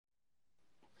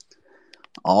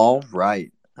All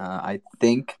right. I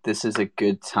think this is a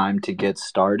good time to get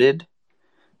started.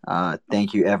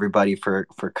 Thank you, everybody, for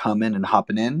coming and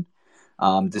hopping in.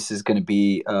 This is going to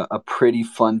be a pretty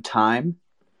fun time.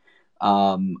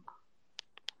 Um,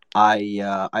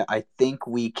 I think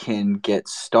we can get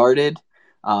started.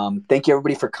 Thank you,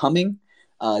 everybody, for coming.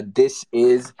 This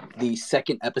is the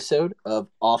second episode of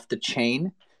Off the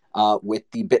Chain with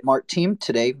the Bitmart team.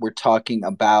 Today, we're talking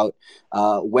about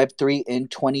Web3 in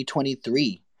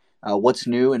 2023. What's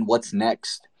new and what's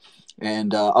next?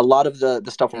 And a lot of the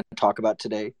stuff we're going to talk about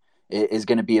today is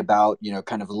going to be about,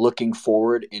 kind of looking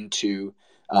forward into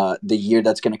the year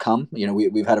that's going to come.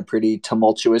 We've had a pretty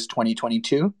tumultuous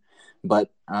 2022,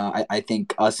 but I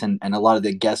think us and a lot of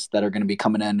the guests that are going to be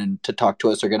coming in and to talk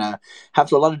to us are going to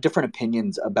have a lot of different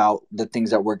opinions about the things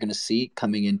that we're going to see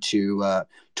coming into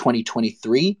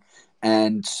 2023.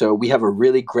 And so we have a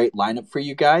really great lineup for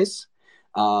you guys.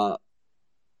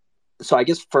 So I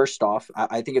guess first off,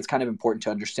 I think it's kind of important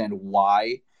to understand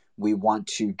why we want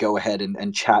to go ahead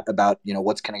and chat about,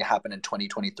 what's going to happen in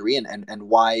 2023 and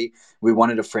why we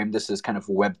wanted to frame this as kind of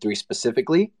Web3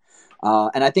 specifically.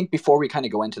 And I think before we kind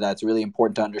of go into that, it's really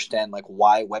important to understand like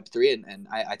why Web3. And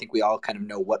I think we all kind of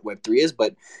know what Web3 is,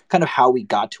 but kind of how we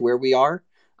got to where we are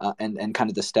and kind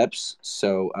of the steps.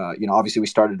 So, obviously we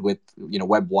started with,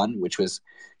 Web 1, which was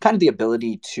kind of the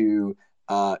ability to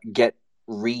get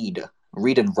read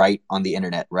and write on the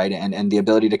internet, right? And the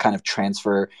ability to kind of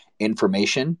transfer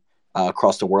information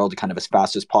across the world kind of as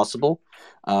fast as possible.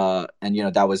 And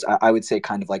that was, I would say,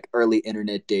 kind of like early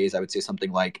internet days. I would say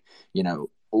something like,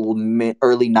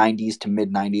 early 90s to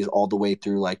mid 90s all the way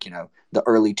through like, the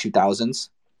early 2000s.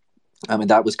 I mean,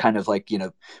 that was kind of like,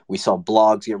 we saw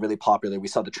blogs get really popular. We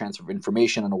saw the transfer of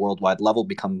information on a worldwide level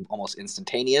become almost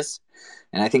instantaneous.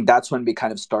 And I think that's when we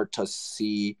kind of start to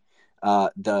see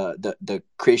the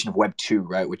creation of Web 2,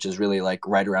 right, which is really like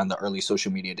right around the early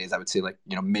social media days. I would say like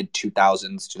mid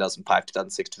 2000s, 2005,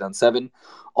 2006, 2007,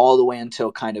 all the way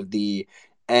until kind of the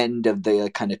end of the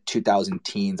kind of 2000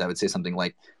 teens. I would say something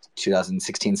like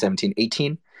 2016, 17,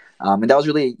 18, and that was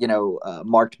really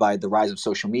marked by the rise of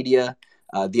social media,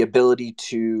 the ability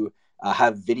to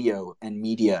have video and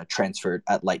media transferred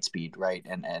at light speed, right,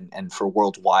 and for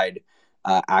worldwide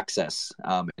access,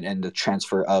 and the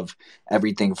transfer of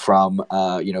everything from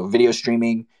video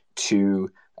streaming to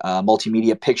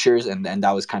multimedia pictures, and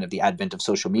that was kind of the advent of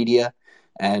social media,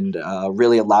 and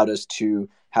really allowed us to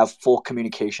have full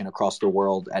communication across the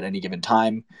world at any given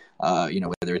time.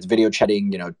 Whether it's video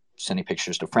chatting, sending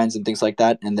pictures to friends and things like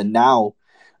that, and then now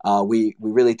we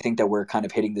really think that we're kind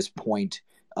of hitting this point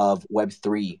of Web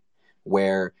 3,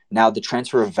 where now the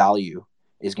transfer of value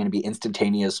is going to be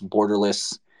instantaneous,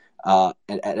 borderless, at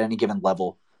any given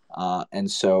level. And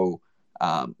so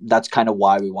that's kind of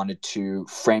why we wanted to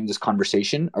frame this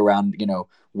conversation around,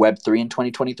 Web 3 in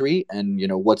 2023 and,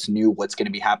 what's new, what's going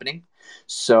to be happening.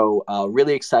 So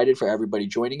really excited for everybody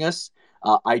joining us.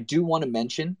 I do want to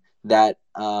mention that,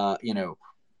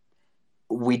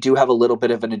 we do have a little bit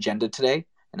of an agenda today,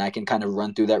 and I can kind of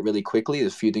run through that really quickly.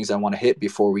 There's a few things I want to hit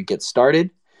before we get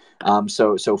started.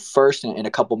 So first, in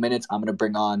a couple minutes, I'm going to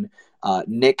bring on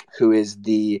Nick, who is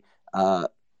the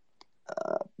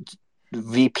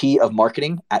VP of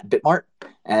marketing at Bitmart,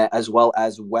 as well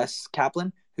as Wes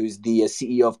Kaplan, who's the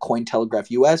CEO of Cointelegraph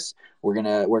US. We're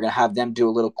gonna have them do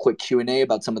a little quick Q&A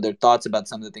about some of their thoughts about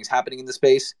some of the things happening in the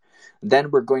space.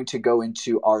 Then we're going to go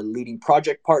into our leading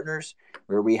project partners,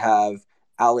 where we have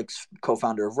Alex,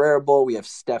 co-founder of Rarible. We have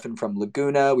Stefan from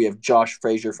Laguna. We have Josh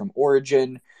Frazier from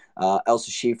Origin,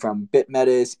 Elsa Shi from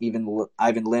BitMetis, even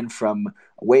Ivan Lin from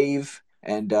Wave,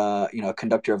 and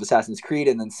conductor of Assassin's Creed,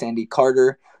 and then Sandy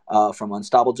Carter from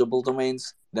Unstoppable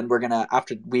Domains. Then we're gonna,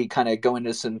 after we kind of go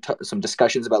into some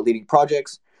discussions about leading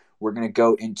projects, we're gonna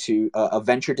go into a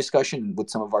venture discussion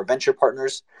with some of our venture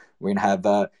partners. We're gonna have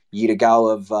Yita Gao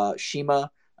of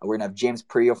Shima. We're gonna have James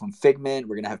Perillo from Figment.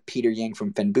 We're gonna have Peter Yang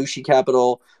from Fenbushi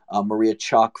Capital, Maria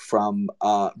Chalk from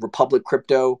Republic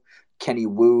Crypto, Kenny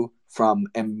Wu from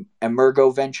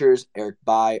Emergo Ventures, Eric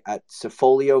Bai at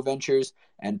Cefolio Ventures,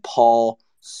 and Paul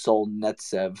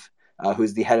Solnetsev,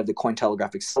 who's the head of the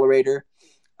Cointelegraph Accelerator.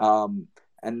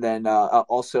 And then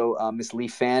also Ms. Lee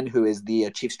Fan, who is the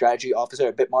Chief Strategy Officer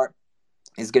at Bitmart,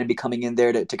 is going to be coming in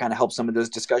there to kind of help some of those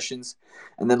discussions.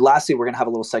 And then lastly, we're going to have a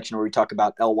little section where we talk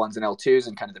about L1s and L2s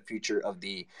and kind of the future of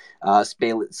the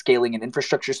scaling and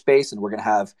infrastructure space. And we're going to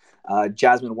have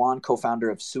Jasmine Wan, co-founder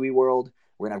of Sui World.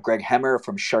 We're going to have Greg Hemmer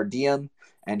from Shardium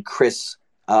and Chris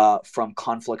from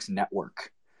Conflux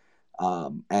Network. We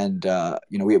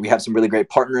have some really great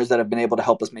partners that have been able to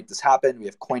help us make this happen. We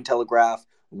have Cointelegraph,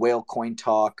 Whale Coin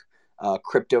Talk,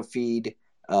 Crypto Feed,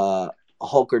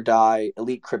 Hulk or Die,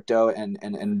 Elite Crypto,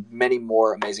 and many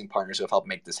more amazing partners who have helped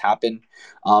make this happen.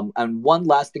 And one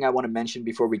last thing I want to mention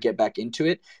before we get back into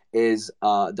it is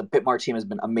the Bitmart team has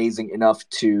been amazing enough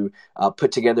to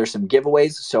put together some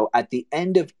giveaways. So at the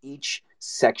end of each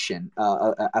section,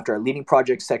 after our leading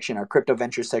project section, our crypto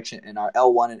venture section, and our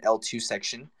L1 and L2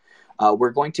 section,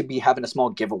 we're going to be having a small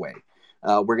giveaway.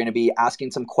 We're going to be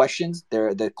asking some questions.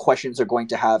 The questions are going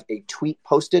to have a tweet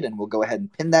posted, and we'll go ahead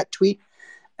and pin that tweet.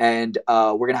 And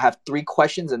we're going to have 3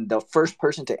 questions, and the first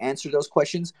person to answer those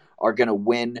questions are going to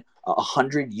win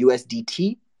 100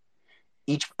 USDT.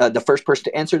 The first person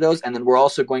to answer those, and then we're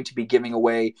also going to be giving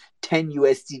away 10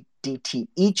 USDT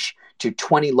each to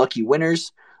 20 lucky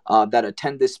winners that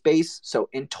attend this space. So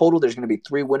in total, there's going to be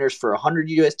 3 winners for 100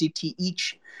 USDT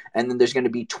each, and then there's going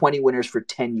to be 20 winners for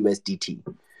 10 USDT.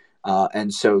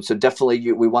 And so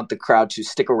definitely we want the crowd to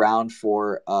stick around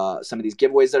for some of these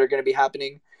giveaways that are going to be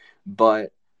happening.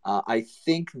 But I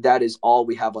think that is all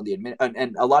we have on the admin.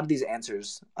 And a lot of these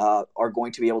answers are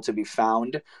going to be able to be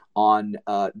found on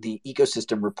the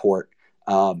ecosystem report.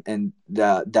 And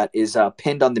that is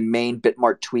pinned on the main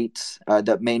Bitmart tweets,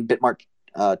 the main Bitmart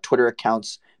Twitter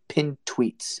accounts pinned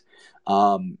tweets.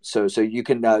 So you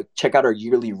can check out our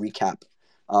yearly recap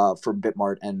for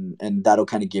Bitmart, and that'll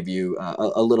kind of give you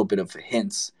a little bit of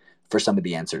hints for some of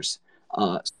the answers.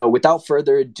 So without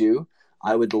further ado,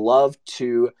 I would love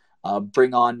to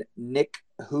bring on Nick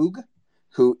Hoog,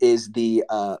 who is the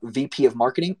VP of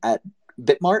Marketing at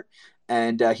Bitmart,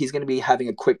 and he's going to be having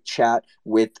a quick chat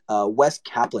with Wes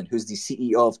Kaplan, who's the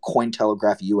CEO of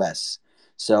Cointelegraph US.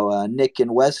 So Nick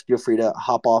and Wes, feel free to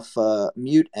hop off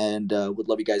mute, and would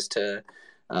love you guys to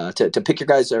pick your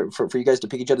guys, or for you guys to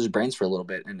pick each other's brains for a little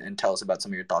bit and tell us about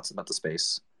some of your thoughts about the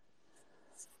space.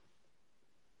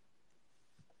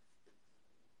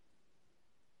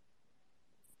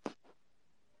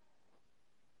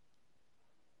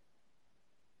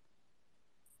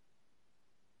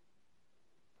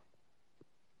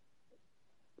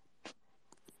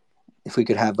 If we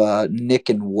could have Nick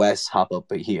and Wes hop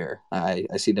up here. I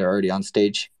see they're already on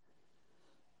stage.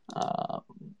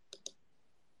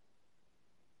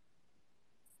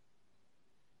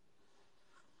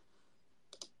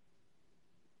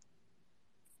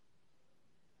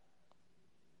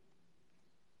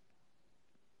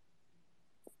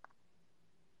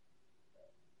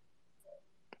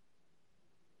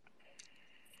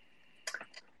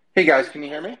 Hey guys, can you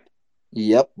hear me?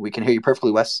 Yep, we can hear you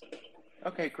perfectly, Wes.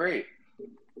 Okay, great.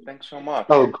 Thanks so much.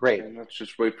 Oh, great. And let's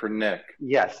just wait for Nick.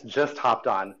 Yes, just hopped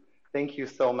on. Thank you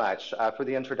so much for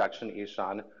the introduction,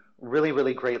 Ishan. Really,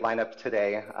 really great lineup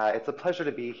today. It's a pleasure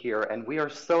to be here, and we are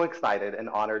so excited and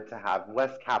honored to have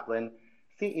Wes Kaplan,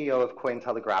 CEO of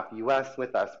Cointelegraph US,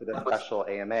 with us for this special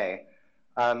AMA.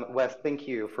 Wes, thank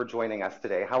you for joining us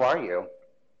today. How are you?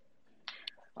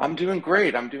 I'm doing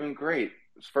great.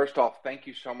 First off, thank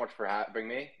you so much for having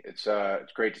me. It's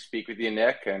great to speak with you,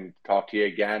 Nick, and talk to you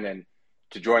again, and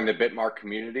to join the Bitmart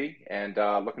community. And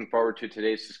looking forward to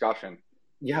today's discussion.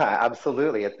 Yeah,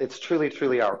 absolutely. It's truly,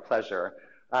 truly our pleasure.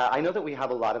 I know that we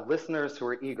have a lot of listeners who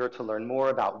are eager to learn more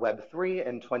about Web3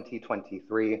 in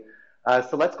 2023.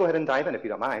 So let's go ahead and dive in if you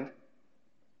don't mind.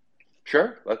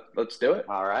 Sure, let's do it.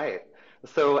 All right.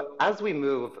 So as we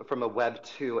move from a Web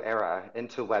 2 era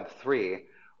into Web 3,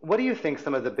 what do you think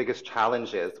some of the biggest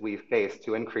challenges we face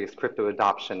to increase crypto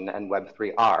adoption and Web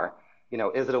 3 are? You know,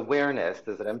 is it awareness?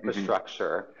 Is it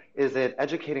infrastructure? Is it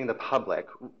educating the public?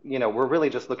 You know, we're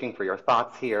really just looking for your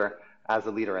thoughts here as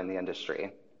a leader in the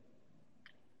industry.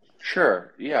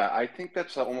 Sure. Yeah, I think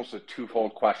that's almost a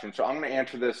twofold question. So I'm going to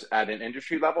answer this at an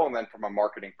industry level and then from a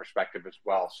marketing perspective as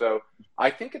well. So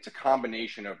I think it's a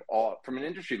combination of all, from an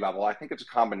industry level, I think it's a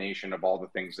combination of all the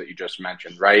things that you just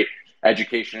mentioned, right?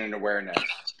 Education and awareness.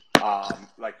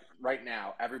 Like right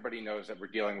now, everybody knows that we're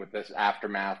dealing with this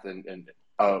aftermath and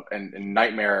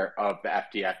nightmare of the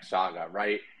FTX saga,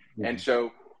 right? And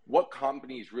so what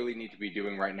companies really need to be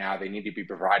doing right now, they need to be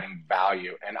providing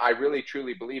value. And I really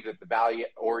truly believe that the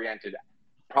value-oriented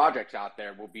projects out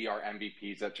there will be our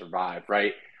MVPs that survive,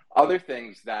 right? Other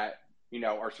things that, you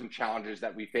know, are some challenges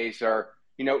that we face are,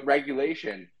 you know,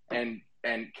 regulation and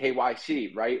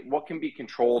KYC, right? What can be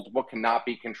controlled, what cannot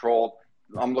be controlled?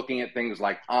 I'm looking at things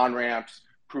like on-ramps,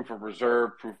 proof of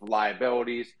reserve, proof of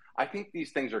liabilities. I think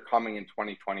these things are coming in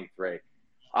 2023.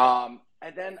 And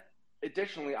then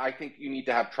additionally, I think you need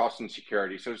to have trust and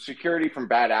security. So security from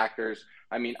bad actors.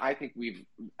 I mean, I think we've,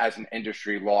 as an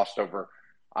industry, lost over,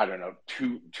 I don't know,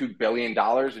 $2 billion in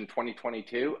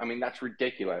 2022. I mean, that's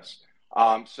ridiculous.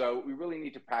 So we really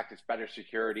need to practice better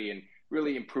security and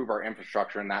really improve our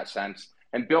infrastructure in that sense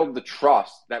and build the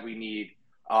trust that we need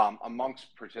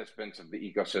amongst participants of the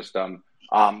ecosystem,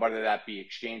 whether that be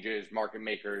exchanges, market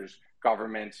makers,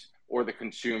 governments, or the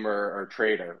consumer or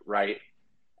trader, right?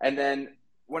 And then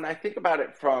when I think about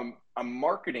it from a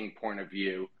marketing point of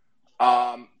view,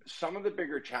 some of the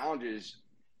bigger challenges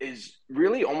is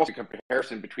really almost a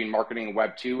comparison between marketing in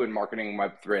Web 2 and marketing in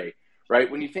Web 3,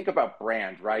 right? When you think about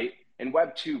brand, right? In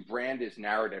Web 2, brand is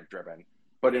narrative driven,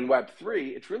 but in Web 3,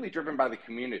 it's really driven by the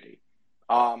community.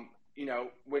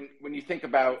 When you think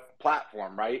about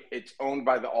platform, right? It's owned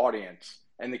by the audience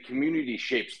and the community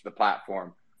shapes the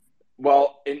platform.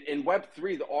 Well, in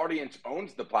Web3, the audience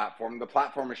owns the platform. The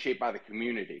platform is shaped by the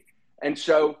community. And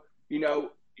so,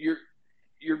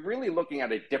 you're really looking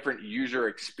at a different user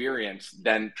experience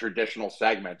than traditional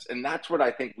segments. And that's what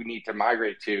I think we need to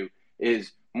migrate to,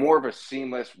 is more of a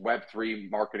seamless Web3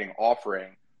 marketing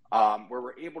offering, where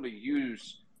we're able to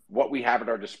use what we have at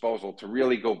our disposal to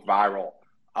really go viral.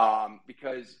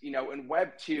 Because, in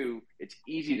Web 2, it's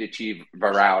easy to achieve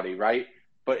virality, right?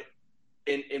 But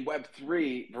in Web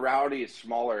 3, virality is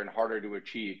smaller and harder to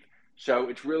achieve. So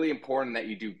it's really important that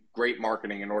you do great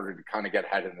marketing in order to kind of get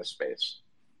ahead in this space.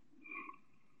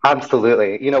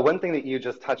 Absolutely. One thing that you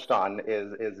just touched on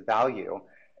is value.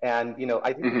 And,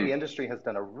 I think that the industry has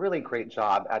done a really great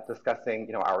job at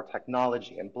discussing, our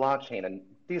technology and blockchain and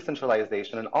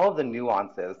decentralization and all of the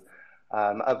nuances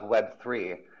of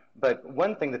Web3. But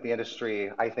one thing that the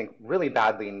industry, I think, really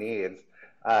badly needs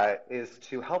is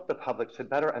to help the public to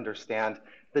better understand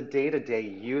the day-to-day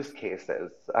use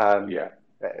cases.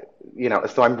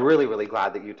 So I'm really, really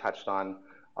glad that you touched on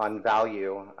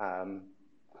value.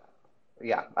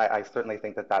 I certainly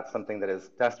think that that's something that is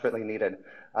desperately needed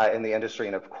in the industry.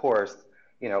 And of course,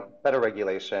 better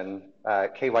regulation,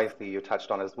 KYC you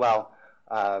touched on as well.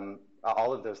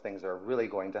 All of those things are really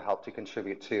going to help to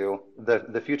contribute to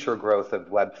the future growth of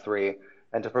Web3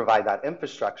 and to provide that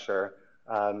infrastructure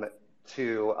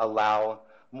to allow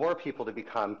more people to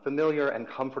become familiar and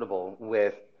comfortable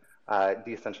with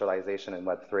decentralization in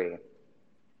Web3.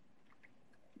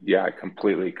 Yeah, I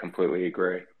completely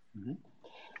agree. Mm-hmm.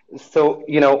 So,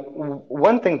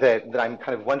 one thing that I'm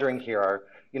kind of wondering here are,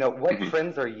 what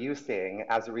trends are you seeing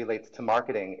as it relates to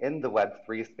marketing in the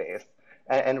Web3 space?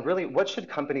 And really, what should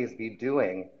companies be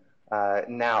doing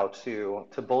now to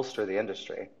bolster the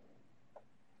industry?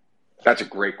 That's a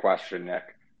great question,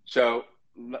 Nick. So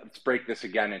let's break this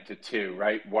again into two,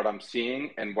 right? What I'm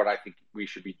seeing and what I think we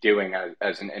should be doing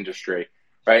as an industry,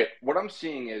 right? What I'm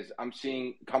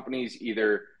seeing companies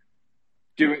either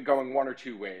going one or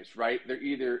two ways, right? They're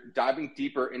either diving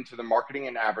deeper into the marketing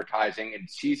and advertising and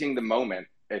seizing the moment,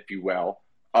 if you will,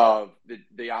 of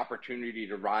the opportunity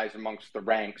to rise amongst the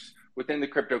ranks within the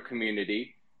crypto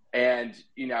community. And,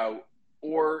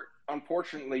 or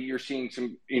unfortunately, you're seeing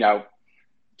some,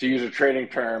 to use a trading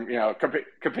term,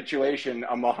 capitulation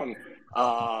among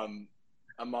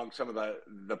some of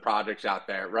the projects out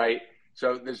there, right?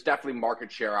 So there's definitely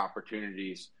market share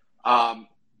opportunities.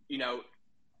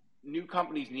 New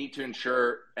companies need to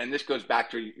ensure, and this goes back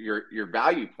to your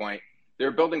value point, they're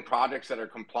building projects that are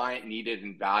compliant, needed,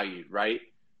 and valued, right?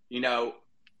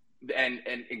 And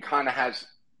it kind of has,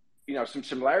 some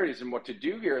similarities in what to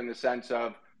do here in the sense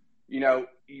of,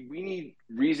 we need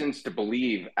reasons to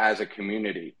believe as a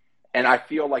community. And I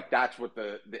feel like that's what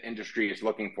the industry is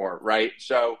looking for, right?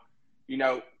 So,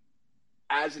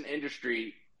 as an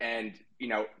industry and,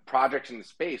 projects in the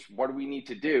space, what do we need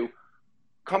to do?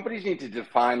 Companies need to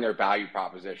define their value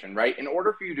proposition, right? In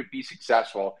order for you to be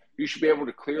successful, you should be able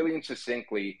to clearly and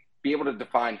succinctly be able to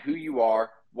define who you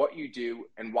are, what you do,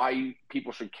 and why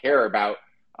people should care about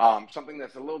something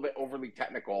that's a little bit overly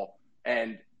technical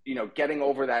and, getting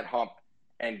over that hump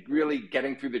and really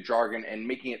getting through the jargon and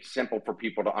making it simple for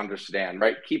people to understand,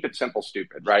 right? Keep it simple,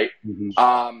 stupid, right? Mm-hmm.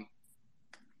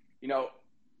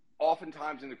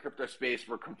 Oftentimes in the crypto space,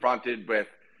 we're confronted with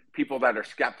people that are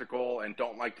skeptical and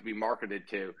don't like to be marketed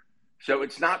to. So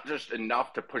it's not just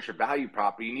enough to push a value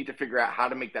prop, but you need to figure out how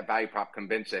to make that value prop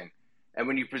convincing. And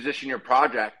when you position your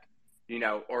project,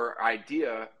 or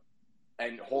idea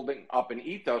and holding up an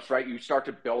ethos, right, you start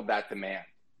to build that demand.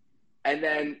 And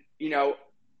then,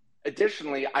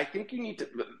 additionally, I think you need to,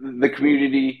 the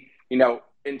community,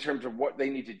 in terms of what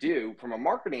they need to do from a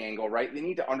marketing angle, right, they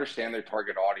need to understand their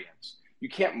target audience. You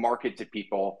can't market to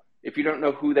people if you don't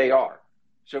know who they are.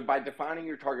 So by defining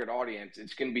your target audience,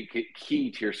 it's going to be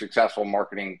key to your successful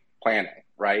marketing planning,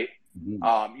 right?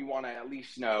 Mm-hmm. You want to at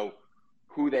least know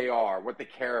who they are, what they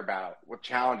care about, what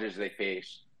challenges they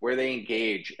face, where they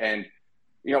engage, and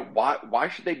why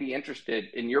should they be interested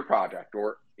in your project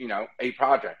or a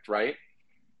project, right?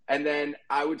 And then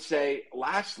I would say,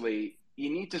 lastly, you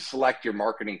need to select your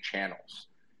marketing channels.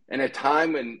 In a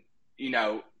time when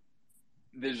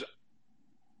there's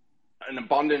an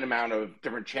abundant amount of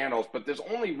different channels, but there's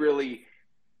only really,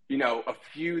 a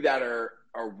few that are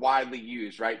widely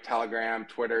used, right? Telegram,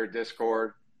 Twitter,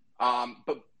 Discord.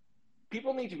 But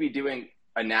people need to be doing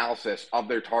analysis of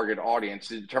their target audience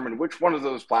to determine which one of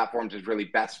those platforms is really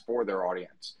best for their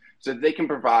audience, so that they can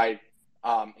provide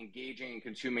engaging and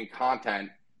consuming content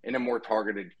in a more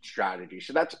targeted strategy.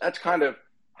 So that's kind of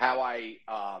how I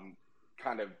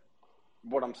kind of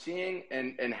what I'm seeing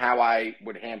and how I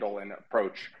would handle and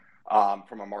approach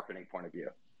from a marketing point of view.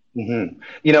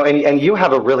 Mm-hmm. And you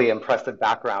have a really impressive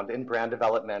background in brand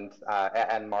development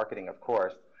and marketing, of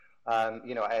course.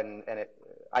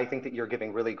 I think that you're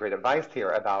giving really great advice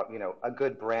here about, a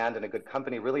good brand and a good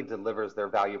company really delivers their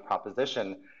value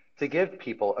proposition to give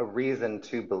people a reason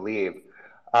to believe.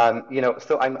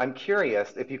 So I'm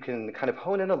curious if you can kind of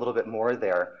hone in a little bit more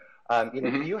there.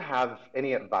 Do you have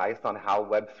any advice on how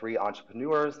Web3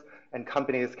 entrepreneurs and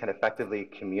companies can effectively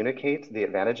communicate the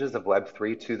advantages of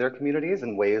Web3 to their communities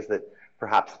in ways that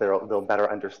perhaps they'll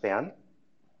better understand?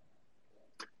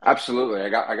 Absolutely. I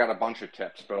got a bunch of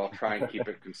tips, but I'll try and keep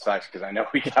it concise because I know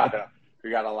we got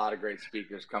a lot of great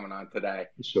speakers coming on today.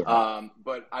 Sure.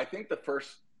 But I think the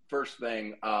first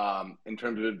thing in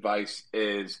terms of advice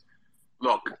is,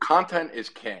 look, content is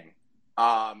king.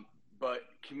 But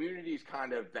community is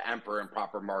kind of the emperor in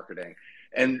proper marketing,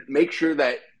 and make sure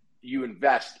that you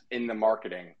invest in the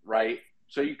marketing, right?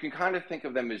 So you can kind of think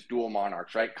of them as dual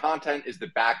monarchs, right? Content is the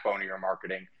backbone of your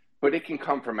marketing, but it can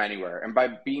come from anywhere. And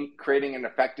by creating an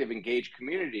effective, engaged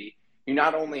community, you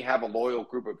not only have a loyal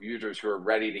group of users who are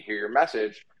ready to hear your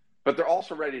message, but they're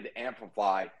also ready to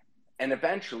amplify and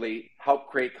eventually help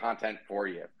create content for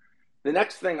you. The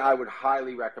next thing I would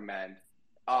highly recommend,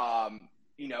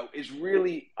 is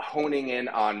really honing in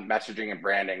on messaging and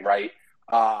branding, right?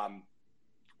 And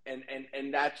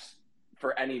that's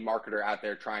for any marketer out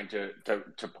there trying to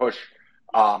push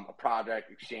a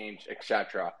product, exchange,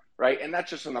 etc. Right? And that's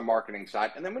just on the marketing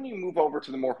side. And then when you move over to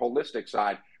the more holistic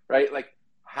side, right? Like,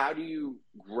 how do you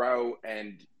grow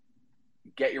and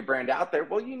get your brand out there?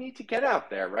 Well, you need to get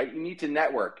out there, right? You need to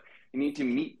network. You need to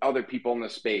meet other people in the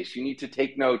space. You need to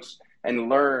take notes and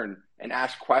learn and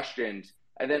ask questions,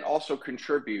 and then also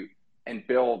contribute and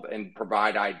build and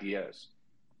provide ideas.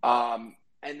 And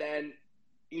then,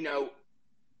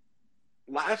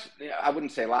 I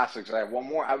wouldn't say last, because I have one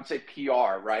more. I would say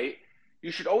PR, right?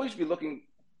 You should always be looking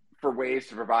for ways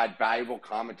to provide valuable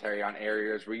commentary on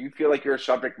areas where you feel like you're a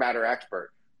subject matter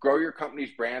expert. Grow your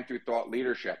company's brand through thought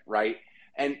leadership, right?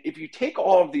 And if you take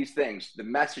all of these things, the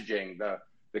messaging,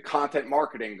 the content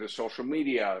marketing, the social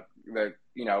media, the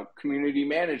community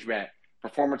management,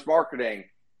 performance marketing,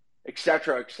 et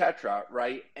cetera,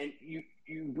 right? And you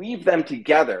weave them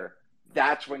together,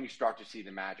 that's when you start to see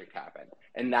the magic happen.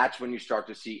 And that's when you start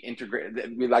to see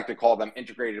integrated, we like to call them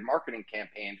integrated marketing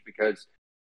campaigns, because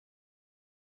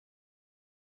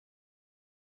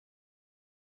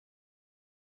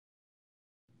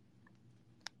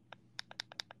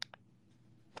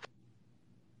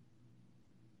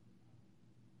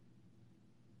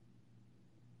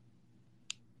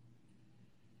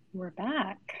we're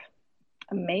back.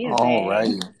 Amazing. All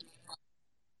right.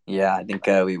 Yeah, I think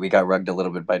we got rugged a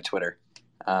little bit by Twitter.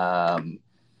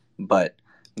 But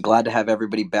glad to have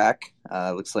everybody back.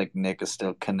 Looks like Nick is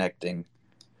still connecting.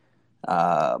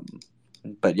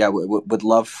 But yeah, would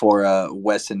love for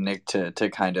Wes and Nick to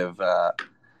kind of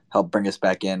help bring us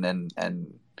back in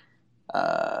and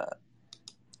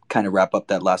kind of wrap up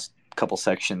that last couple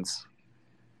sections.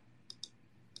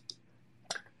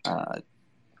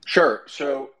 Sure.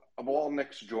 So while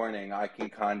Nick's joining, I can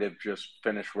kind of just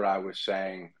finish what I was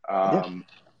saying.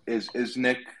 Is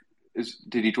Nick,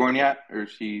 did he join yet, or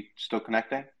is he still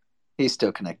connecting? He's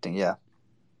still connecting, yeah.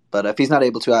 But if he's not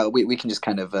able to, we can just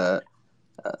kind of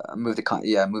move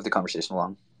the conversation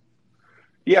along.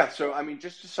 Yeah. So I mean,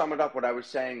 just to sum it up, what I was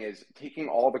saying is taking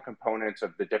all the components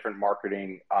of the different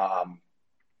marketing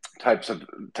types of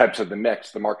the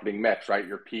mix, the marketing mix, right?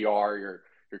 Your PR, your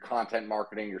content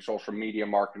marketing, your social media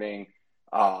marketing,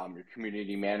 your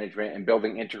community management, and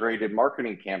building integrated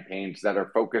marketing campaigns that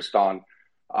are focused on,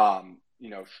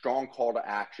 strong call to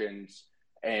actions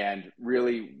and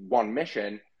really one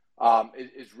mission,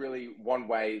 is really one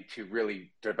way to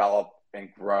really develop and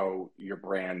grow your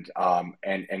brand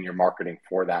and your marketing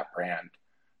for that brand.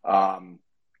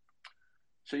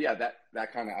 So yeah,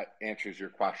 that kind of answers your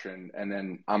question, and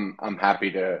then I'm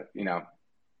happy to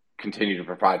continue to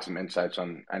provide some insights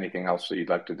on anything else that you'd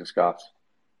like to discuss.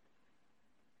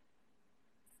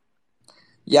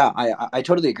 Yeah, I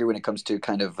totally agree when it comes to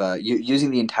kind of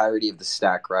using the entirety of the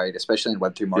stack, right? Especially in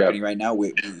Web3 Yeah. marketing right now,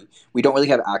 we don't really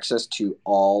have access to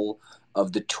all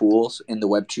of the tools in the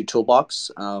Web2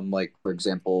 toolbox. Like for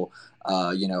example,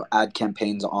 ad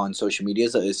campaigns on social media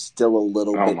is still a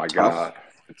little Oh bit my tough God.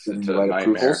 It's getting the a right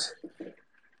nightmare.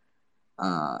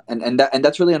 approvals. And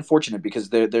that's really unfortunate because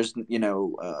there's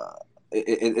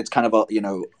it's kind of a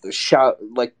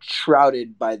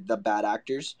shrouded by the bad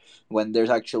actors when there's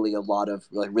actually a lot of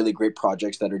like really great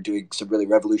projects that are doing some really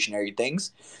revolutionary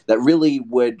things that really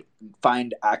would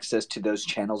find access to those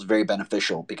channels very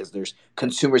beneficial because there's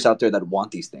consumers out there that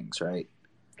want these things, right?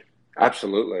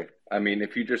 Absolutely. I mean,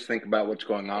 if you just think about what's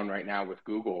going on right now with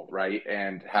Google, right,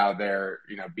 and how they're,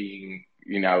 being,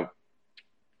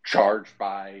 charged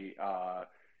by,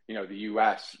 the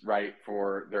U.S. right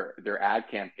for their ad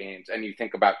campaigns, and you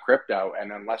think about crypto,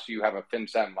 and unless you have a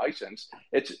FinCEN license,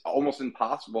 it's almost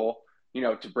impossible,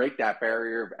 to break that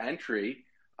barrier of entry,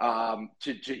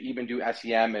 to even do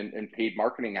SEM and paid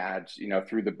marketing ads,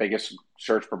 through the biggest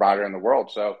search provider in the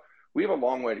world. So we have a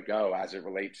long way to go as it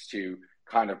relates to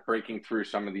kind of breaking through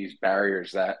some of these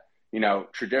barriers that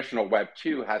traditional Web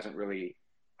 2 hasn't really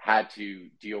had to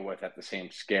deal with at the same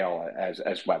scale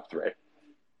as Web 3.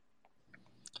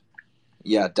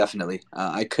 Yeah, definitely.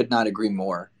 I could not agree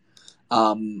more.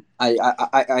 I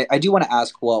do want to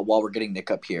ask while we're getting Nick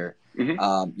up here,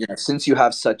 Mm-hmm. since you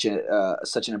have such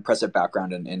an impressive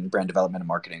background in brand development and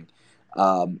marketing,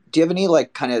 do you have any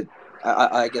like kind of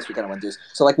I guess we kind of went through this.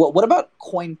 So like what about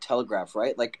Cointelegraph,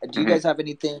 right? Like do you Mm-hmm. guys have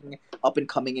anything up and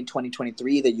coming in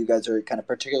 2023 that you guys are kind of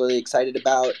particularly excited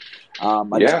about? I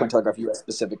guess Yeah. Cointelegraph US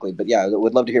specifically, but yeah,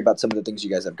 would love to hear about some of the things you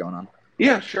guys have going on.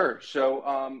 Yeah, sure.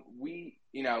 So we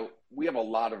have a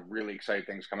lot of really exciting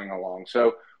things coming along.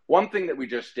 So one thing that we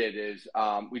just did is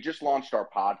we just launched our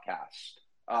podcast.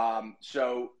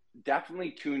 So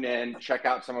definitely tune in, check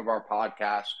out some of our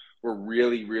podcasts. We're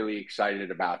really, really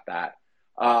excited about that.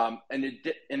 And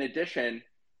in addition,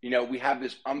 we have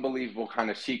this unbelievable kind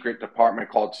of secret department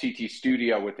called CT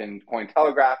Studio within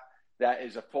Cointelegraph that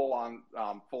is a full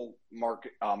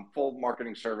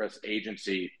marketing service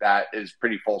agency that is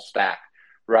pretty full stack,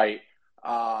 right?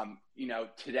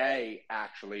 Today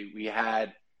actually we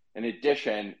had, in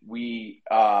addition, we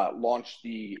launched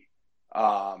the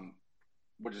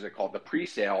what is it called, the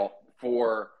pre-sale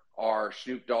for our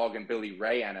Snoop Dogg and Billy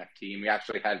Ray NFT, and we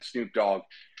actually had Snoop Dogg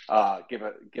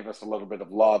give us a little bit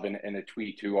of love in a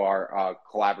tweet to our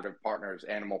collaborative partners,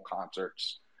 Animal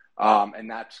Concerts, and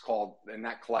that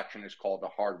collection is called The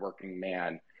Hardworking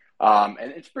Man,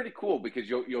 and it's pretty cool because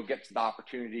you'll get the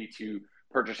opportunity to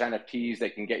purchase NFTs. They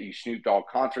can get you Snoop Dogg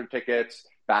concert tickets,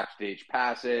 backstage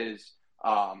passes,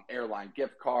 airline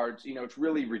gift cards. It's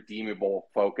really redeemable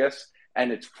focus,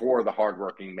 and it's for the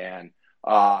hardworking man.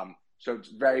 So it's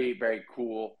very, very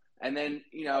cool. And then,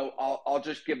 I'll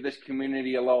just give this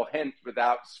community a little hint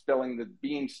without spilling the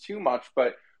beans too much,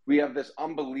 but we have this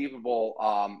unbelievable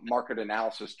market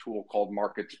analysis tool called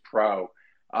Markets Pro.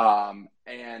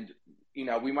 And,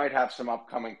 we might have some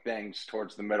upcoming things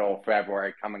towards the middle of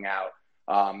February coming out,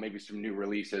 maybe some new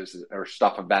releases or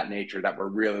stuff of that nature that we're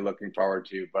really looking forward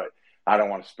to, but I don't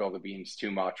want to spill the beans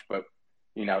too much, but,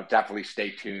 definitely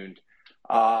stay tuned.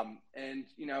 And,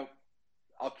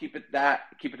 I'll keep it at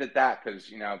that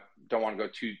because, don't want to go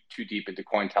too deep into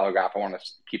Cointelegraph. I want to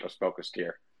keep us focused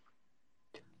here.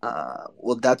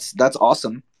 Well, that's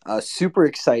awesome. Super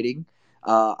exciting.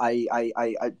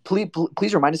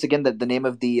 Please remind us again that the name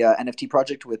of the NFT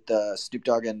project with Snoop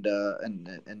Dogg and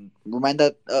remind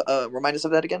us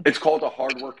of that again. It's called A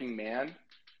Hardworking Man,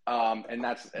 and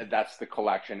that's the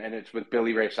collection, and it's with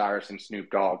Billy Ray Cyrus and Snoop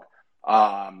Dogg.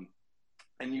 And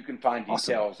you can find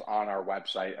details on our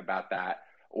website about that,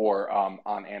 or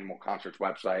on Animal Concert's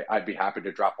website. I'd be happy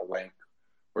to drop a link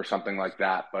or something like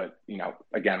that. But,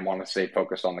 again, want to stay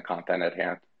focused on the content at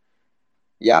hand.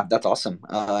 Yeah, that's awesome.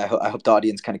 I hope the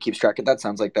audience kind of keeps track of that.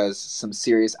 Sounds like there's some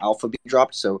serious alpha being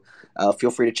dropped. So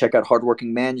feel free to check out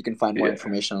Hardworking Man. You can find more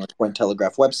information on the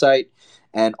Cointelegraph website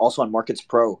and also on Markets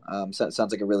Pro. So it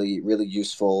sounds like a really, really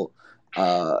useful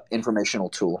informational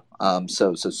tool.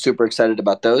 So super excited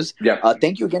about those. Yeah.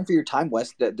 Thank you again for your time,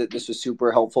 Wes. This was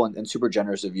super helpful and super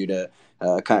generous of you to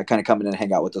kind of come in and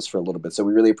hang out with us for a little bit. So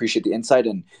we really appreciate the insight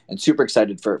and super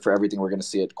excited for everything we're going to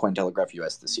see at Cointelegraph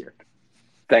US this year.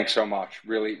 Thanks so much.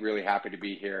 Really, really happy to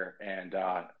be here and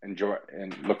enjoy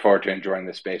and look forward to enjoying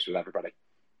this space with everybody.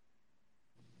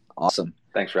 Awesome.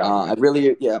 Thanks for having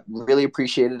me. I really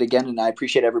appreciate it again, and I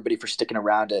appreciate everybody for sticking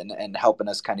around and helping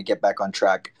us kind of get back on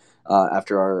track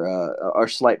after our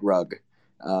slight rug.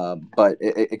 But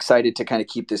excited to kind of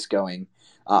keep this going.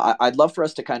 I'd love for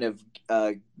us to kind of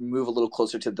move a little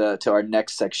closer to our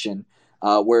next section,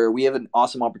 where we have an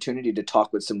awesome opportunity to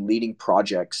talk with some leading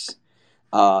projects.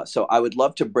 So I would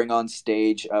love to bring on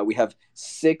stage. We have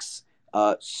six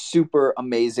super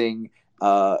amazing,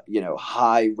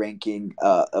 high-ranking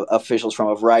officials from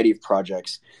a variety of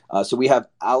projects. So we have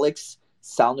Alex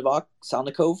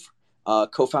Salnikov,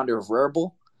 co-founder of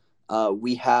Rarible.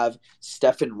 We have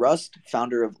Stefan Rust,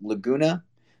 founder of Laguna.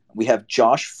 We have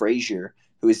Josh Frazier,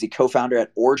 who is the co-founder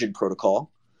at Origin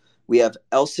Protocol. We have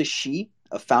Elsa Shi,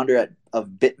 a founder of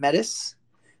BitMetis.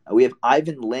 We have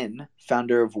Ivan Lin,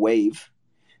 founder of Wave.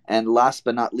 And last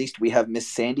but not least, we have Miss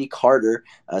Sandy Carter,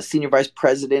 Senior Vice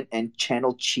President and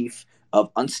Channel Chief of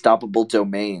Unstoppable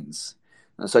Domains.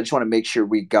 So I just want to make sure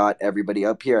we got everybody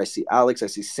up here. I see Alex, I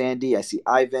see Sandy, I see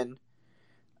Ivan.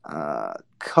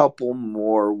 Couple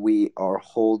more we are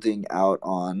holding out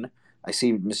on. I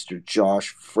see Mr. Josh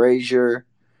Frazier.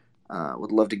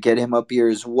 Would love to get him up here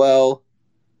as well.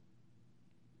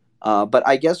 But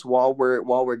I guess while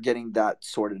we're getting that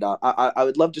sorted out, I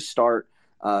would love to start,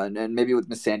 and maybe with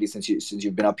Miss Sandy, since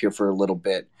you've been up here for a little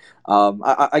bit.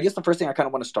 I guess the first thing I kind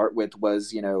of want to start with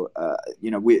was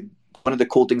one of the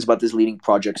cool things about this leading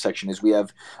project section is we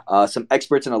have some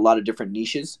experts in a lot of different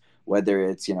niches, whether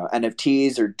it's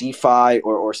NFTs or DeFi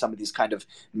or some of these kind of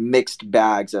mixed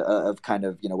bags of kind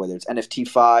of whether it's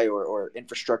NFT-fi or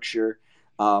infrastructure.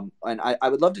 And I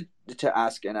would love to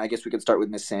ask, and I guess we could start with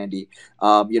Miss Sandy.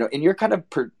 In your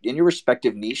in your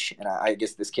respective niche, and I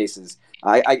guess this case is,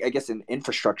 I guess in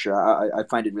infrastructure, I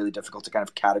find it really difficult to kind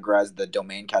of categorize the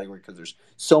domain category because there's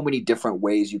so many different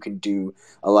ways you can do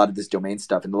a lot of this domain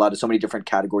stuff, and so many different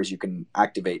categories you can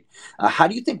activate. How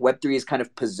do you think Web3 is kind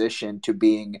of positioned to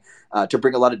bring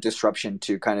a lot of disruption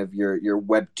to kind of your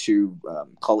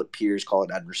Web2, call it peers, call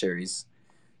it adversaries?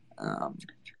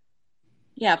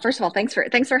 Yeah, first of all, thanks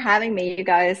for having me. You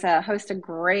guys host a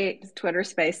great Twitter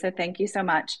space, so thank you so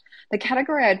much. The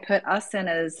category I'd put us in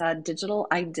is digital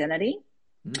identity.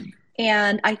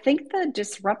 And I think the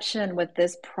disruption with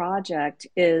this project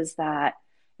is that,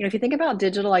 if you think about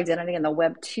digital identity in the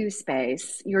Web2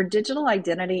 space, your digital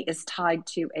identity is tied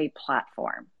to a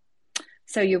platform.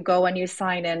 So you go and you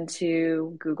sign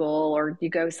into Google, or you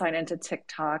go sign into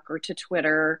TikTok or to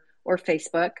Twitter or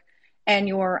Facebook, and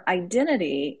your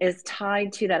identity is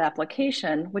tied to that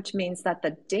application, which means that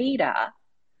the data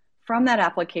from that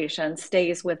application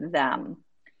stays with them.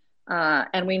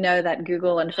 And we know that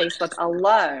Google and Facebook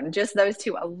alone, just those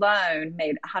two alone,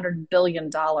 made $100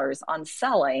 billion on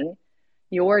selling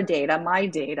your data, my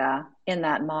data, in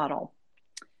that model.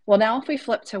 Well, now if we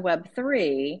flip to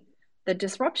Web3, the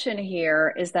disruption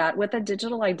here is that with a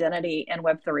digital identity in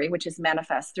Web3, which is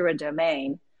manifest through a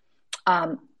domain,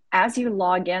 as you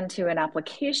log into an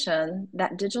application,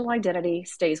 that digital identity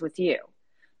stays with you.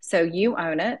 So you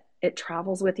own it. It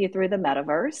travels with you through the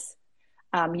metaverse.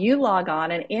 You log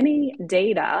on, and any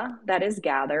data that is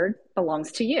gathered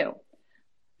belongs to you.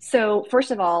 So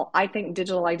first of all, I think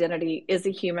digital identity is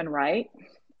a human right.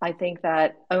 I think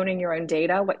that owning your own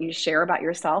data, what you share about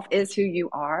yourself, is who you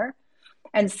are.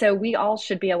 And so we all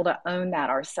should be able to own that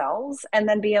ourselves and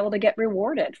then be able to get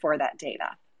rewarded for that data.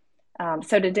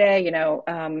 So today,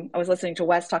 I was listening to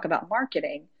Wes talk about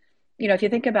marketing. If you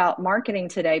think about marketing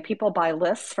today, people buy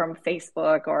lists from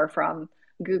Facebook or from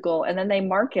Google, and then they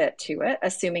market to it,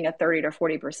 assuming a 30 to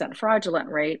 40% fraudulent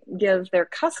rate, give their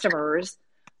customers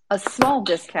a small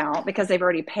discount because they've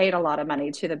already paid a lot of money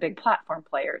to the big platform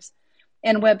players.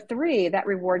 In Web3, that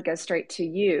reward goes straight to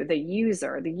you, the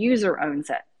user. The user owns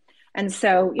it. And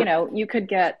so, you could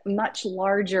get much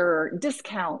larger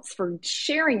discounts for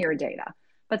sharing your data.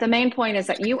 But the main point is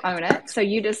that you own it. So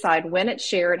you decide when it's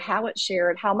shared, how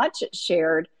much it's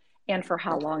shared, and for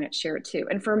how long it's shared too.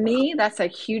 And for me, that's a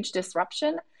huge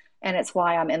disruption. And it's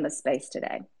why I'm in the space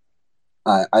today.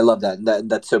 I love that.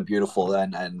 That's so beautiful,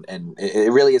 and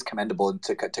it really is commendable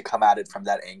to come at it from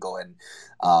that angle. And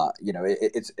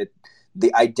it's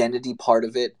the identity part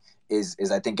of it is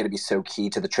I think going to be so key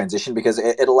to the transition, because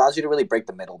it allows you to really break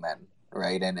the middleman,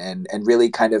 right? And really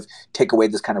kind of take away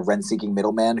this kind of rent-seeking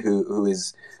middleman who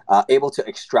is able to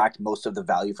extract most of the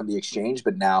value from the exchange,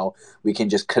 but now we can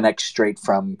just connect straight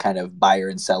from kind of buyer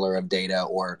and seller of data,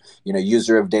 or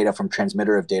user of data from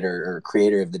transmitter of data, or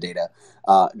creator of the data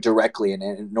directly, and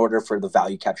in order for the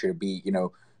value capture to be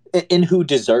in who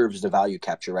deserves the value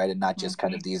capture, right? And not just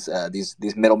kind of these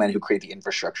middlemen who create the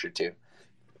infrastructure too.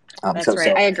 That's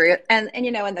right. I agree. And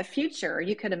in the future,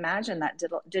 you could imagine that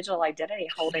digital identity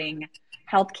holding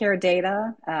healthcare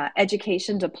data,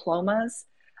 education diplomas.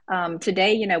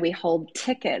 Today, we hold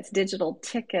tickets, digital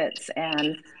tickets,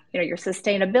 and your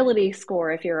sustainability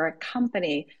score if you're a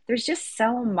company. There's just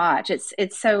so much.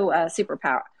 It's so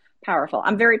powerful.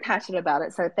 I'm very passionate about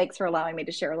it. So thanks for allowing me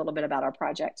to share a little bit about our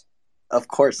project. Of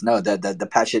course, no, the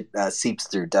passion seeps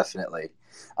through, definitely.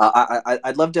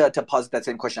 I'd love to pause that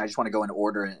same question. I just want to go in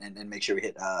order and make sure we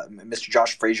hit Mr.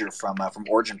 Josh Frazier from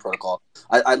Origin Protocol.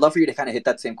 I'd love for you to kind of hit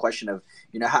that same question of,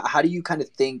 how do you kind of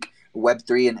think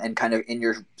Web3 and kind of in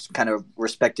your kind of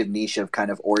respective niche of kind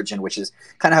of Origin, which is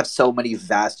kind of have so many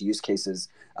vast use cases.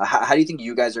 How do you think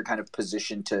you guys are kind of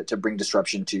positioned to bring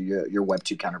disruption to your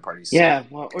Web2 counterparties? Yeah,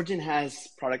 well, Origin has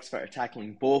products that are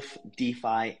tackling both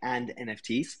DeFi and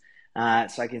NFTs.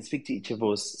 So I can speak to each of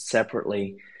those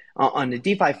separately. On the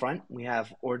DeFi front, we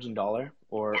have Origin Dollar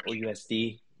or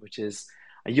USD, which is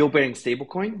a yield-bearing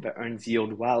stablecoin that earns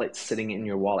yield while it's sitting in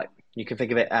your wallet. You can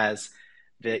think of it as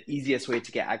the easiest way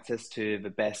to get access to the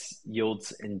best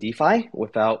yields in DeFi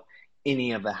without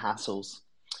any of the hassles.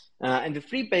 And the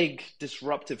three big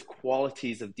disruptive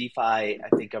qualities of DeFi, I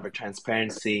think, are the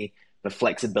transparency, the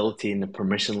flexibility, and the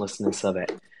permissionlessness of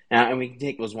it. And we can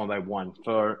take those one by one.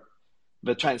 For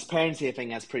the transparency, I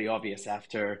think that's pretty obvious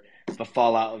after the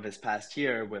fallout of this past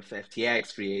year with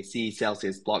FTX, FreeAC,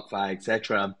 Celsius, BlockFi,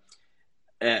 etc.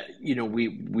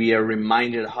 We are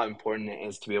reminded of how important it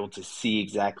is to be able to see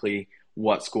exactly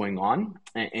what's going on.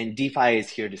 And DeFi is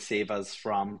here to save us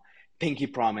from pinky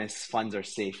promise, funds are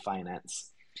safe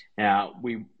finance.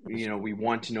 We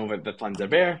want to know that the funds are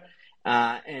there.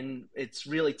 And it's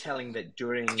really telling that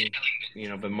during,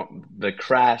 the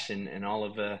crash and all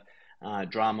of the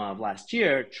drama of last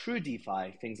year, true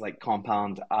DeFi, things like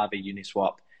Compound, Aave,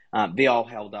 Uniswap, they all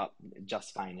held up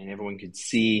just fine, and everyone could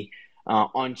see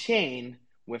on chain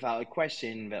without a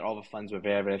question that all the funds were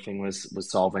there, everything was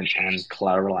solvent and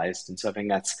collateralized. And so I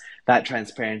think that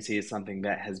transparency is something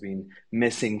that has been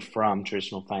missing from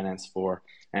traditional finance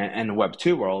and the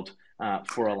Web2 world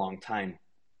for a long time.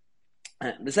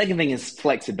 The second thing is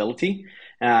flexibility.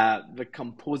 The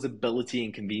composability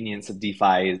and convenience of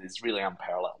DeFi is really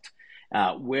unparalleled.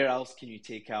 Where else can you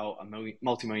take out a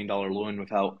multi-million-dollar loan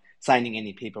without signing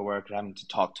any paperwork or having to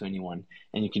talk to anyone?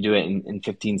 And you can do it in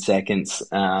 15 seconds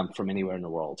from anywhere in the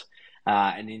world.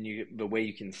 And then the way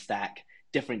you can stack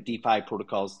different DeFi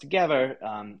protocols together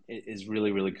is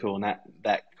really, really cool. And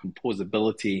that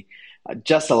composability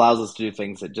just allows us to do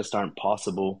things that just aren't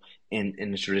possible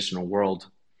in the traditional world.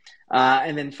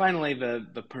 And then finally,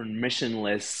 the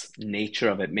permissionless nature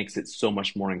of it makes it so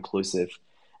much more inclusive.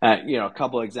 A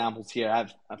couple of examples here. I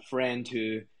have a friend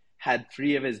who had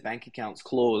 3 of his bank accounts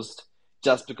closed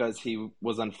just because he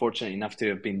was unfortunate enough to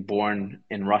have been born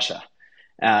in Russia.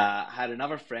 Had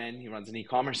another friend, he runs an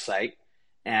e-commerce site,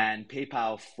 and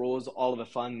PayPal froze all of the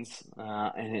funds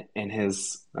in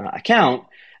his account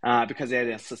because they had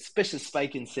a suspicious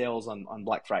spike in sales on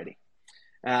Black Friday.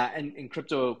 And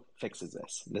crypto fixes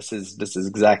this. This is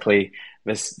exactly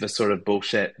the sort of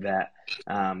bullshit that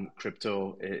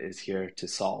crypto is here to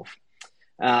solve.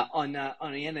 On the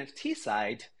NFT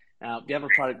side, the other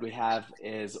product we have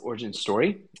is Origin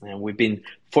Story, and we've been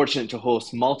fortunate to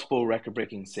host multiple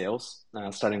record-breaking sales,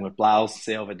 starting with Blau's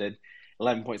sale that did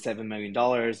 $11.7 million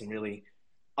and really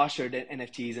ushered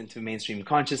NFTs into mainstream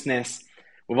consciousness.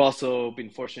 We've also been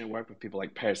fortunate to work with people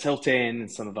like Paris Hilton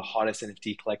and some of the hottest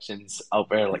NFT collections out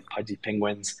there, like Pudgy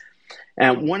Penguins.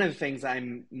 And one of the things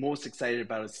I'm most excited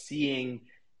about is seeing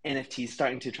NFTs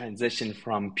starting to transition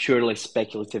from purely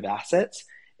speculative assets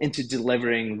into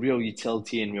delivering real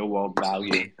utility and real world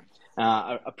value.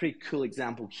 A pretty cool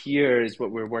example here is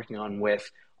what we're working on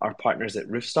with our partners at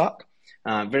Roofstock.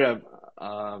 They're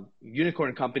a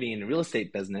unicorn company in the real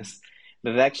estate business.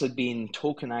 They've actually been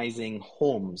tokenizing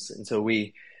homes. And so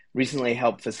we recently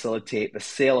helped facilitate the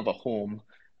sale of a home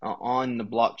on the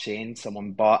blockchain.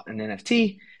 Someone bought an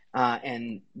NFT,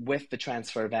 and with the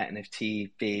transfer of that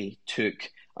NFT, they took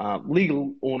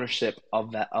legal ownership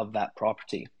of that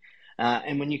property.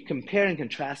 And when you compare and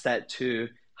contrast that to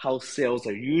how sales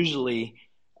are usually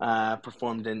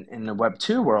performed in the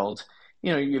Web2 world,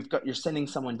 you're sending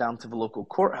someone down to the local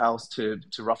courthouse to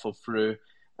ruffle through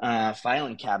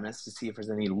filing cabinets to see if there's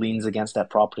any liens against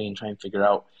that property and try and figure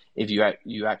out if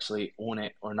you actually own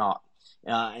it or not.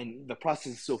 And the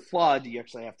process is so flawed, you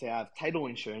actually have to have title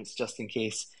insurance just in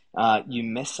case you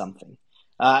miss something.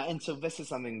 And so this is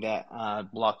something that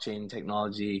blockchain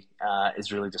technology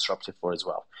is really disruptive for as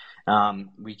well.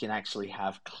 We can actually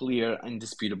have clear,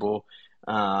 indisputable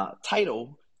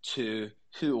title to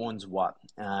who owns what.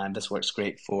 This works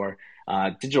great for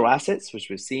digital assets, which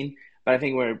we've seen. But I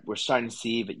think we're starting to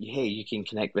see that, hey, you can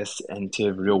connect this into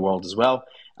the real world as well.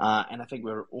 And I think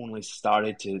we're only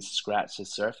started to scratch the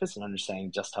surface and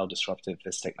understanding just how disruptive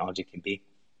this technology can be.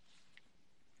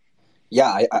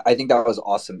 Yeah, I think that was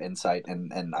awesome insight,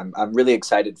 and I'm really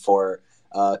excited for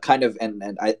kind of,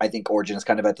 and I think Origin is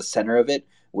kind of at the center of it,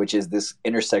 which is this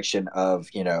intersection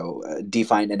of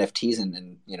DeFi and NFTs,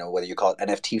 and whether you call it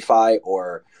NFTFi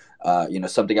or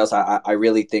something else. I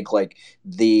really think like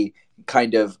the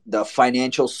kind of the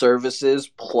financial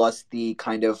services plus the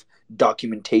kind of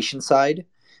documentation side.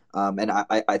 And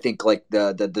I think like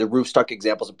the Roofstock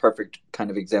example is a perfect kind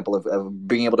of example of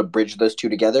being able to bridge those two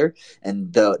together,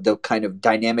 and the kind of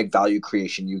dynamic value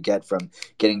creation you get from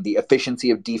getting the efficiency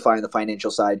of DeFi on the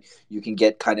financial side. You can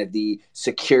get kind of the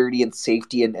security and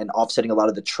safety, and offsetting a lot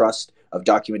of the trust of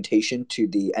documentation to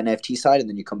the NFT side, and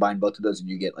then you combine both of those and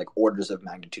you get like orders of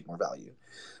magnitude more value.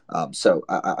 So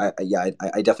I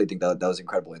definitely think that was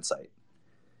incredible insight.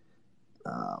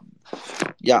 Um,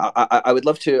 yeah, I would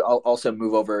love to also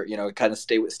move over, kind of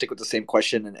stick with the same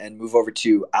question, and move over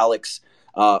to Alex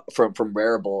from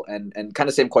Rarible, and kind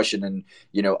of same question, and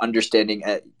understanding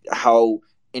how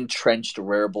entrenched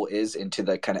Rarible is into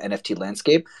the kind of NFT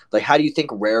landscape. Like, how do you think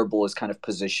Rarible is kind of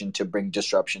positioned to bring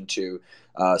disruption to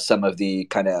some of the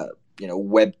kind of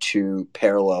Web2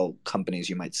 parallel companies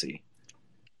you might see?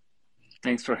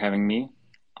 Thanks for having me.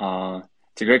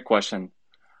 It's a great question.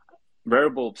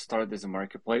 Rarible started as a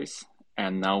marketplace,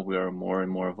 and now we are more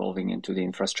and more evolving into the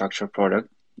infrastructure product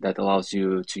that allows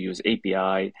you to use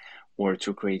API or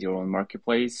to create your own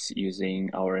marketplace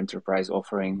using our enterprise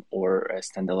offering or a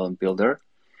standalone builder.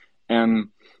 And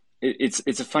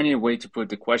it's a funny way to put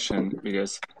the question,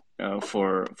 because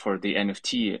for the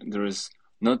NFT, there is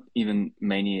not even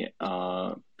many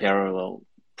parallel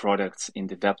products in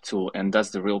the Web2, and that's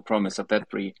the real promise of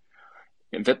Web3.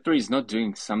 Web3 is not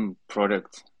doing some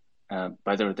product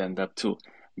better than Web2.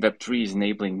 Web3 is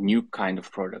enabling new kind of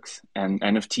products, and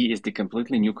NFT is the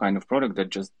completely new kind of product that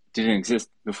just didn't exist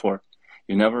before.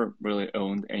 You never really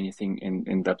owned anything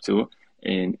in Web2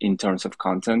 in terms of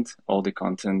content. All the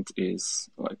content is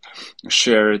like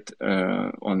shared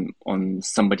on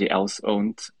somebody else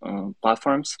owned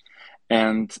platforms,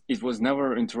 and it was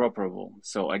never interoperable.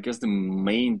 So I guess the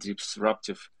main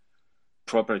disruptive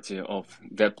property of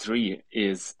Web3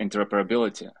 is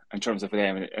interoperability in terms of the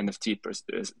NFT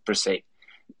per se.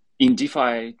 In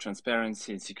DeFi,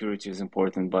 transparency and security is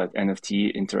important, but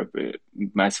NFT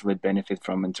massively benefit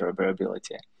from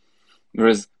interoperability. There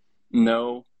is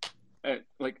no,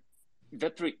 like,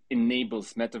 Web3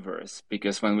 enables metaverse,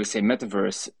 because when we say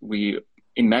metaverse, we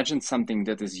imagine something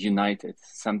that is united,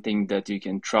 something that you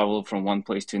can travel from one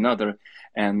place to another.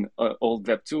 And old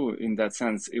Web2, in that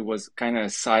sense, it was kind of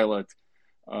siloed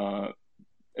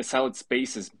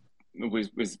spaces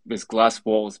with glass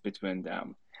walls between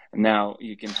them. Now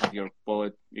you can have your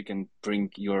wallet, you can bring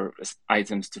your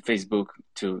items to Facebook,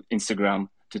 to Instagram,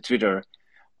 to Twitter,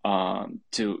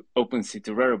 to OpenSea,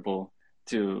 to Rarible,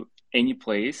 to any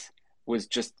place with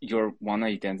just your one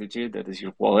identity, that is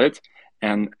your wallet.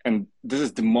 And this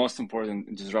is the most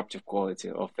important disruptive quality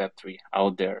of Web3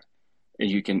 out there.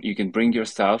 You can bring your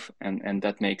stuff, and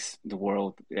that makes the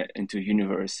world into a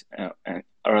universe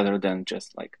rather than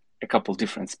just like a couple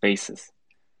different spaces.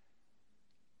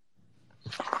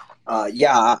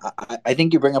 I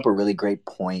think you bring up a really great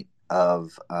point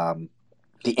of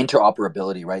the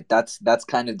interoperability, right? That's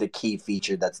kind of the key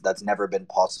feature that's never been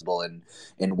possible in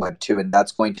Web2, and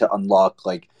that's going to unlock,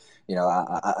 like,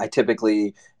 I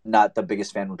typically not the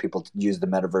biggest fan when people use the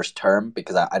metaverse term,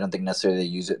 because I don't think necessarily they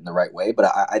use it in the right way, but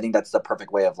I think that's the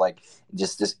perfect way of like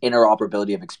just this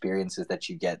interoperability of experiences that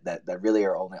you get that really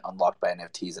are only unlocked by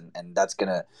NFTs, and that's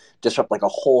gonna disrupt like a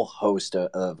whole host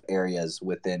of areas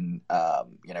within kind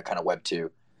of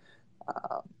Web2.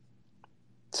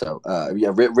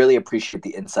 Really appreciate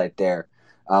the insight there.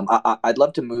 I'd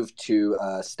love to move to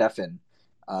Stefan,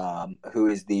 who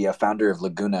is the founder of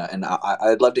Laguna, and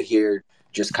I'd love to hear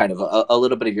just kind of a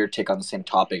little bit of your take on the same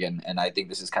topic, and I think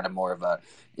this is kind of more of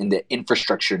in the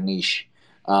infrastructure niche.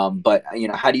 But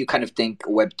how do you kind of think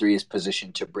Web3 is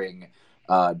positioned to bring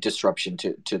disruption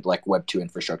to like Web2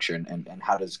 infrastructure, and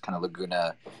how does kind of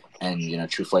Laguna and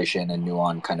Truflation and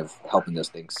Nuon kind of help in those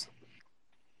things?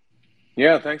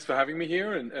 Yeah, thanks for having me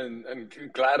here, and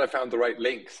glad I found the right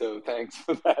link. So thanks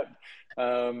for that.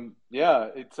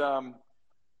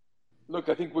 Look,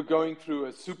 I think we're going through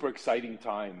a super exciting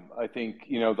time. I think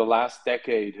the last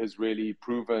decade has really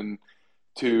proven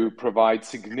to provide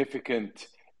significant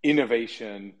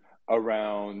innovation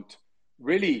around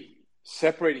really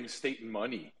separating state and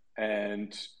money,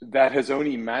 and that has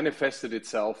only manifested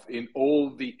itself in all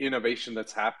the innovation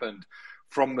that's happened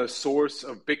from the source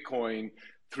of Bitcoin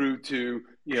through to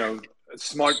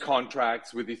smart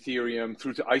contracts with Ethereum,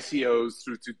 through to ICOs,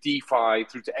 through to DeFi,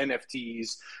 through to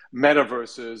NFTs,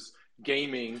 metaverses,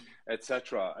 gaming,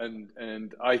 etc.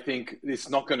 And I think it's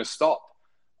not going to stop.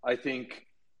 I think,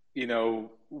 you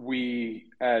know, we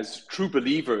as true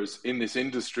believers in this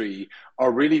industry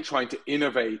are really trying to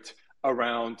innovate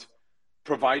around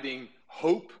providing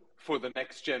hope for the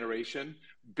next generation,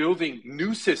 building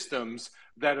new systems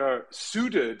that are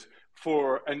suited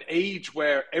for an age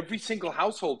where every single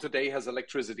household today has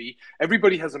electricity,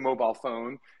 everybody has a mobile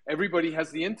phone, everybody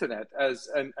has the internet as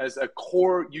a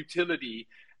core utility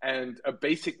and a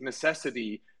basic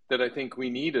necessity that I think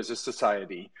we need as a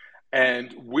society.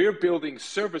 And we're building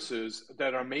services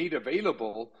that are made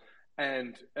available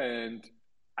and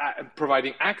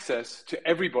providing access to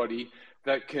everybody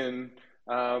that can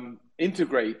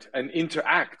integrate and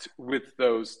interact with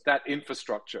that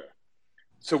infrastructure.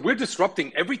 So we're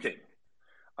disrupting everything.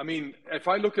 I mean, if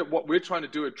I look at what we're trying to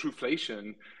do at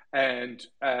Truflation and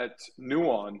at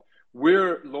Nuon,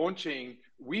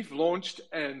 we've launched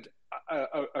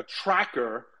a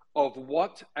tracker of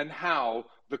what and how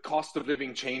the cost of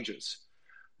living changes.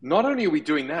 Not only are we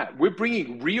doing that, we're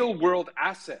bringing real world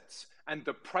assets and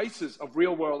the prices of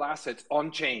real world assets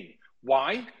on chain.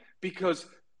 Why? Because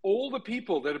all the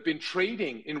people that have been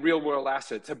trading in real world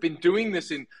assets have been doing this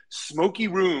in smoky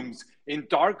rooms, in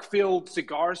dark filled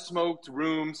cigar smoked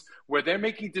rooms where they're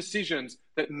making decisions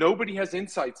that nobody has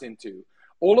insights into.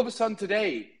 All of a sudden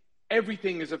today,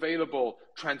 everything is available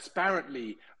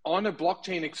transparently on a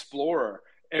blockchain explorer.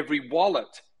 Every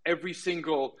wallet, every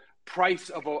single price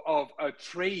of a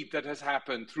trade that has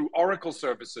happened through Oracle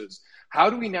services. How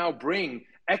do we now bring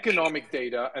economic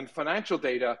data and financial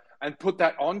data and put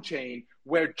that on chain,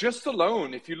 where just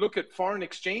alone, if you look at foreign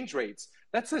exchange rates,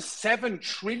 that's a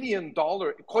quadrillion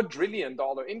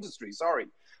dollar industry. Sorry.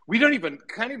 We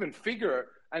can't even figure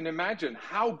and imagine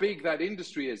how big that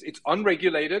industry is. It's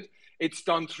unregulated. It's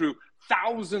done through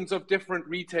thousands of different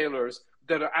retailers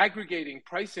that are aggregating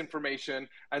price information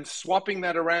and swapping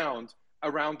that around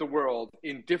the world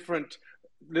in different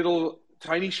little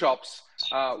tiny shops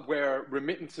where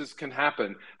remittances can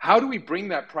happen. How do we bring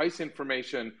that price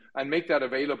information and make that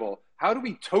available? How do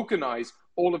we tokenize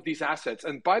all of these assets?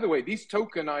 And by the way, these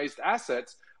tokenized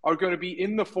assets are going to be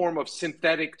in the form of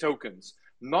synthetic tokens,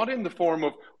 not in the form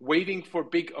of waiting for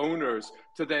big owners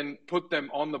to then put them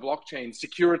on the blockchain,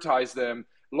 securitize them,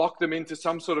 lock them into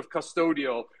some sort of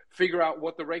custodial, figure out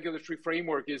what the regulatory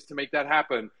framework is to make that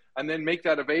happen, and then make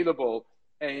that available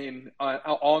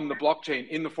on the blockchain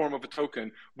in the form of a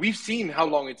token. We've seen how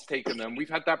long it's taken them. We've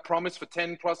had that promise for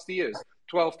 10 plus years,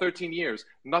 12, 13 years.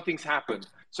 Nothing's happened.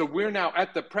 So we're now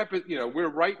at the we're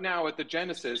right now at the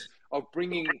genesis of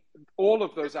bringing all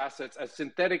of those assets as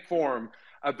synthetic form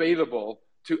available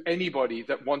to anybody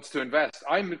that wants to invest.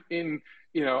 I'm in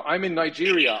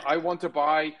Nigeria. I want to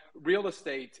buy real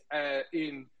estate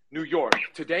in New York.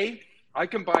 Today, I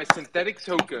can buy a synthetic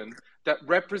token that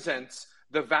represents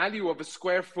the value of a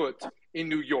square foot in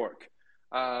New York.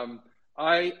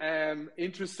 I am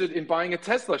interested in buying a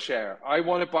Tesla share. I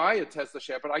want to buy a Tesla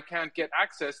share, but I can't get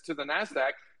access to the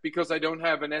NASDAQ because I don't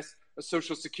have a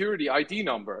social security ID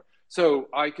number. So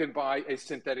I can buy a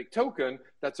synthetic token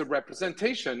that's a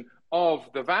representation of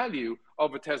the value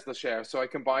of a Tesla share. So I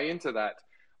can buy into that.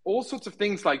 All sorts of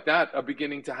things like that are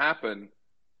beginning to happen.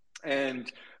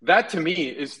 And that to me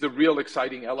is the real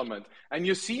exciting element. And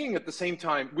you're seeing at the same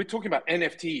time, we're talking about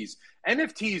NFTs.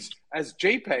 NFTs as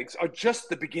JPEGs are just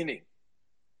the beginning.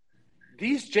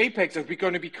 These JPEGs are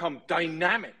going to become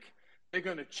dynamic. They're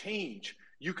going to change.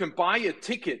 You can buy a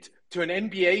ticket to an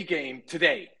NBA game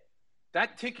today.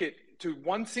 That ticket to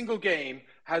one single game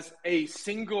has a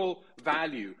single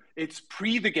value. It's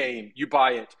pre the game, you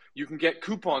buy it. You can get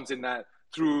coupons in that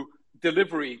through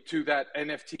delivery to that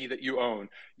NFT that you own.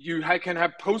 You can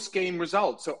have post-game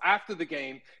results. So after the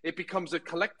game, it becomes a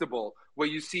collectible where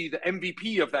you see the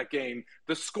MVP of that game,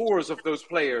 the scores of those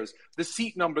players, the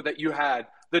seat number that you had,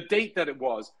 the date that it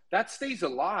was. That stays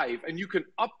alive, and you can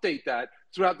update that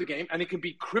throughout the game, and it can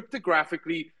be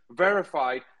cryptographically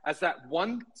verified as that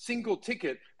one single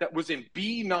ticket that was in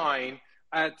B9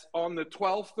 on the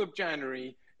 12th of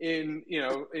January in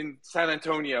San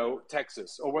Antonio,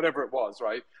 Texas, or whatever it was,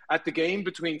 right? At the game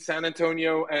between San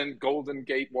Antonio and Golden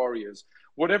Gate Warriors,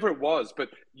 whatever it was, but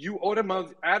you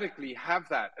automatically have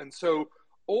that. And so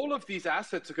all of these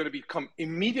assets are going to become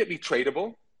immediately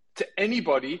tradable to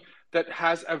anybody that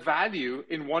has a value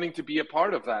in wanting to be a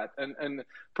part of that and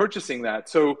purchasing that.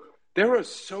 So there are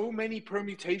so many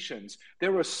permutations.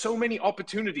 There are so many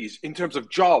opportunities in terms of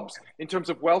jobs, in terms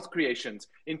of wealth creations,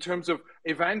 in terms of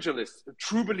evangelists,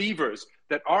 true believers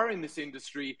that are in this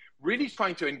industry, really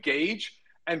trying to engage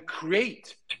and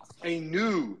create a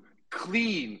new,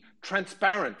 clean,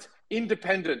 transparent,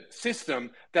 independent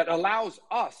system that allows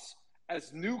us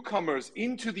as newcomers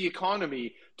into the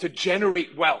economy to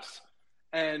generate wealth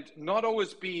and not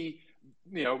always be,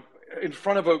 in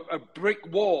front of a brick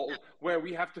wall where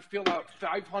we have to fill out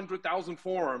 500,000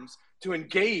 forms to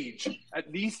engage,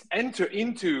 at least enter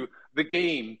into the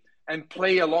game and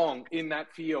play along in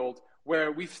that field,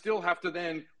 where we still have to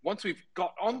then, once we've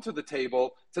got onto the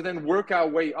table, to then work our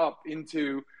way up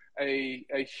into a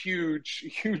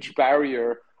huge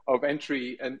barrier of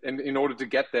entry and in order to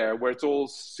get there, where it's all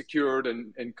secured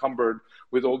and encumbered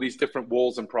with all these different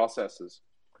walls and processes.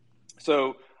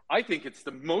 So I think it's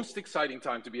the most exciting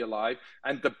time to be alive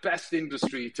and the best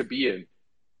industry to be in,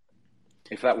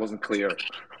 if that wasn't clear.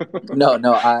 No,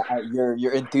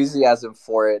 your enthusiasm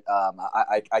for it,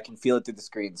 I can feel it through the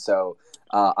screen. So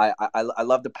I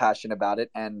love the passion about it,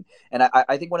 and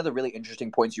I think one of the really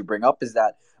interesting points you bring up is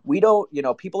that we don't,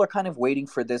 people are kind of waiting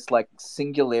for this like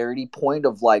singularity point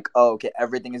of like, oh, okay,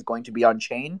 everything is going to be on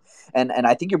chain, and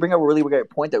I think you bring up a really great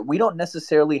point that we don't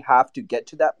necessarily have to get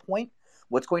to that point.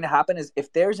 What's going to happen is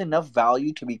if there's enough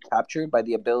value to be captured by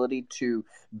the ability to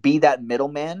be that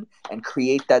middleman and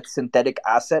create that synthetic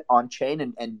asset on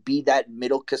chain and be that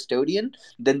middle custodian,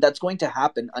 then that's going to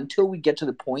happen until we get to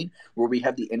the point where we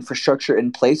have the infrastructure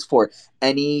in place for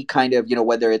any kind of,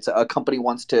 whether it's a company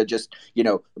wants to just,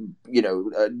 do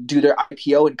their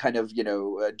IPO and kind of,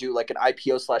 do like an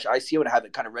IPO/ICO and have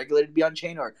it kind of regulated to be on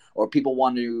chain, or people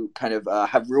want to kind of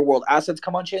have real world assets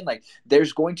come on chain. Like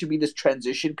there's going to be this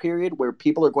transition period where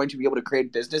people are going to be able to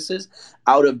create businesses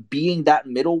out of being that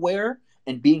middleware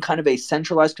and being kind of a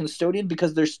centralized custodian,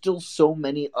 because there's still so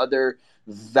many other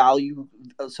value,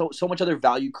 so much other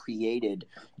value created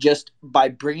just by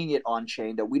bringing it on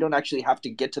chain, that we don't actually have to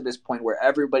get to this point where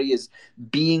everybody is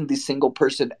being the single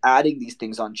person adding these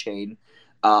things on chain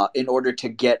in order to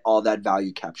get all that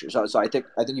value capture. So I think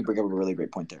you bring up a really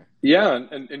great point there. Yeah,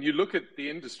 and you look at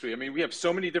the industry. I mean, we have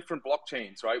so many different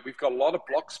blockchains, right? We've got a lot of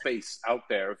block space out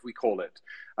there, if we call it.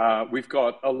 We've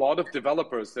got a lot of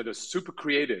developers that are super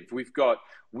creative.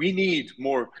 We need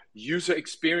more user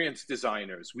experience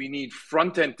designers. We need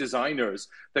front-end designers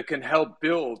that can help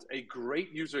build a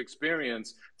great user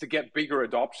experience to get bigger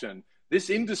adoption. This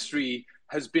industry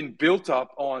has been built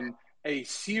up on a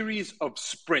series of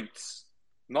sprints.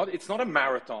 It's not a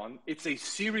marathon, it's a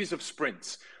series of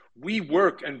sprints. We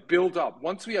work and build up.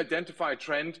 Once we identify a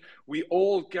trend, we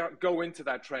all go into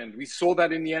that trend. We saw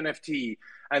that in the NFT,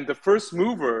 and the first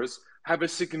movers have a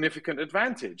significant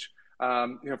advantage.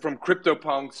 From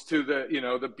CryptoPunks to the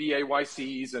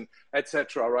BAYCs and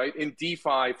etc. Right, in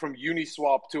DeFi, from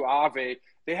Uniswap to Aave,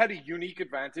 they had a unique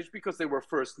advantage because they were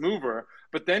first mover.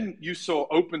 But then you saw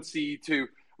OpenSea to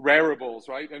Raribles,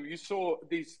 right, and you saw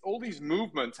all these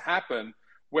movements happen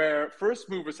where first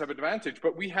movers have advantage,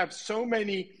 but we have so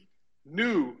many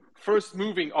new first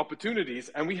moving opportunities,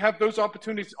 and we have those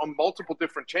opportunities on multiple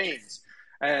different chains.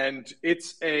 And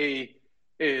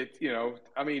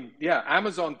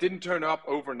Amazon didn't turn up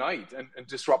overnight and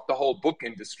disrupt the whole book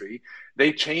industry.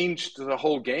 They changed the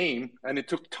whole game, and it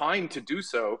took time to do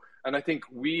so. And I think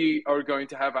we are going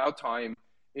to have our time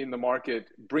in the market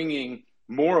bringing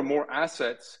more and more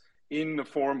assets in the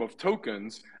form of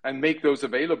tokens and make those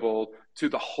available to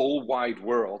the whole wide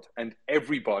world and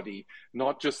everybody,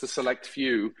 not just a select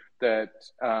few that,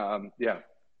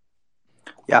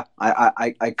 Yeah,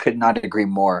 I could not agree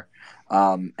more.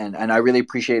 And I really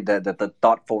appreciate the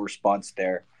thoughtful response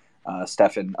there,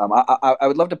 Stefan. I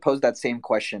would love to pose that same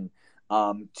question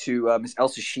to Ms.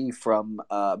 Elsa Shi from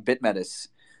BitMetis.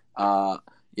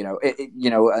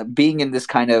 Being in this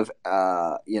kind of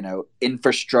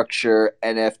infrastructure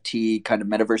NFT kind of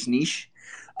metaverse niche,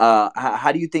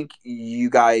 how do you think you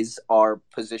guys are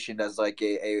positioned as like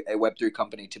a Web3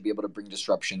 company to be able to bring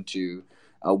disruption to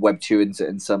Web2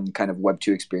 and some kind of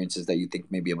Web2 experiences that you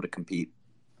think may be able to compete?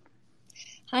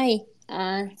 Hi,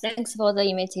 thanks for the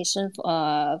invitation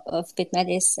of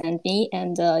BitMetis and me,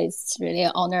 and it's really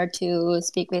an honor to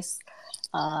speak with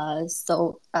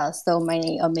so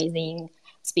many amazing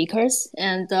speakers.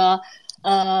 And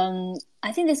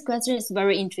I think this question is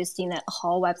very interesting, that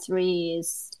how Web3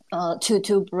 is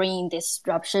to bring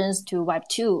disruptions to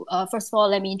Web2. First of all,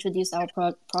 let me introduce our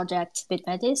project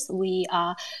BitMetis. We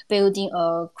are building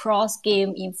a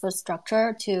cross-game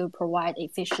infrastructure to provide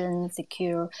efficient,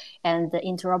 secure, and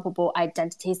interoperable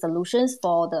identity solutions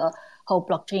for the whole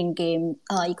blockchain game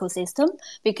ecosystem,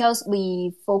 because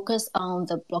we focus on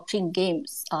the blockchain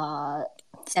games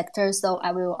sector. So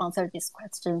I will answer this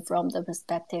question from the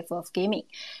perspective of gaming.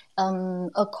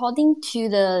 According to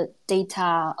the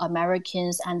data,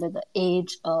 Americans under the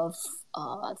age of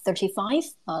 35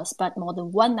 spend more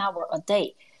than 1 hour a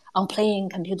day on playing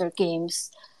computer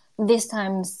games. this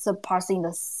time surpassing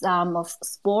the sum of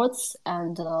sports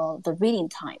and the reading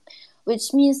time,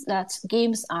 which means that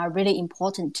games are really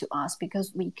important to us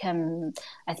because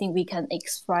I think we can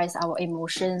express our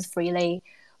emotions freely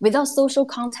without social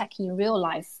contact in real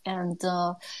life. And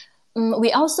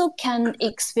we also can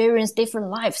experience different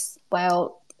lives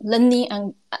while learning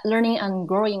and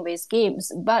growing with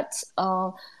games. But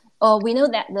we know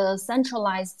that the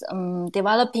centralized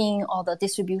developing or the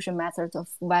distribution methods of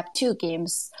Web2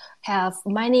 games have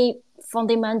many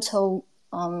fundamental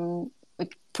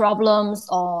problems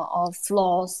or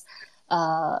flaws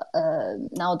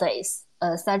nowadays.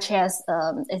 Such as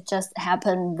it just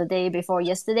happened the day before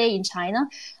yesterday in China,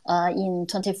 in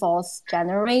 24th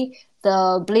January,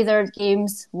 the Blizzard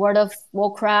games, World of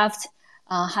Warcraft,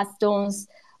 Hearthstones,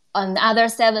 and other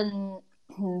 7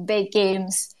 big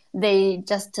games, they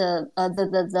just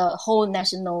the whole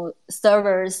national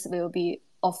servers will be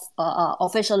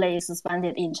officially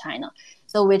suspended in China.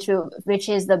 So which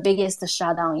is the biggest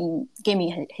shutdown in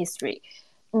gaming history.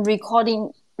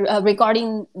 Regarding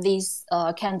these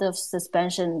kind of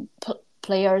suspension,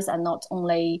 players are not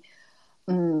only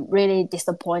really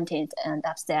disappointed and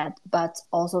upset, but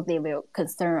also they will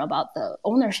concern about the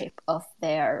ownership of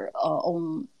their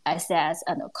own assets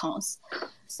and accounts.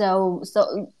 So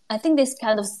I think this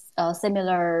kind of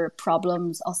similar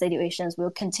problems or situations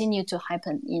will continue to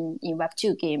happen in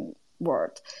Web2 game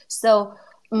world. So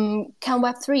can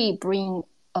Web3 bring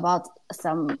about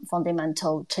some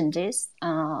fundamental changes?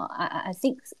 I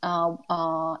think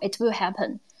it will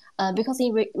happen. Because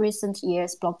in recent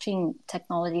years, blockchain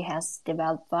technology has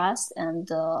developed fast, and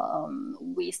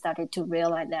we started to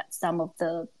realize that some of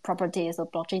the properties of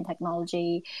blockchain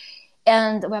technology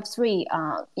and Web3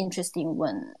 are interesting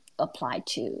when applied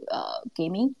to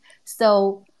gaming.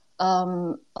 So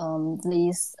there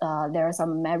are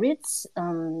some merits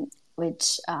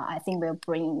which I think will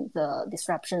bring the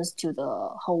disruptions to the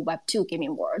whole Web2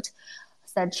 gaming world,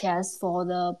 such as for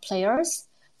the players,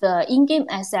 the in-game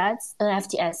assets,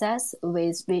 NFT assets,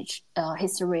 with which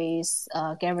histories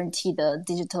guarantee the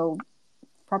digital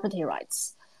property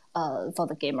rights for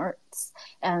the gamers.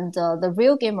 And the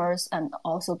real gamers and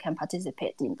also can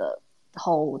participate in the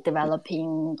whole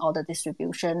developing or the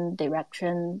distribution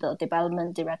direction, the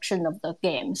development direction of the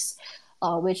games,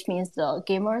 which means the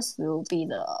gamers will be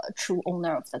the true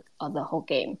owner of the whole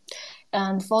game.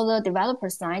 And for the developer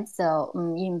side, so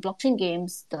in blockchain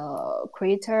games, the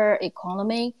creator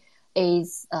economy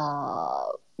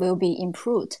will be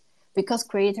improved because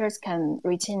creators can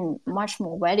retain much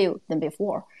more value than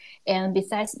before. And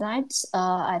besides that,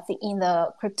 I think in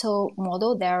the crypto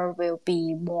model, there will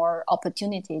be more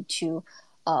opportunity to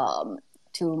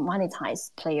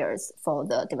monetize players for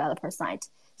the developer side.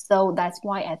 So that's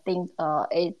why I think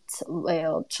it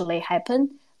will truly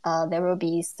happen. There will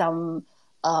be some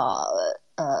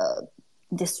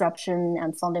disruption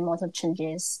and fundamental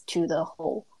changes to the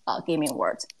whole gaming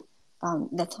world.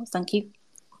 That's all. Thank you.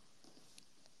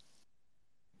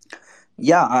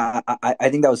 Yeah, I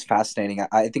think that was fascinating.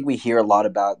 I think we hear a lot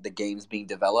about the games being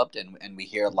developed, and we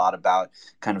hear a lot about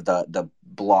kind of the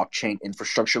blockchain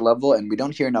infrastructure level, and we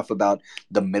don't hear enough about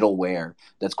the middleware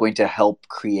that's going to help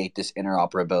create this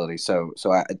interoperability. So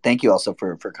I thank you also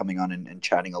for coming on and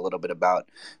chatting a little bit about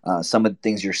some of the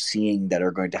things you're seeing that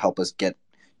are going to help us get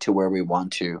to where we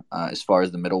want to as far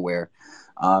as the middleware.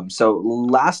 So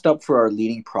last up for our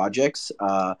leading projects,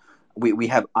 we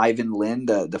have Ivan Lin,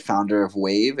 the founder of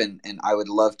Wave, and I would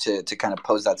love to kind of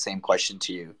pose that same question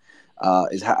to you.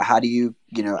 Is how do you,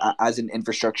 as an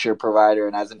infrastructure provider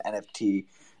and as an NFT,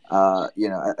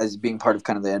 as being part of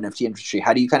kind of the NFT industry,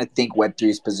 how do you kind of think Web3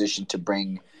 is positioned to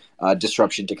bring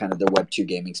disruption to kind of the Web2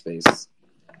 gaming space?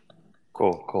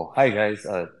 Cool. Hi, guys.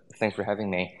 Thanks for having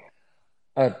me.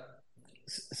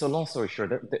 So long story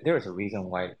short, there is a reason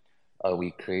why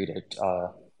we created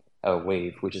a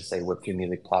Wave, which is a Web3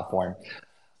 music platform.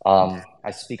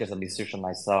 I speak as a musician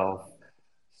myself,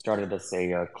 started as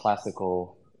a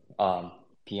classical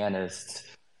pianist,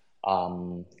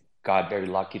 got very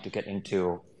lucky to get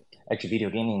into actually video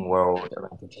gaming world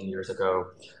around 15 years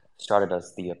ago, started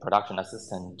as the production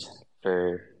assistant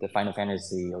for the Final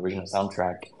Fantasy original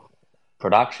soundtrack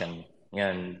production.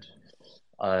 And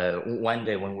one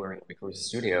day when we were in the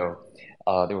studio,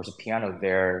 there was a piano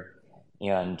there,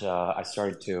 and I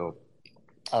started to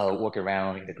walk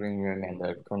around in the green room and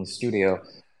the recording studio.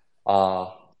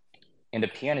 And the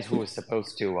pianist who was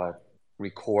supposed to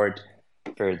record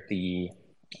for the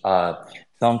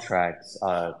soundtracks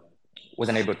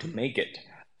wasn't able to make it.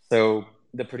 So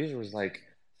the producer was like,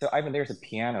 "So Ivan, there's a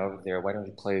piano over there. Why don't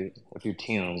you play a few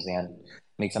tunes and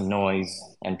make some noise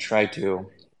and try to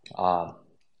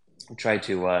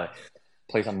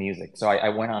play some music. So I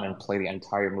went on and played the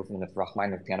entire movement of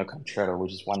Rachmaninoff Piano Concerto,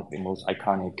 which is one of the most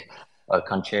iconic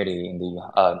concerti in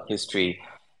the history.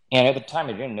 And at the time,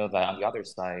 I didn't know that on the other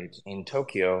side, in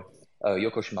Tokyo,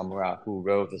 Yoko Shimomura, who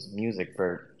wrote this music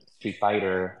for Street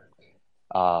Fighter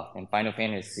and Final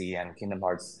Fantasy and Kingdom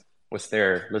Hearts, was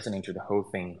there listening to the whole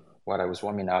thing while I was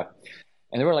warming up.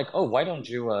 And they were like, "Oh, why don't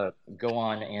you go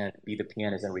on and be the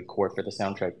pianist and record for the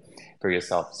soundtrack for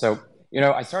yourself?" So,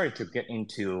 I started to get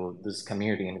into this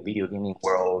community in the video gaming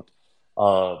world,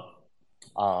 uh,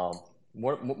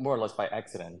 more or less by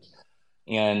accident,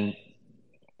 and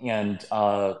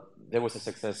there was a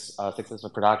successful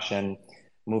production.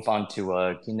 Move on to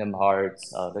Kingdom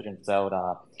Hearts, Legend of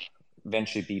Zelda,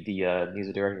 eventually be the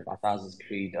music director of Assassin's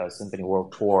Creed Symphony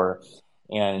World Tour,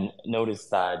 and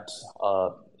noticed that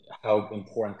how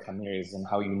important community is and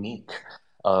how unique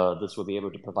this will be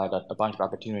able to provide a bunch of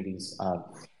opportunities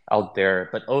out there,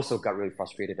 but also got really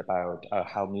frustrated about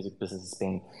how music business is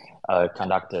being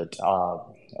conducted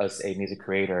as a music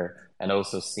creator, and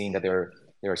also seeing that there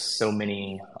are so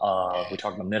many, we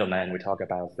talk about middlemen, we talk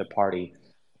about the party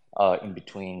in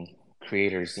between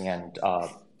creators and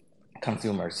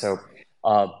consumers. So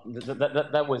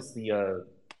that was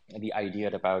the idea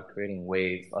about creating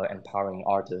Wave, empowering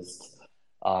artists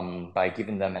by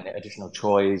giving them an additional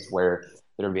choice where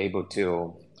they'll be able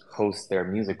to host their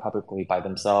music publicly by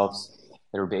themselves.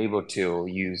 They'll be able to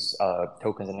use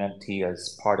tokens and NFT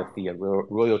as part of the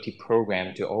royalty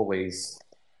program to always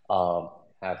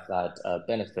have that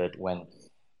benefit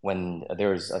when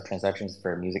there's transactions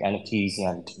for music NFTs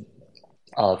and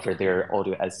for their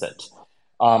audio asset.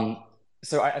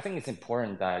 So I think it's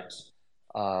important that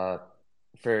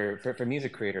for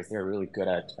music creators, they're really good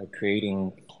at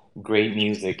creating great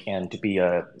music and to be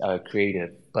a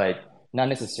creative, but not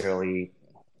necessarily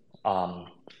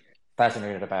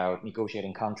fascinated about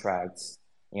negotiating contracts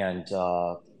and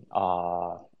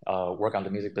work on the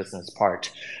music business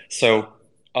part. So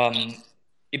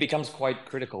it becomes quite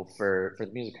critical for the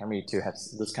music community to have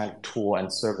this kind of tool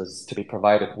and service to be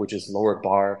provided, which is lower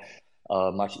bar,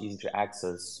 much easier to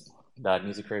access, that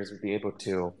music creators would be able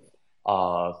to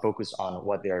focus on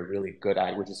what they're really good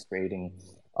at, which is creating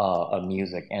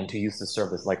music, and to use the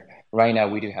service. Like right now,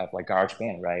 we do have like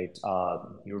GarageBand, right?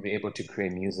 You'll be able to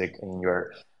create music in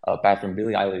your bathroom.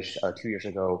 Billie Eilish 2 years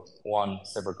ago won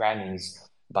several Grammys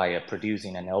by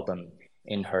producing an album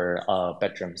in her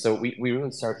bedroom. So we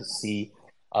really start to see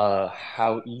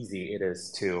how easy it is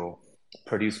to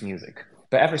produce music.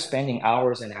 But after spending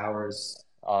hours and hours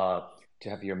to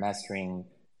have your mastering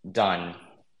done,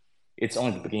 it's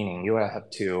only the beginning. You have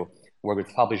to work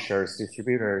with publishers,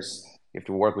 distributors. You have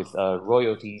to work with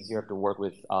royalties. You have to work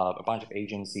with a bunch of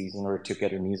agencies in order to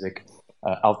get your music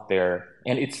out there.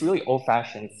 And it's really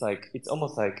old-fashioned. It's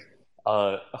almost like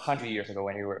 100 years ago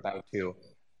when you were about to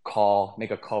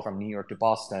make a call from New York to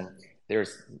Boston.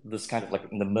 There's this kind of like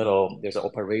in the middle, there's an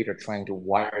operator trying to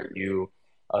wire you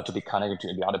to be connected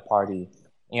to the other party.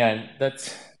 And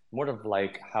that's more of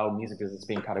like how music is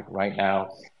being conducted right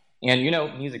now. And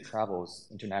music travels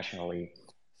internationally.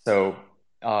 So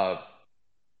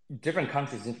different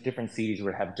countries, different cities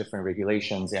would have different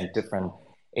regulations and different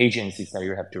agencies that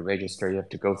you have to register, you have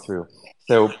to go through.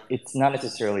 So it's not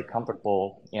necessarily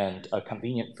comfortable and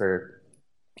convenient for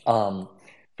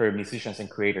musicians and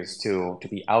creators to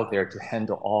be out there to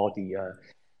handle all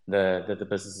the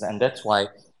businesses. And that's why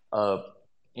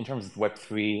in terms of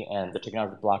Web3 and the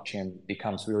technology of blockchain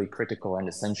becomes really critical and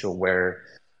essential, where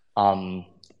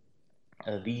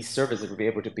these services will be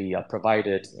able to be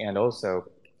provided, and also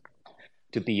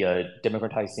to be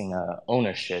democratizing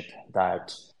ownership,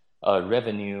 that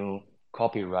revenue,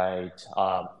 copyright,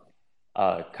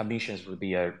 commissions would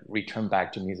be returned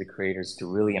back to music creators to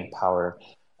really empower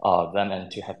them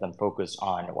and to have them focus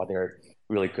on what they're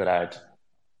really good at.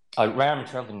 Right now I'm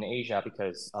traveling in Asia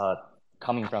because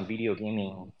coming from video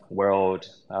gaming world,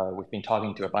 we've been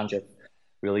talking to a bunch of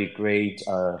really great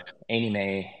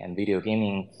anime and video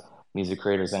gaming music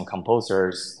creators and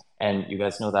composers. And you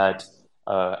guys know that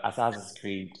Assassin's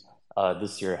Creed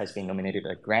this year has been nominated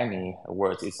at Grammy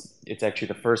Awards. It's actually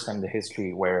the first time in the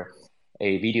history where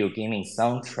a video gaming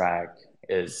soundtrack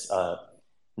is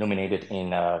nominated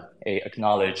in a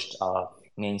acknowledged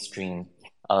mainstream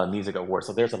music award.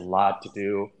 So there's a lot to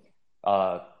do.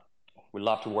 We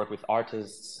love to work with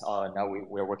artists. Now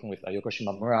we're working with Yoko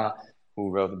Shimomura, who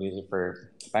wrote the music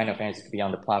for Final Fantasy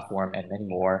Beyond the Platform and many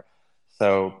more.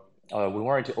 So we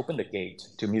wanted to open the gate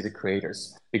to music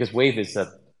creators, because Wave is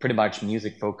a pretty much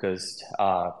music-focused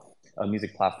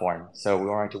music platform. So we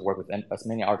wanted to work with as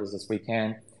many artists as we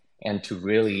can, and to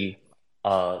really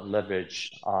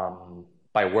leverage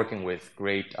by working with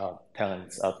great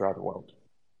talents throughout the world.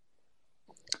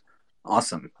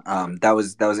 Awesome. That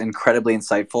was incredibly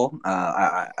insightful.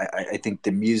 I think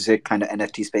the music kind of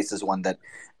NFT space is one that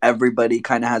everybody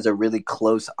kind of has a really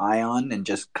close eye on, and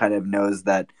just kind of knows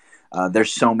that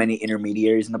there's so many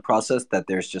intermediaries in the process that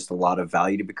there's just a lot of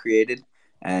value to be created,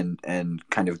 and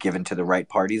kind of given to the right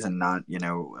parties, and not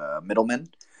middlemen.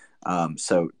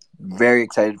 So very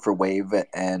excited for Wave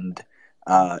and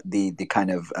the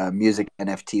kind of music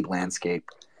NFT landscape.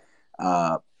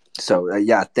 Uh,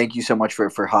 yeah, thank you so much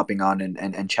for hopping on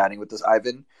and chatting with us,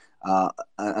 Ivan.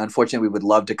 Unfortunately, we would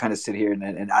love to kind of sit here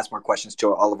and ask more questions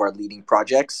to all of our leading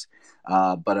projects,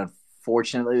 but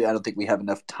unfortunately, I don't think we have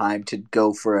enough time to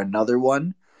go for another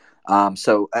one.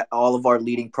 All of our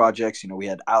leading projects, we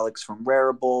had Alex from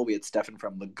Rarible, we had Stefan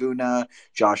from Laguna,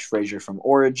 Josh Frazier from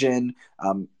Origin,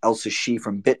 Elsa Shi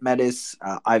from BitMetis,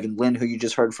 Ivan Lin, who you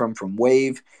just heard from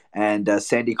Wave, and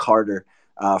Sandy Carter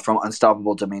from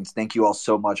Unstoppable Domains. Thank you all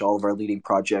so much, all of our leading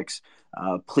projects.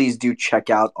 Please do check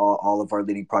out all of our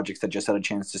leading projects that just had a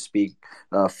chance to speak.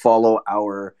 Follow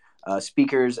our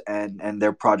speakers and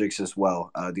their projects as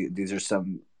well. These are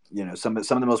some some of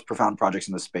the most profound projects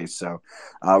in the space. So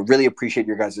really appreciate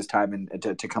your guys' time and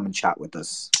to come and chat with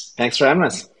us. Thanks for having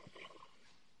us.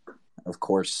 Of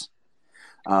course.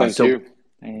 Thank you.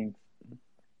 Thanks.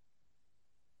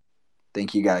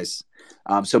 Thank you, guys.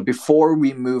 So before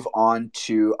we move on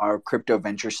to our crypto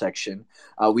venture section,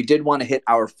 we did want to hit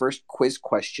our first quiz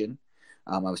question.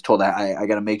 I was told I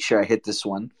got to make sure I hit this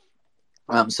one.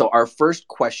 So our first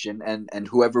question, and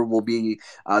whoever will be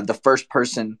the first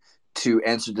person to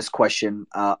answer this question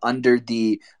under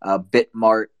the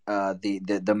Bitmart,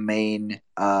 the main,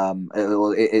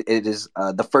 it is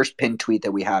the first pinned tweet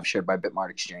that we have shared by Bitmart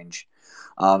Exchange.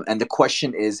 And the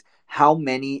question is, how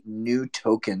many new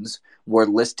tokens were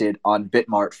listed on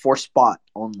Bitmart for spot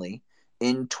only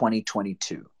in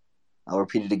 2022? I'll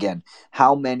repeat it again.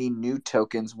 How many new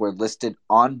tokens were listed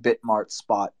on Bitmart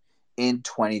spot in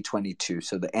 2022?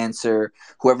 So the answer,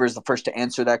 whoever is the first to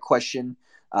answer that question,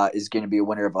 is going to be a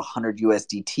winner of 100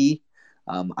 USDT.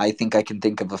 I think I can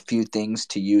think of a few things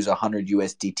to use 100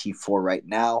 USDT for right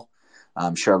now.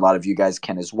 I'm sure a lot of you guys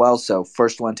can as well. So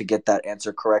first one to get that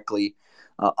answer correctly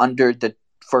under the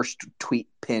first tweet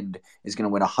pinned is going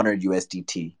to win 100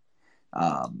 USDT.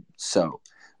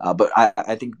 But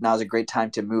I think now is a great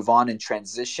time to move on and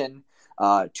transition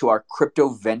to our crypto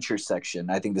venture section.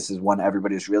 I think this is one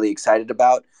everybody's really excited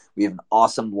about. We have an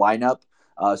awesome lineup.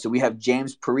 So we have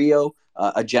James Perillo,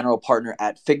 a general partner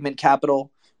at Figment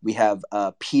Capital. We have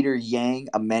Peter Yang,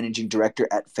 a managing director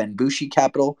at Fenbushi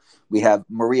Capital. We have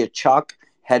Maria Chalk,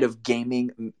 head of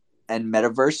gaming and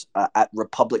metaverse at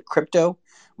Republic Crypto.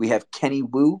 We have Kenny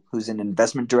Wu, who's an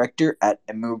investment director at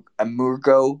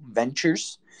Emurgo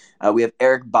Ventures. We have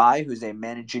Eric Bai, who's a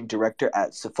managing director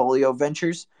at Sofolio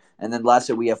Ventures. And then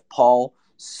lastly, we have Paul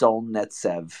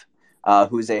Solnetsev,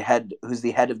 who's the head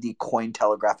of the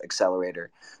Cointelegraph Accelerator.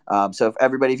 So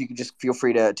if you could just feel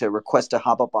free to request to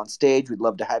hop up on stage, we'd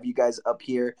love to have you guys up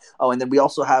here. Oh, and then we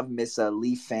also have Miss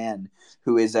Lee Fan,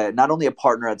 who is not only a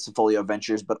partner at Sofolio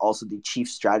Ventures, but also the chief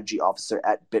strategy officer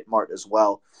at Bitmart as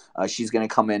well. She's going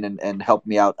to come in and help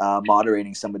me out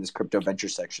moderating some of this crypto venture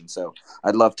section. So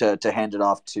I'd love to hand it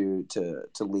off to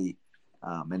Lee,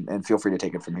 and feel free to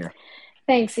take it from here.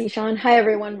 Thanks, Ishan. Hi,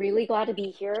 everyone. Really glad to be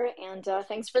here, and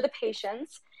thanks for the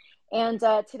patience. And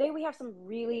today we have some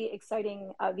really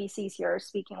exciting VCs here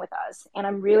speaking with us, and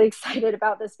I'm really excited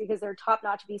about this because they're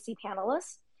top-notch VC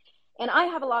panelists. And I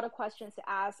have a lot of questions to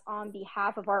ask on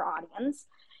behalf of our audience.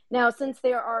 Now, since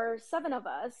there are 7 of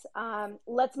us,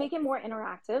 let's make it more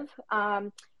interactive.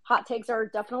 Hot takes are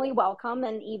definitely welcome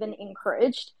and even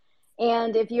encouraged.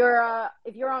 And if you're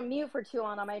on mute for too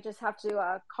long, I might just have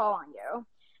to call on you.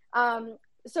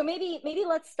 So maybe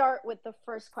let's start with the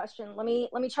first question. Let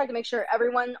me try to make sure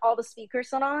all the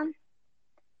speakers are on.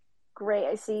 Great.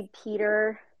 I see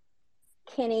Peter,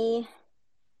 Kenny.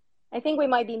 I think we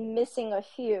might be missing a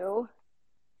few.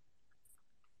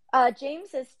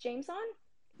 James, is James on?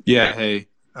 Yeah. Hey.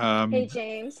 Hey,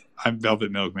 James. I'm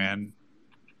Velvet Milkman.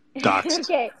 Doxed.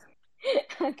 Okay.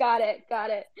 Got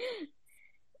it.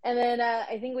 And then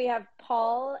I think we have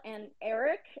Paul and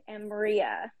Eric and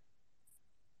Maria.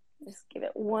 Just give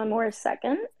it one more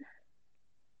second.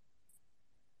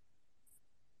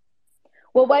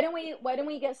 Well, why don't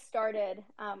we get started?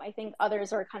 I think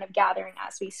others are kind of gathering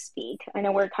as we speak. I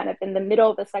know we're kind of in the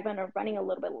middle of the segment or running a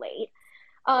little bit late.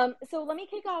 So let me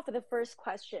kick off with the first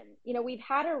question. We've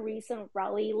had a recent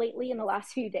rally lately in the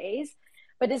last few days,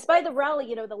 but despite the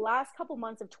rally, the last couple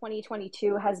months of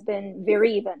 2022 has been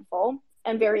very eventful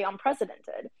and very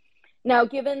unprecedented. Now,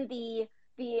 given the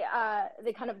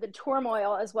kind of the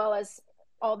turmoil as well as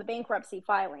all the bankruptcy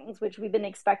filings, which we've been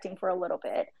expecting for a little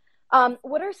bit.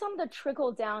 What are some of the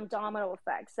trickle down domino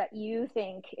effects that you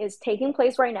think is taking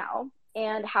place right now,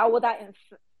 and how will that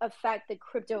affect the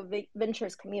crypto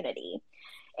ventures community?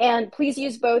 And please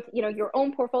use both, your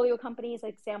own portfolio companies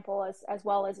example as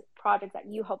well as projects that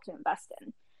you hope to invest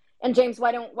in. And James,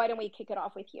 why don't we kick it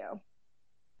off with you?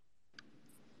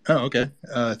 Oh, okay.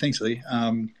 Thanks, Lee.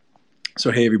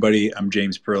 So, hey, everybody. I'm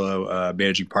James Perillo,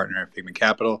 managing partner at Figment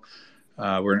Capital.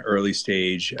 We're an early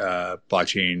stage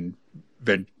blockchain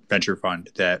venture fund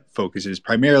that focuses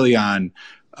primarily on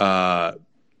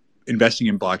investing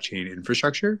in blockchain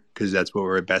infrastructure, because that's what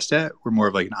we're best at. We're more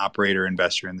of like an operator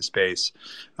investor in the space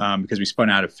because we spun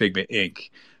out of Figment Inc.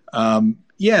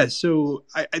 So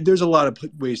there's a lot of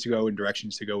ways to go and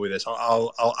directions to go with this.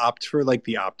 I'll opt for like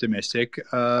the optimistic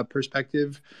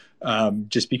perspective,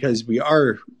 just because we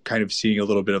are kind of seeing a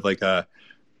little bit of like a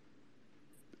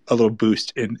little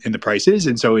boost in the prices,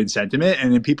 and so in sentiment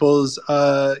and in people's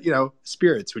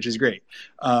spirits, which is great.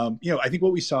 I think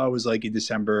what we saw was like in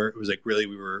December, it was like really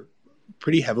we were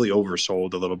pretty heavily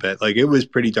oversold a little bit. Like it was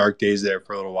pretty dark days there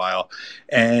for a little while,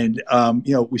 and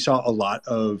we saw a lot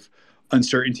of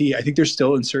uncertainty. I think there's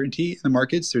still uncertainty in the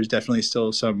markets. There's definitely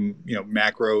still some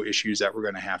macro issues that we're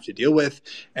going to have to deal with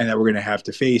and that we're going to have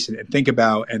to face and think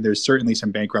about. And there's certainly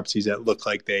some bankruptcies that look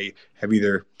like they have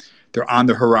either they're on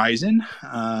the horizon,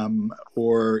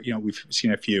 or we've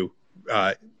seen a few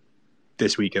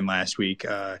this week and last week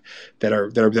that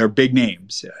are big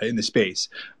names in the space.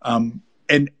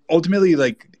 And ultimately,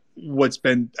 like what's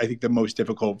been, I think, the most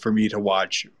difficult for me to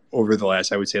watch over the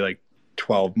last, I would say, like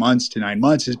 12 months to 9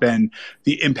 months has been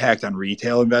the impact on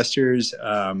retail investors.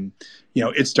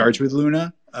 It starts with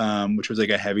Luna, which was like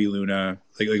a heavy Luna,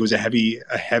 like it was a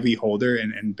heavy holder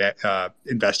and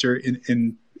investor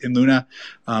in Luna.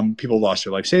 People lost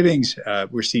their life savings.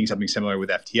 We're seeing something similar with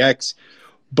FTX.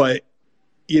 But,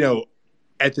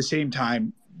 at the same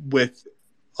time, with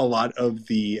a lot of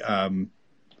the,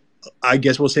 I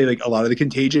guess we'll say like a lot of the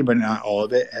contagion, but not all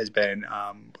of it has been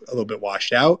a little bit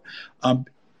washed out.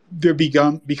 There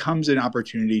becomes an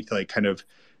opportunity to like kind of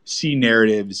see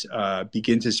narratives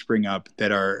begin to spring up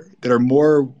that are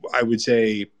more, I would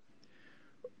say,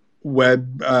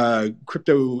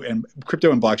 crypto and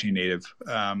blockchain native.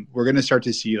 We're going to start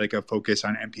to see like a focus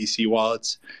on MPC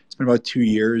wallets. It's been about 2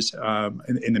 years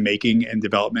in the making and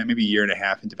development, maybe a year and a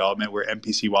half in development, where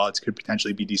MPC wallets could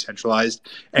potentially be decentralized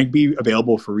and be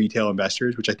available for retail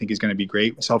investors, which I think is going to be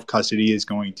great. Self-custody is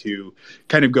going to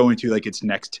kind of go into like its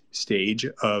next stage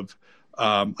of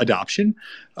adoption.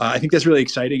 I think that's really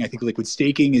exciting. I think liquid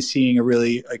staking is seeing a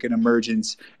really like an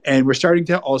emergence, and we're starting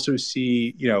to also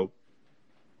see,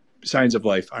 signs of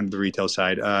life on the retail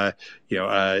side.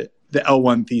 The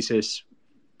L1 thesis,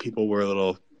 people were a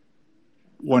little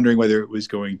wondering whether it was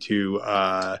going to,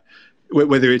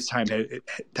 whether its time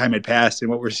had passed.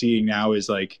 And what we're seeing now is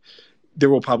like, there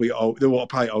will probably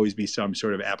always be some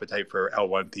sort of appetite for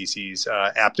L1 theses.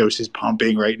 Aptos is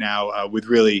pumping right now with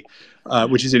really,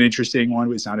 which is an interesting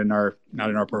one. It's not in our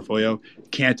portfolio.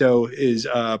 Canto is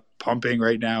pumping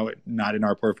right now, not in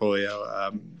our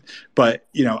portfolio. But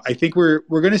I think we're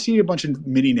going to see a bunch of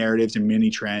mini narratives and mini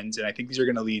trends, and I think these are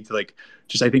going to lead to like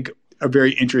just I think a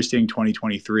very interesting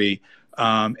 2023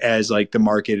 as like the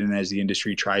market and as the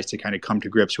industry tries to kind of come to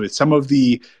grips with some of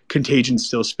the contagion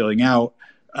still spilling out.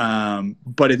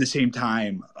 But at the same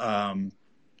time,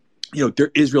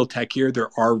 there is real tech here. There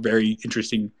are very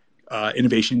interesting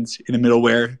innovations in the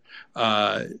middleware,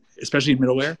 especially in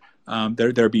middleware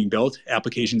that are being built,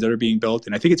 applications that are being built.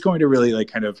 And I think it's going to really like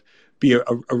kind of be a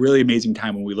really amazing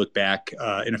time when we look back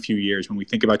in a few years, when we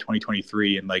think about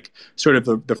 2023 and like sort of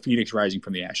the phoenix rising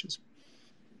from the ashes.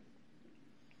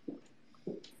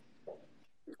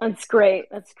 That's great.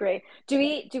 That's great. Do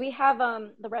we have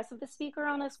the rest of the speaker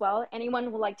on as well?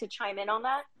 Anyone would like to chime in on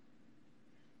that?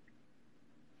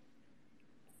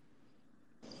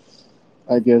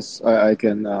 I guess I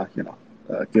can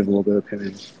give a little bit of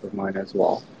opinion of mine as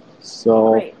well.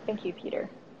 So great. Thank you, Peter.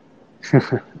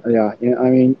 Yeah, I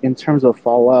mean, in terms of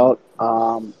fallout,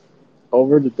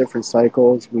 over the different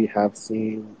cycles, we have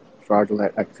seen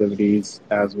fraudulent activities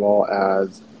as well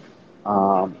as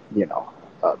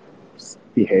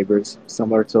behaviors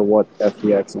similar to what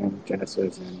FTX and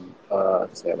Genesis and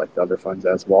say like the other funds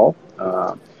as well,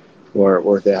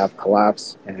 where they have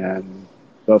collapsed.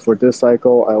 But for this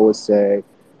cycle, I would say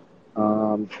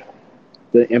the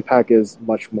impact is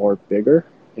much more bigger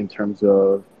in terms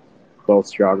of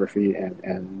both geography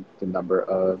and the number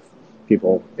of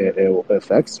people it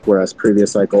affects. Whereas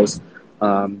previous cycles,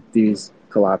 these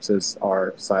collapses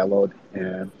are siloed,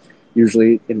 and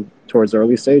usually in towards the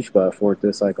early stage. But for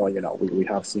this cycle, we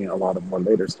have seen a lot of more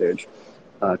later stage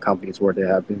companies where they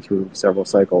have been through several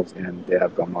cycles and they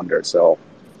have gone under. So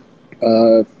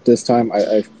this time,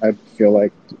 I feel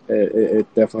like it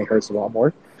definitely hurts a lot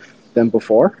more than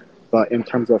before. But in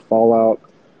terms of fallout,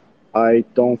 I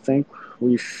don't think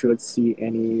we should see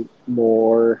any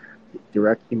more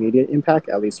direct immediate impact,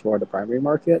 at least for the primary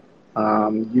market.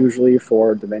 Usually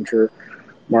for the venture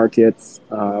markets,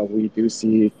 we do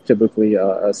see typically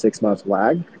a 6 month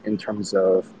lag in terms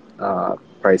of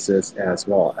prices as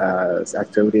well as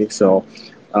activity. So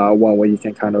one way you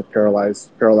can kind of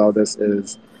parallel this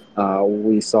is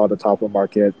we saw the top of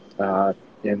market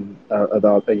in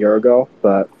about a year ago,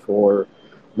 but for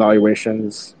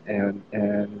valuations and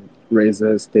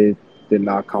raises, they did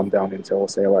not come down until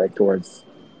say like towards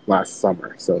last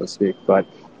summer, so to speak. But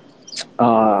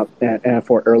and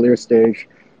for earlier stage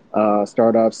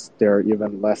startups, they're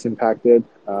even less impacted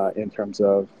in terms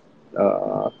of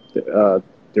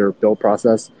their build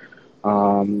process.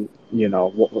 Although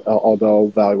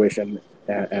valuation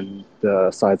and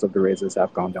the size of the raises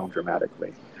have gone down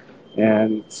dramatically.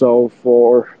 And so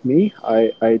for me,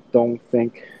 I don't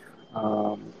think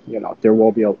there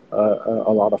will be a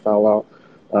lot of fallout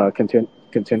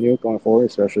continue going forward,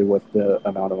 especially with the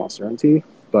amount of uncertainty.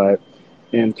 But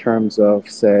in terms of,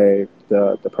 say,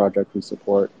 the project we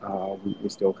support, we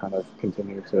still kind of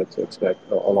continue to expect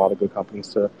a lot of good companies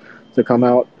to come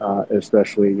out,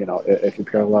 especially, if you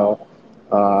parallel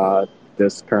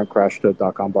this current crash to the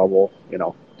dot-com bubble,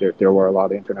 there were a lot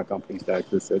of internet companies that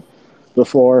existed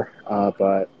before,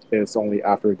 but it's only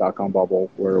after the dot-com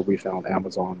bubble where we found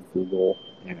Amazon, Google,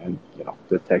 and,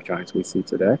 the tech giants we see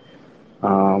today.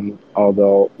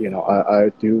 Although,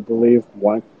 I do believe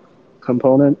one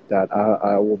component that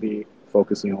I will be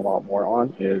focusing a lot more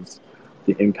on is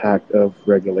the impact of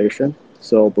regulation.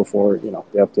 So before, the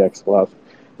FTX left,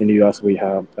 in the US, we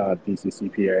have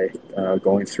DCCPA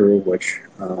going through, which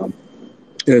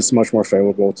is much more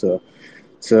favorable to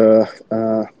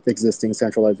existing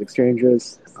centralized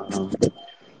exchanges.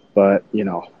 But,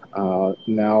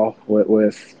 now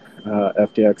with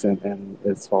FTX and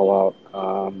its fallout,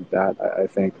 that I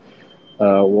think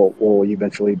will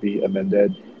eventually be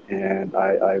amended. And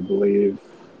I believe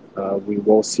we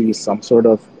will see some sort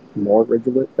of more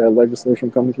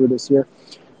legislation coming through this year.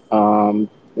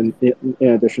 In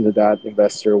addition to that,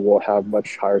 investor will have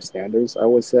much higher standards, I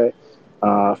would say.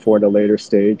 For the later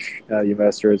stage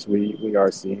investors, we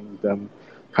are seeing them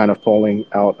kind of pulling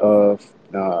out of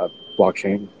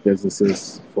blockchain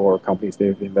businesses for companies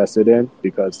they've invested in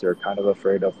because they're kind of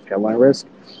afraid of headline risk.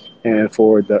 And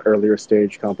for the earlier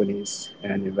stage companies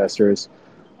and investors,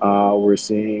 we're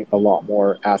seeing a lot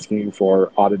more asking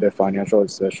for audited financials,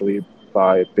 especially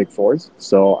by big fours.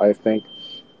 So I think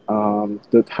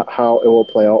how it will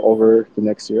play out over the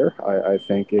next year, I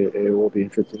think it will be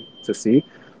interesting to see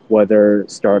whether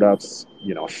startups,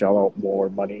 shell out more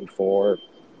money for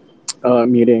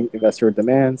meeting investor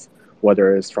demands,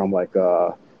 whether it's from like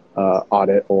a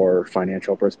audit or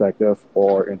financial perspective,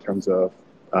 or in terms of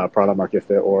product market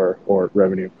fit or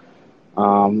revenue.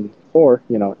 Or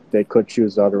they could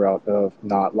choose the other route of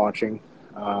not launching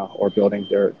or building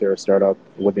their startup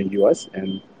within US,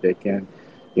 and they can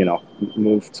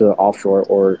move to offshore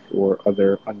or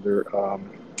other under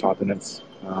continents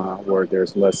where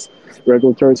there's less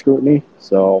regulatory scrutiny.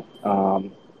 So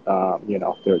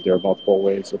there are multiple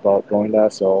ways about going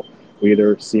that. So we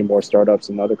either see more startups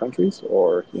in other countries,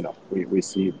 or we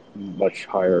see much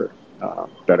higher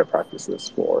better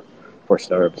practices for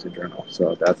startups in general.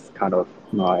 So that's kind of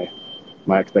my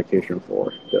expectation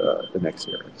for the next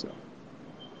year. So.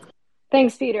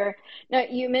 Thanks, Peter. Now,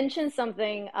 you mentioned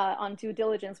something on due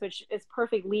diligence, which is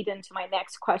perfect lead into my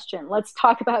next question. Let's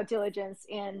talk about diligence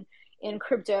in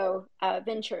crypto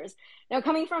ventures. Now,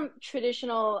 coming from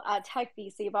traditional tech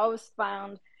VC, I've always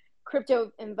found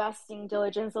crypto investing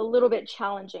diligence a little bit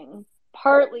challenging,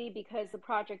 partly because the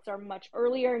projects are much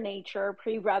earlier in nature,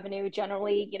 pre-revenue,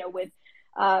 generally, with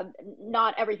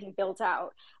not everything built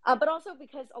out, but also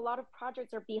because a lot of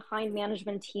projects are behind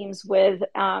management teams with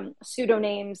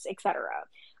pseudonames, etc.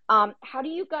 How do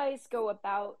you guys go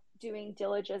about doing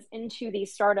diligence into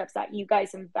these startups that you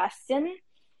guys invest in?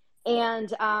 And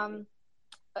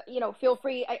feel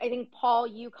free. I think, Paul,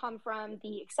 you come from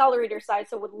the accelerator side,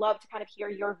 so would love to kind of hear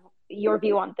your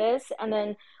view on this, and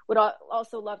then would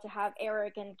also love to have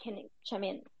Eric and Ken chime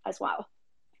in as well.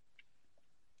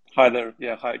 Hi there.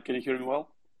 Yeah, hi. Can you hear me well?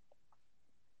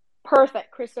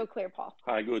 Perfect. Crystal clear, Paul.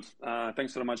 Hi, good.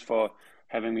 Thanks so much for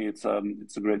having me. It's a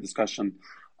great discussion.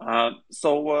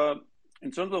 So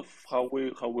in terms of how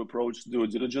we approach due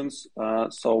diligence,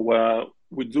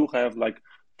 we do have like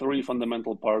three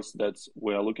fundamental parts that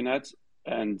we're looking at,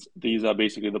 and these are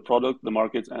basically the product, the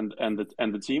market, and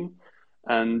the team.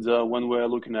 And when we're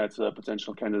looking at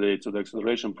potential candidates to the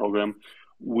acceleration program,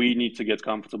 we need to get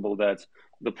comfortable that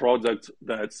the product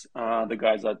that the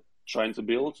guys are trying to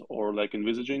build or like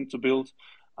envisaging to build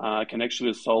can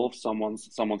actually solve someone's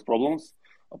problems,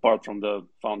 apart from the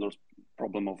founder's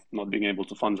problem of not being able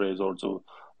to fundraise or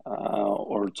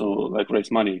to like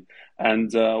raise money.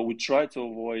 And we try to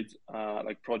avoid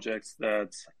like projects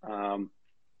that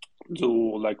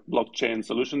do like blockchain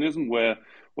solutionism, where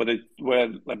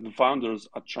like the founders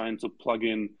are trying to plug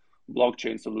in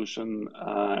blockchain solution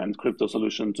and crypto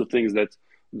solution to things that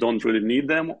don't really need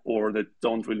them or that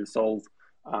don't really solve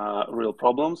real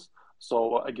problems.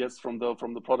 So I guess from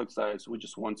the product side, we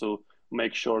just want to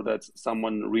make sure that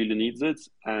someone really needs it,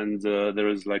 and there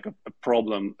is like a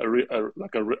problem, a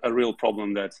real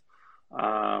problem that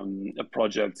a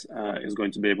project is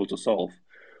going to be able to solve.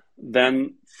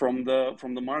 Then from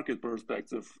the market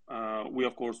perspective, we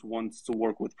of course want to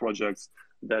work with projects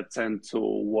that tend to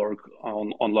work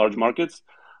on large markets,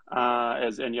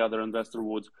 as any other investor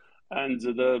would. And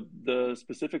the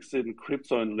specifics in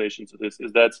crypto in relation to this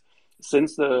is that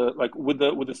since with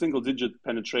the single digit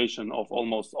penetration of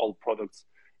almost all products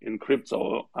in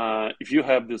crypto, if you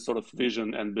have this sort of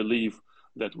vision and belief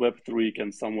that Web3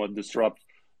 can somewhat disrupt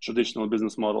traditional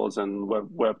business models and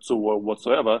Web2 or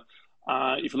whatsoever,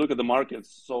 if you look at the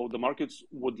markets, so the markets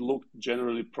would look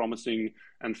generally promising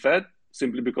and fed,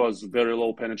 simply because very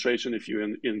low penetration. If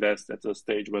you invest at a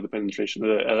stage where the penetration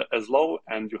is low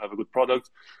and you have a good product,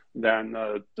 then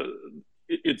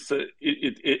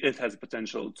it has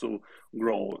potential to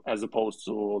grow, as opposed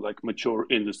to like mature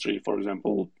industry, for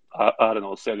example, I don't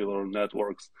know, cellular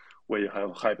networks where you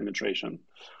have high penetration.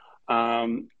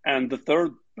 And the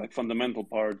third like fundamental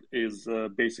part is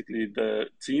basically the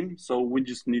team. So we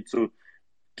just need to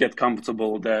get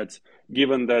comfortable that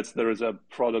given that there is a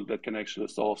product that can actually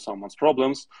solve someone's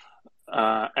problems,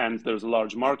 and there's a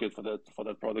large market for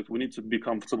that product, we need to be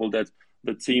comfortable that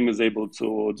the team is able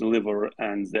to deliver,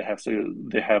 and they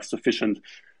have sufficient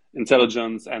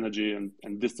intelligence, energy,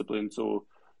 and discipline to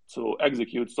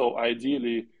execute. So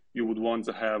ideally, you would want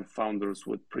to have founders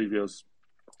with previous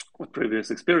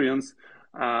experience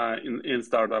in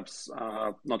startups.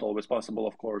 Not always possible,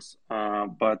 of course,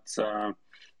 but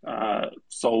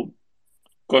so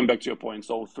going back to your point,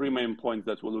 so three main points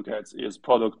that we'll look at is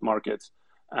product, market,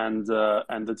 and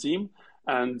the team.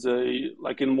 And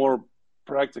like in more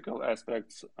practical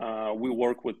aspects, we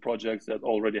work with projects that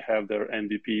already have their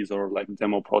MVPs or like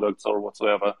demo products or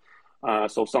whatsoever.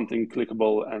 So something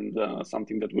clickable and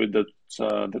something that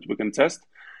we can test.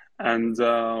 And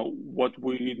what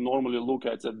we normally look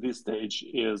at this stage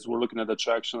is we're looking at the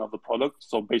traction of the product.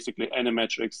 So basically any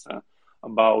metrics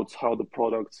about how the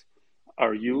products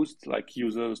are used, like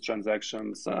users,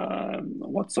 transactions,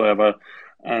 whatsoever.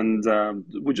 And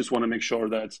we just want to make sure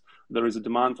that there is a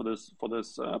demand for this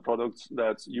product,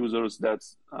 that users that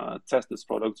test this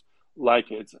product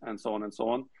like it, and so on and so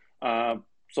on.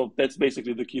 So that's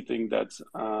basically the key thing that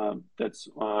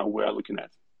we are looking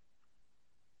at.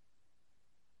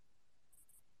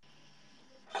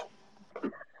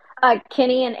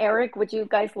 Kenny and Eric, would you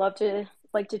guys like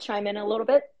to chime in a little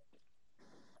bit?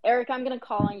 Eric, I'm going to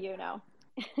call on you now.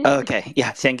 Okay,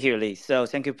 yeah, thank you, Lee. So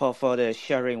thank you, Paul, for the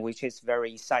sharing, which is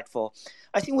very insightful.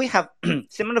 I think we have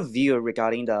similar view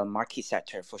regarding the market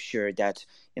sector for sure, that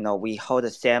we hold the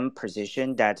same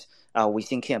position, that we're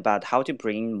thinking about how to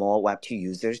bring more Web2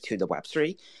 users to the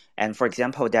Web3. And for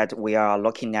example, that we are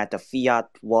looking at the fiat,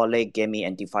 wallet, gaming,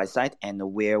 and DeFi side,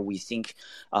 and where we think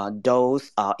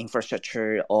those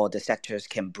infrastructure or the sectors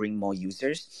can bring more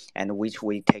users, and which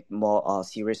we take more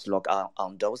serious look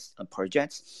on those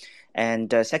projects.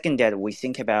 And second, that we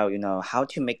think about how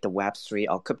to make the Web3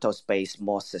 or crypto space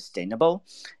more sustainable.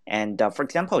 And for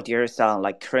example, there's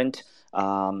like current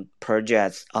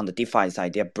projects on the DeFi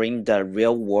side, they bring the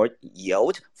real world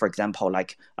yield, for example,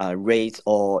 like rates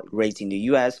in the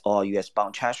US or US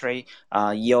bond treasury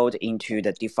yield into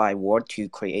the DeFi world to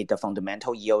create the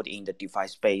fundamental yield in the DeFi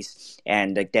space.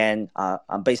 And then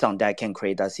based on that can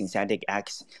create a synthetic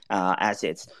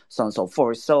assets, so on and so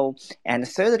forth. So, and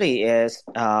thirdly is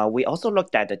we also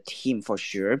looked at the team for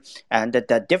sure, and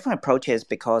the different approaches,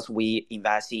 because we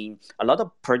invest in a lot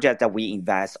of projects that we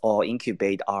invest or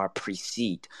incubate are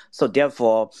pre-seed. So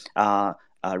therefore,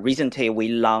 recently we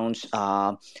launched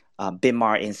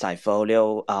BIMAR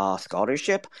Insightfolio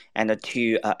scholarship, and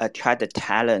to attract the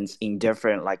talents in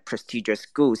different like prestigious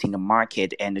schools in the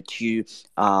market, and to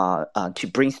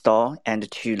brainstorm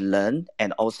and to learn,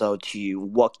 and also to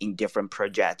work in different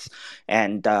projects.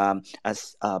 And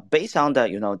as based on the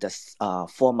the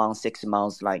 4 months, 6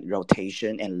 months like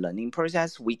rotation and learning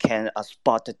process, we can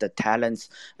spot the talents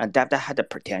that had the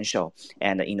potential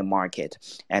and in the market,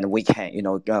 and we can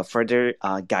further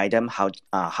guide them how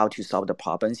to solve the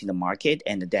problems in the market,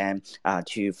 and then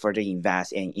to further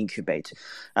invest and incubate.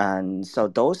 And so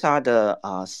those are the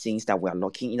things that we are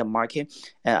looking in the market.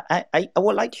 I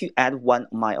would like to add one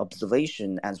my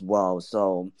observation as well.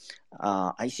 So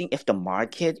I think if the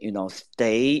market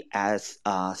stay as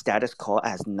status quo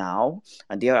as now,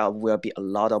 and will be a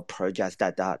lot of projects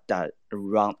that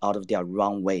run out of their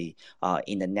runway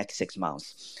in the next 6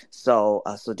 months. So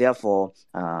therefore,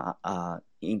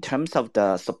 in terms of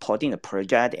the supporting the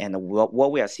project, and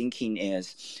what we are thinking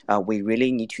is we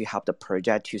really need to help the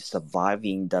project to survive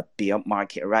in the bear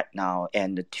market right now,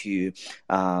 and to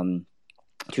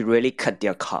really cut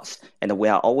their costs. And we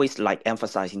are always like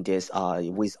emphasizing this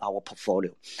with our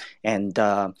portfolio. And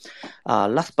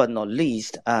last but not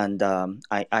least, and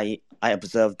I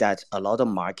observed that a lot of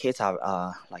markets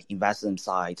are like investment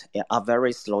side are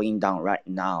very slowing down right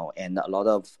now, and a lot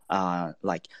of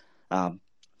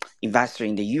investors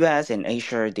in the US and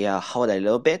Asia, they are hold a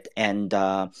little bit, and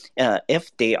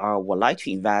if they would like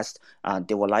to invest,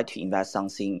 they would like to invest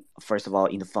something, first of all,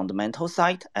 in the fundamental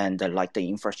side, and like the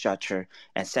infrastructure,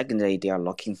 and secondly, they are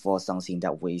looking for something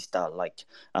that with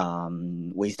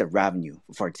the revenue,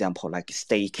 for example, like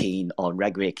staking or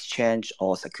regular exchange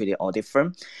or security audit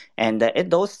firm, and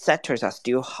those sectors are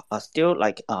still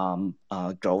like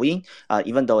growing,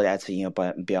 even though that's in a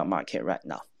bear market right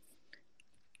now.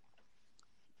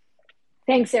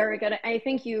 Thanks, Eric. And I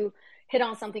think you hit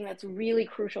on something that's really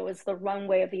crucial, is the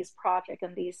runway of these projects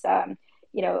and these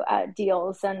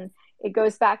deals. And it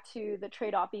goes back to the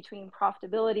trade-off between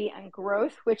profitability and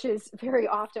growth, which is very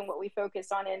often what we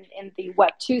focus on in the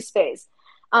Web2 space.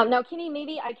 Now, Kenny,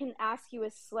 maybe I can ask you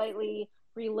a slightly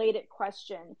related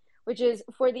question, which is,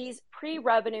 for these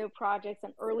pre-revenue projects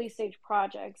and early stage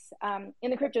projects in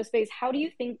the crypto space, how do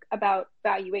you think about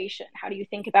valuation? How do you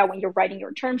think about when you're writing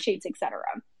your term sheets, et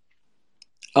cetera?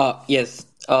 Yes,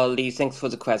 Lee, thanks for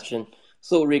the question.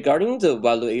 So regarding the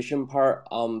valuation part,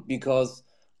 because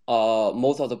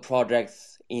most of the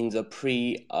projects in the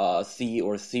pre-C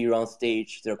or C round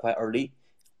stage, they're quite early.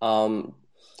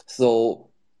 So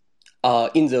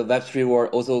in the Web3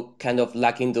 world, also kind of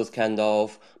lacking those kind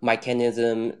of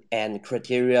mechanism and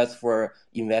criteria for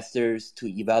investors to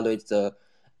evaluate the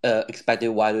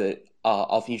expected value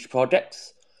of each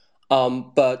project.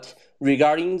 But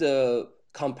regarding the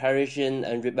comparison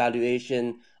and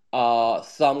revaluation,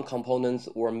 some components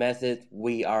or methods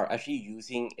we are actually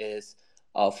using is,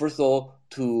 first of all,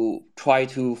 to try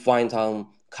to find some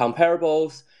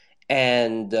comparables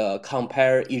and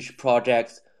compare each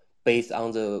project based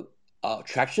on the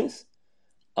tractions,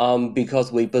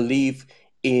 because we believe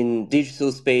in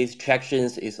digital space,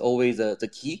 tractions is always the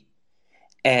key.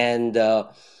 And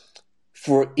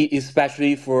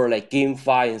especially for like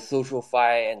GameFi and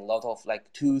SocialFi and a lot of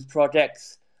like tools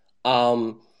projects,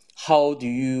 how do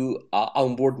you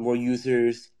onboard more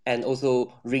users and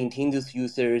also retain those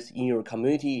users in your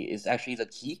community is actually the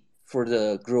key for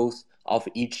the growth of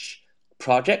each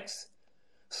project.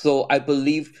 So I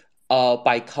believe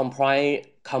by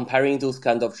comparing those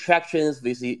kind of tractions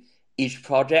with each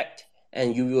project,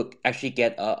 and you will actually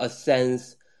get a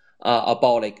sense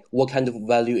about like what kind of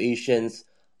valuations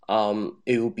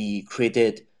it will be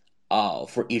created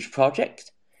for each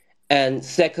project. And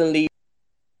secondly,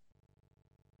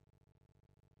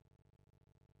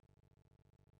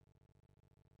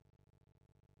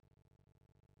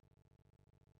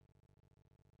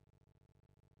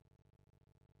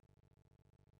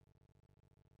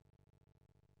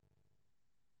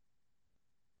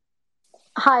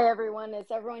 Hi, everyone. Is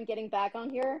everyone getting back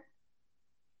on here?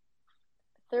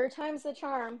 Third time's the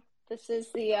charm. This is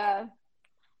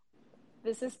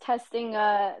testing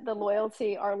the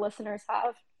loyalty our listeners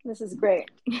have. This is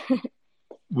great.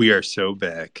 We are so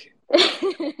back.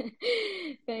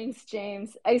 Thanks,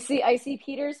 James. I see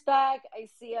Peter's back. I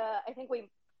see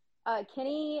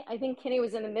Kenny. I think Kenny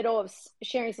was in the middle of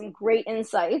sharing some great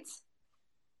insights.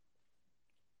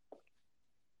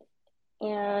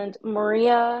 And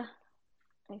Maria,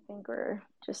 I think we're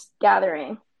just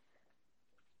gathering.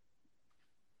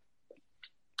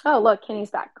 Oh, look, Kenny's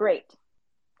back. Great.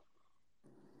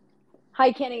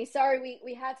 Hi, Kenny. Sorry,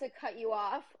 we had to cut you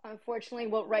off. Unfortunately,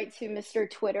 we'll write to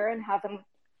Mr. Twitter and have him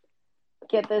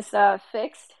get this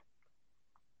fixed.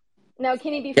 Now,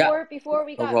 Kenny, Yeah, before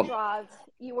we no got problem. dropped,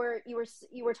 you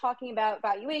were talking about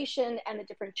valuation and the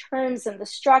different terms and the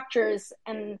structures,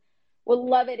 and would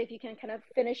love it if you can kind of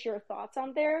finish your thoughts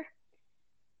on there.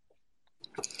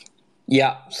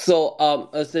 Yeah. So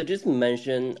as I just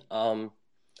mentioned,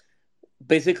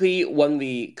 basically, when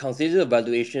we consider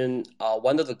evaluation,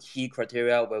 one of the key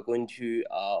criteria we're going to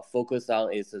focus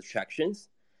on is attractions,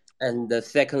 and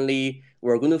secondly,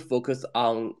 we're going to focus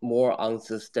on more on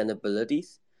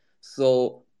sustainability.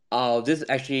 So this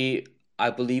actually, I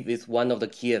believe, is one of the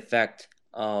key effects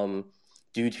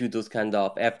due to those kind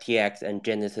of FTX and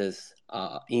Genesis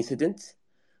incidents.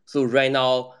 So right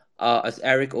now, as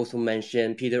Eric also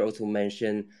mentioned, Peter also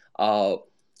mentioned,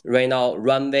 right now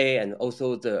runway and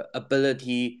also the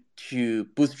ability to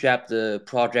bootstrap the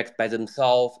projects by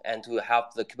themselves and to have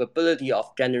the capability of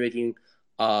generating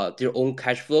their own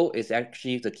cash flow is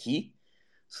actually the key.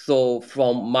 So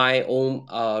from my own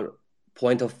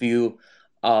point of view,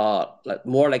 like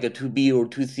more like a 2B or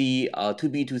 2C,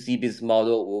 2B, 2C business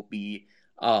model will be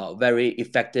very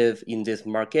effective in this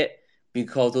market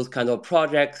because those kind of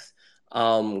projects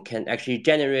can actually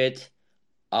generate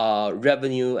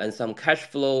revenue and some cash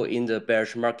flow in the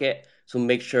bearish market to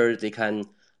make sure they can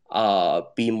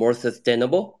be more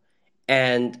sustainable.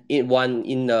 And in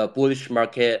the bullish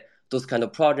market, those kind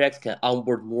of projects can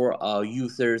onboard more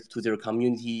users to their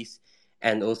communities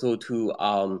and also to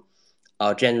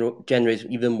generate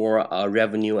even more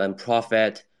revenue and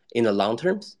profit in the long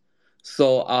terms.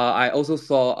 So I also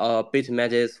saw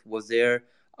BitMetis was there.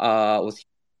 Was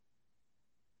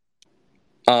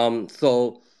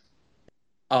so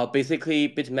basically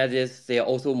BitMetis, they are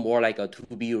also more like a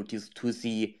 2B or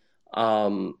 2C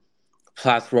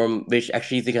platform, which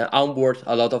actually they can onboard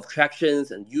a lot of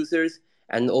tractions and users,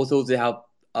 and also they have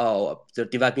they're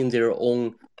developing their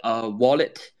own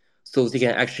wallet, so they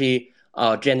can actually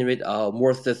generate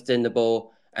more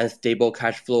sustainable and stable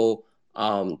cash flow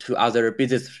to other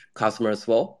business customers as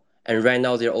well. And right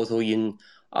now they're also in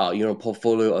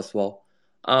portfolio as well.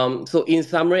 So in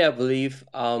summary, I believe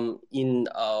in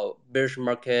bearish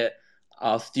market,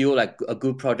 still like a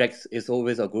good project is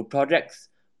always a good project.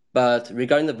 But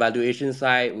regarding the valuation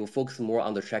side, we'll focus more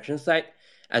on the traction side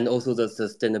and also the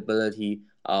sustainability,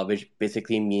 which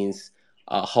basically means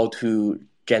how to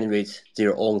generate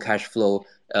their own cash flow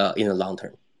in the long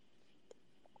term.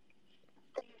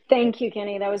 Thank you,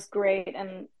 Kenny. That was great,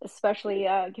 and especially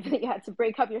given that you had to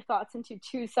break up your thoughts into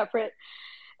two separate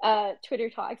Twitter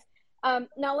talks.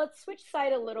 Now let's switch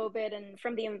side a little bit and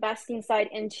from the investing side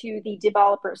into the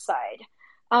developer side.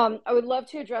 I would love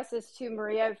to address this to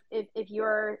Maria if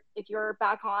you're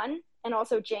back on, and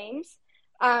also James.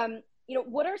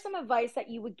 What are some advice that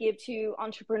you would give to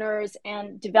entrepreneurs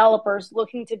and developers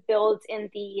looking to build in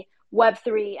the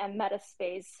Web3 and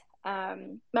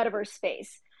metaverse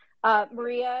space?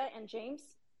 Maria and James?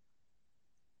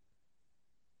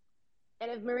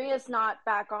 And if Maria's not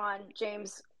back on,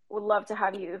 James, would love to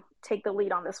have you take the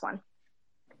lead on this one.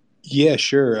 Yeah,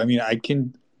 sure. I mean,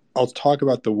 I'll talk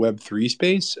about the Web3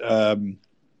 space.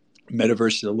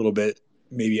 Metaverse is a little bit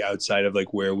maybe outside of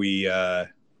like where we generally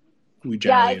invest.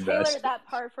 Yeah, I tailored that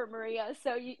part for Maria,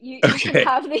 so you Okay. can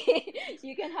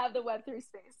have the Web3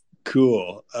 space.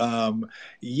 Cool.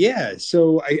 Yeah.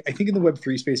 So I think in the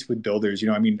Web3 space with builders,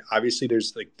 I mean, obviously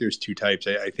there's two types.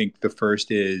 I think the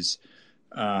first is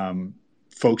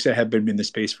folks that have been in the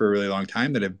space for a really long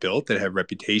time, that have built, that have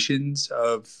reputations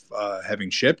of having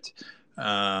shipped.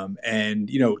 And,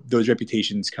 those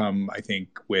reputations come, I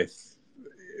think, with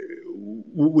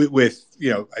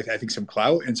I think some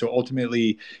clout. And so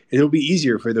ultimately it'll be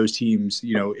easier for those teams,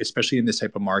 especially in this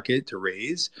type of market, to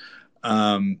raise.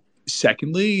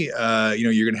 Secondly,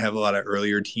 you're going to have a lot of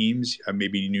earlier teams,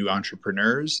 maybe new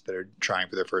entrepreneurs that are trying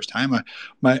for their first time.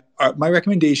 My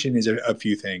recommendation is a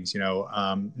few things.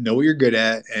 Know what you're good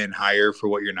at and hire for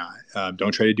what you're not.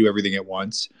 Don't try to do everything at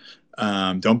once.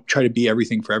 Don't try to be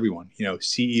everything for everyone.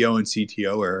 CEO and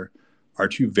CTO are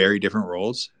two very different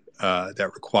roles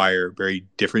that require very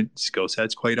different skill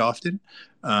sets quite often.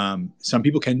 Some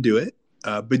people can do it,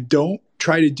 but don't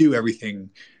try to do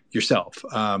everything yourself.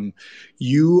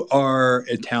 You are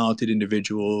a talented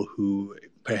individual who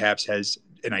perhaps has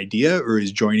an idea or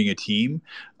is joining a team,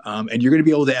 and you're going to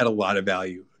be able to add a lot of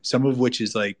value, some of which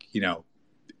is like,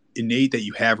 innate that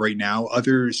you have right now.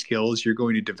 Other skills you're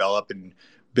going to develop and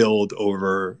build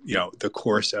over, the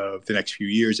course of the next few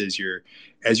years as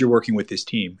you're working with this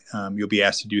team. You'll be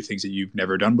asked to do things that you've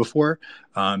never done before.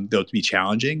 They'll be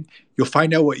challenging. You'll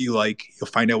find out what you like. You'll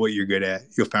find out what you're good at.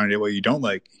 You'll find out what you don't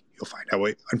like. You'll find out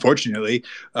what, unfortunately,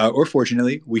 or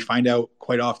fortunately, we find out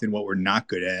quite often what we're not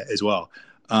good at as well.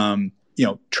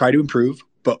 Try to improve,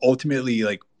 but ultimately,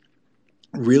 like,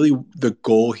 really the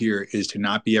goal here is to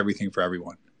not be everything for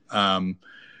everyone.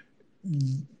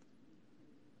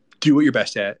 Do what you're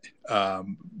best at.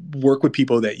 Work with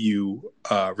people that you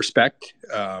respect,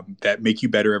 that make you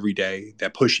better every day,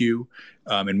 that push you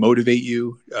and motivate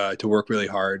you to work really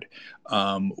hard.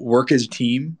 Work as a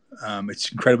team.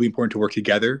 It's incredibly important to work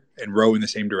together and row in the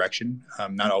same direction,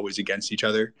 not always against each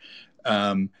other.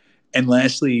 And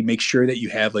lastly, make sure that you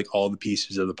have like all the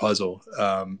pieces of the puzzle.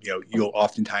 You'll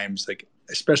oftentimes, like,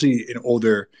 especially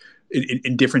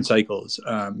in different cycles,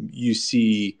 you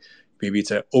see maybe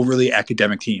it's an overly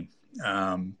academic team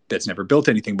that's never built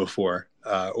anything before,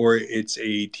 or it's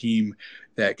a team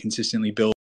that consistently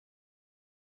builds.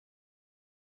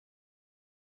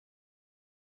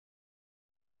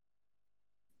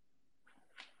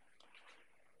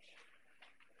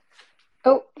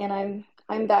 Oh, and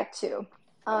I'm back too.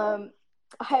 Hi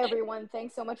everyone,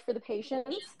 thanks so much for the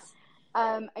patience.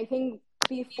 I think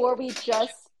before we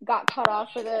just got cut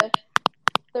off for the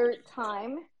third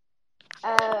time.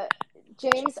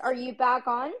 James, are you back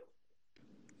on?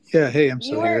 Yeah, hey, I'm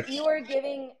still here. You were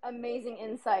giving amazing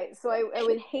insight, so I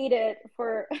would hate it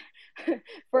for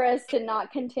for us to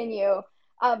not continue.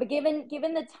 But given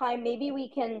the time, maybe we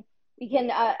can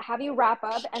have you wrap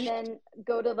up and then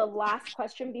go to the last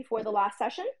question before the last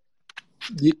session.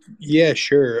 Yeah,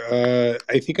 sure.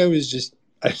 I think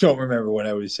I don't remember what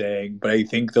I was saying, but I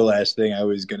think the last thing I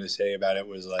was going to say about it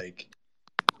was like,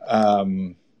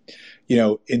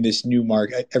 in this new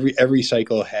market, every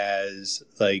cycle has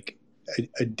like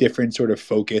a different sort of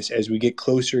focus as we get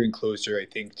closer and closer, I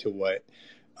think, to what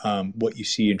you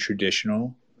see in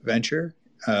traditional venture.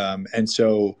 And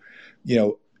so,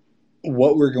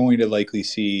 what we're going to likely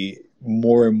see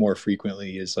more and more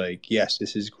frequently is like, yes,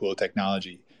 this is cool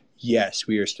technology. Yes,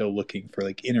 we are still looking for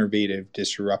like innovative,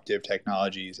 disruptive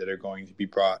technologies that are going to be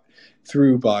brought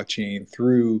through blockchain,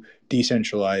 through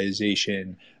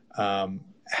decentralization.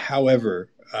 However,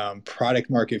 product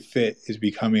market fit is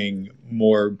becoming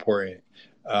more important.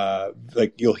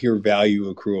 Like you'll hear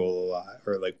value accrual a lot,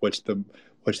 or like what's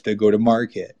the go to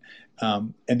market,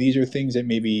 and these are things that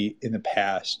maybe in the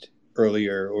past,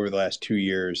 earlier over the last 2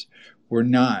 years, were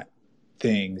not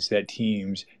things that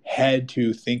teams had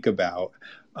to think about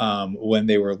when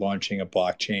they were launching a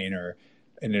blockchain or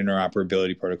an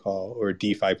interoperability protocol or a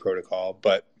DeFi protocol,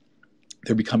 but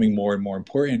they're becoming more and more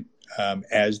important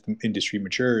as the industry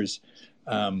matures.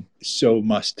 So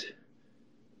must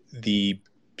the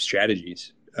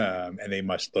strategies, and they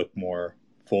must look more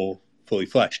fully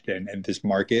fleshed. And this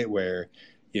market where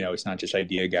it's not just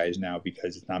idea guys now,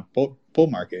 because it's not bull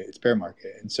market, it's bear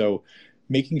market. And so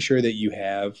making sure that you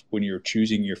have, when you're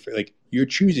choosing you're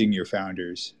choosing your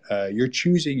founders, you're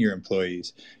choosing your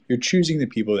employees, you're choosing the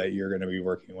people that you're going to be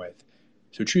working with.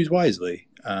 So choose wisely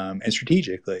and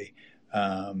strategically,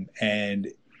 and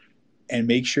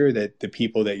make sure that the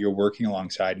people that you're working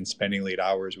alongside and spending late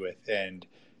hours with, and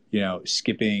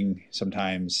skipping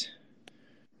sometimes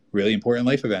really important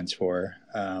life events for,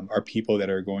 are people that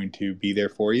are going to be there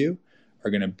for you,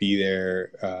 are going to be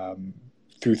there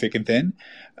through thick and thin,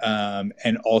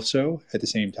 and also at the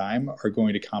same time are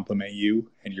going to complement you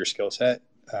and your skill set,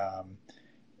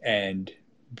 and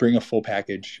bring a full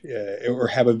package, or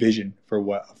have a vision for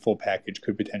what a full package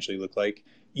could potentially look like,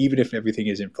 even if everything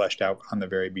isn't fleshed out on the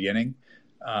very beginning.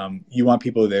 You want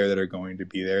people there that are going to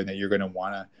be there and that you're going to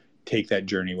want to take that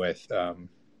journey with.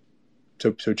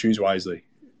 So choose wisely.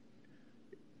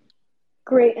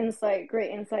 Great insight.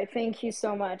 Great insight. Thank you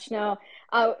so much. Now,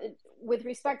 with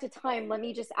respect to time, let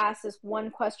me just ask this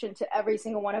one question to every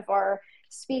single one of our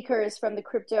speakers from the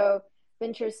crypto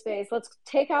venture space. Let's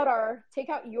take out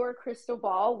your crystal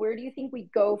ball. Where do you think we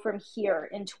go from here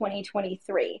in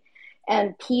 2023?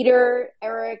 And Peter,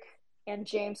 Eric, and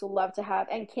James would love to have,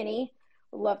 and Kenny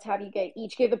would love to have you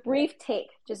each give a brief take,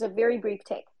 just a very brief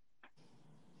take.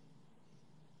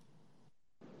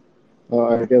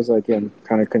 I guess I can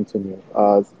kind of continue.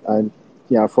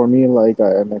 For me, like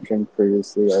I mentioned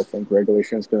previously, I think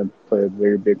regulation is going to play a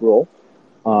very big role.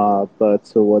 But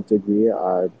to what degree,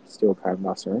 I'm still kind of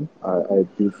not certain. I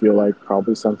do feel like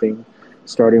probably something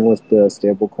starting with the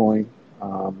stablecoin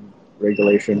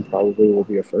regulation probably will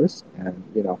be a first. And,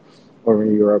 over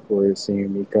in Europe, we're seeing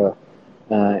MiCA,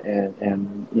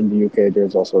 and in the UK,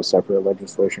 there's also a separate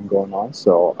legislation going on.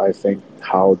 So I think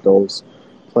how those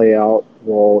play out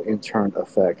will in turn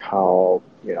affect how,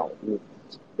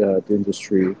 the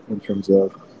industry in terms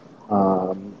of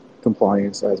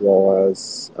compliance, as well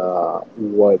as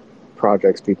what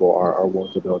projects people are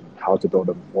willing to build and how to build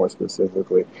them more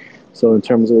specifically. So in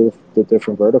terms of the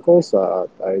different verticals,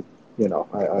 I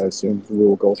assume we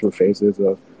will go through phases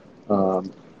of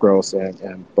growth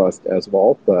and bust as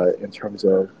well. But in terms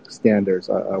of standards,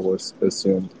 I was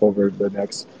assumed over the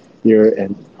next year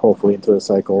and hopefully into the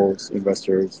cycles,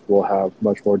 investors will have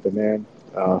much more demand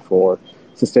for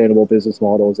sustainable business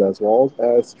models as well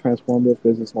as transformative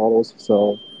business models.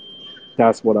 So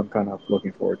that's what I'm kind of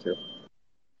looking forward to.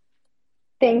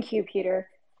 Thank you, Peter.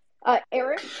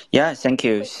 Eric? Yeah, thank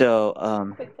you. So,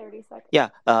 Quick 30 seconds. yeah,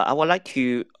 I would like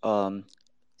to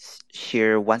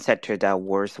share one sector that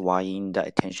worthwhile the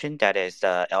attention. That is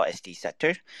the LSD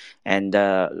sector, and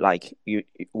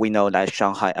we know that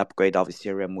Shanghai upgrade of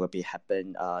Ethereum will be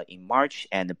happen in March,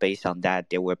 and based on that,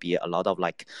 there will be a lot of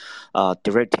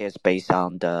derivatives based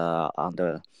on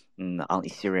on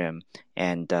Ethereum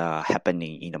and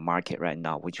happening in the market right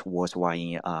now, which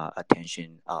worthwhile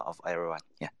attention of everyone.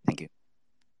 Yeah, thank you.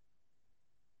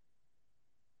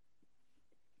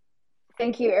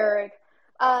 Thank you, Eric.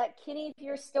 Kenny, if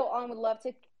you're still on, would love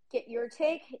to get your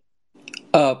take.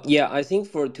 Yeah, I think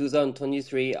for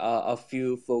 2023, a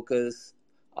few focus.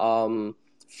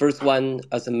 First one,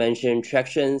 as I mentioned,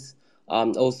 tractions.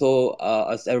 Also,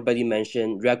 as everybody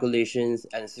mentioned, regulations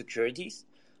and securities.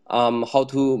 How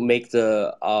to make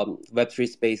the Web3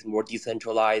 space more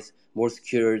decentralized, more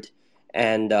secured,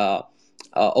 and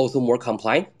also more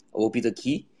compliant will be the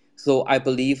key. So I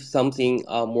believe something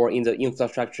more in the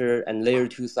infrastructure and layer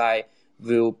 2 side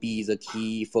will be the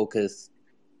key focus.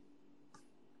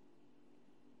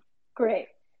 Great.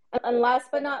 And last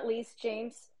but not least,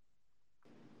 James.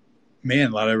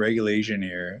 Man, a lot of regulation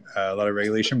here. A lot of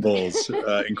regulation bulls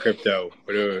in crypto.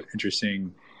 What an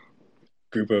interesting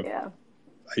group of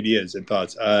ideas and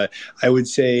thoughts. I would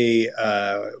say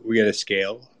we got to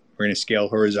scale. We're going to scale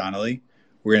horizontally.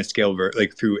 We're going to scale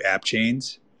through app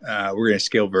chains. We're going to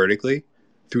scale vertically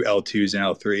through L2s and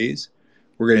L3s.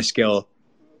 We're going to scale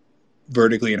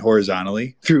vertically and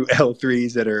horizontally through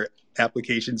L3s that are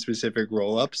application-specific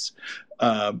roll-ups.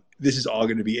 This is all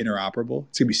going to be interoperable.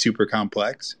 It's going to be super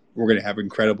complex. We're going to have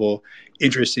incredible,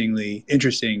 interesting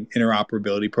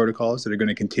interoperability protocols that are going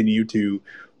to continue to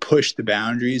push the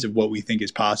boundaries of what we think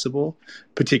is possible,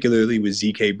 particularly with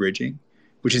ZK bridging,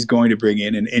 which is going to bring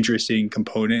in an interesting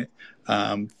component.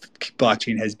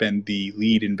 Blockchain has been the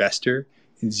lead investor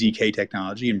in ZK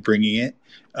technology and bringing it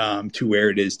to where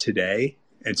it is today.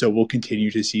 And so we'll continue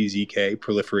to see ZK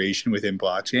proliferation within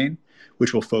blockchain,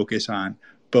 which will focus on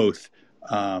both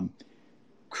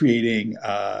creating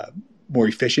more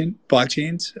efficient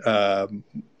blockchains,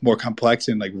 more complex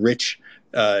and rich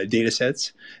data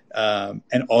sets,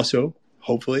 and also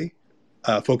hopefully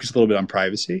focus a little bit on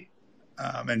privacy.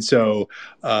 And so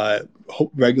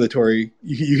regulatory,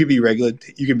 you can be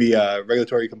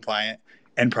regulatory compliant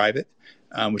and private,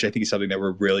 which I think is something that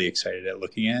we're really excited at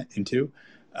looking into.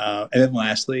 And then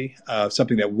lastly,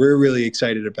 something that we're really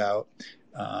excited about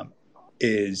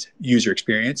is user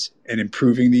experience and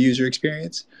improving the user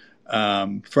experience.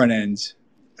 Front end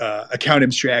account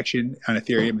abstraction on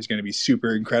Ethereum is going to be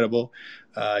super incredible.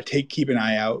 Keep an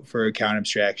eye out for account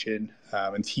abstraction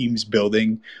and teams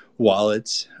building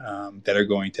wallets that are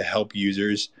going to help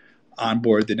users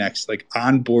onboard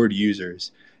onboard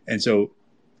users. And so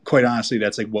quite honestly,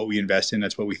 that's what we invest in.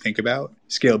 That's what we think about: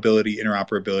 scalability,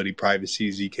 interoperability,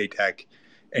 privacy, ZK tech,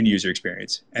 and user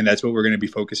experience. And that's what we're going to be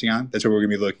focusing on. That's what we're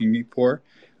going to be looking for.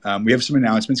 We have some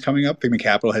announcements coming up. Figment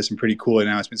Capital has some pretty cool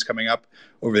announcements coming up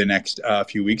over the next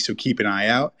few weeks. So keep an eye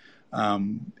out.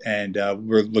 And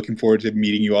we're looking forward to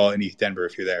meeting you all in East Denver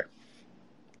if you're there.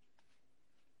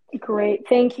 Great.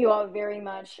 Thank you all very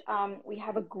much. We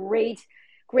have a great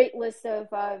list of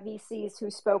VCs who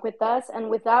spoke with us. And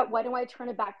with that, why don't I turn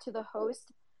it back to the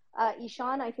host,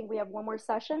 Ishan? I think we have one more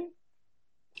session.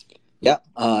 Yeah.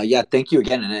 Thank you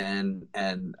again.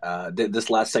 And this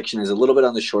last section is a little bit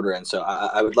on the shorter end. So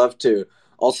I would love to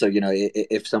also,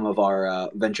 if some of our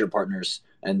venture partners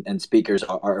and speakers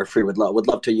are free, would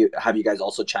love to have you guys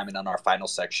also chime in on our final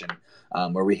section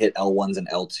where we hit L1s and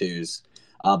L2s.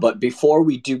 But before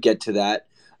we do get to that,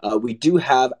 we do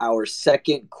have our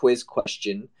second quiz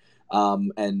question.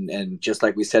 And just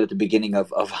like we said at the beginning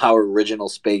of our original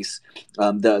space,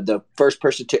 the first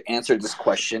person to answer this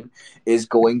question is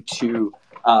going to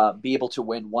be able to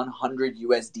win 100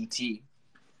 USDT.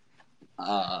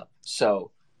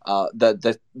 So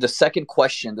the second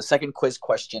question, the second quiz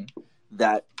question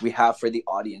that we have for the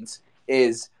audience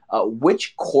is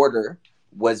which quarter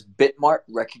was Bitmart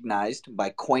recognized by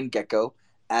CoinGecko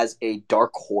as a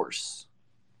dark horse?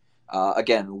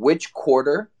 Again, which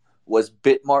quarter was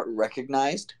Bitmart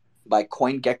recognized by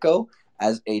CoinGecko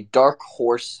as a dark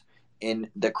horse in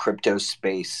the crypto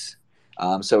space?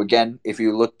 So again, if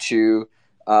you look to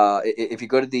if you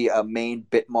go to the main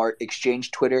Bitmart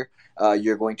exchange Twitter,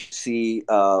 you're going to see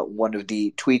one of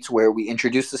the tweets where we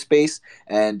introduce the space,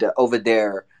 and over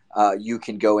there you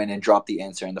can go in and drop the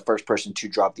answer, and the first person to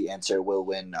drop the answer will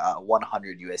win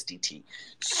 100 USDT.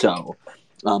 So,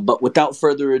 but without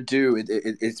further ado,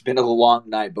 it's been a long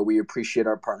night, but we appreciate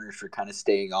our partners for kind of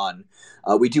staying on.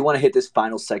 We do want to hit this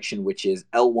final section, which is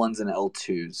L1s and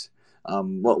L2s.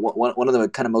 One of the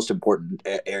kind of most important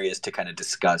areas to kind of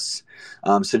discuss.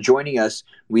 So joining us,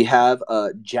 we have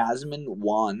Jasmine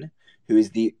Wan, who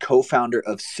is the co-founder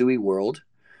of Sui World.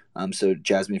 So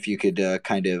Jasmine, if you could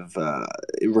kind of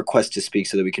request to speak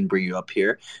so that we can bring you up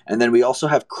here. And then we also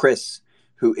have Chris,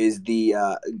 who is the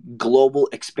global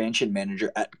expansion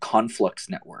manager at Conflux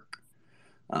Network.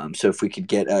 So if we could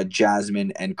get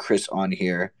Jasmine and Chris on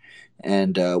here,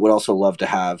 and would also love to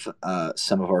have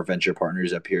some of our venture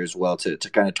partners up here as well to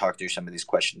kind of talk through some of these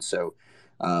questions. So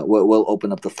we'll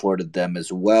open up the floor to them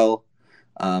as well.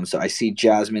 So I see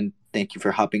Jasmine. Thank you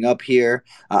for hopping up here.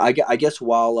 I guess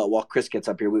while Chris gets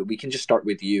up here, we can just start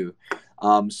with you.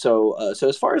 So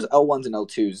as far as L1s and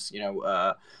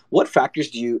L2s, what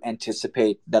factors do you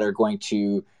anticipate that are going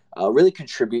to really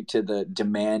contribute to the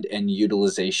demand and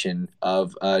utilization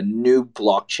of new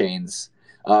blockchains,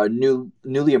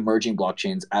 newly emerging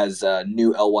blockchains as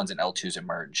new L1s and L2s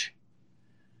emerge?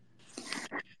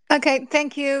 Okay,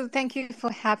 thank you. Thank you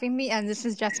for having me. And this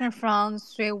is Justin from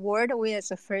Sui World. We are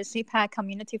the first CPAC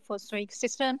community for Sui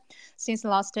ecosystem. Since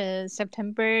last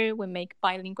September, we make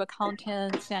bilingual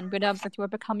content and build up the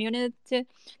developer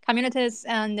communities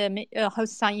and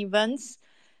host some events.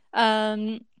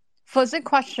 For the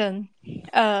question,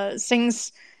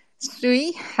 since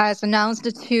Sui has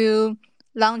announced to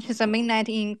launch the mainnet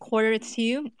in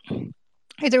Q2,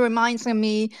 it reminds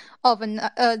me of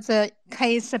the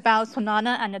case about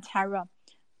Solana and Terra.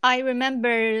 I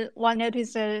remember one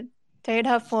noticed the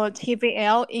data for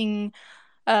TVL in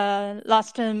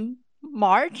last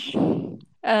March.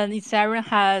 Ethereum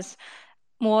has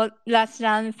less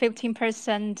than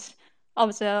 15%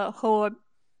 of the whole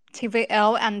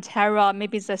TVL, and Terra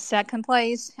maybe the second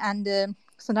place, and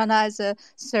Solana is the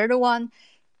third one.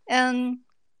 And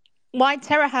why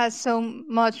Terra has so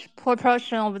much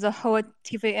proportion of the whole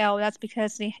TVL? That's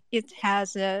because it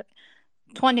has a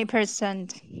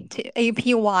 20%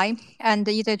 APY, and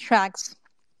it attracts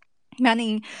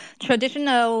many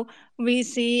traditional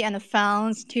VC and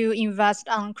funds to invest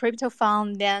on crypto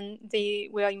fund. Then they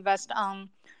will invest on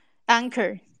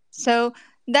Anchor. So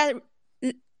that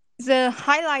the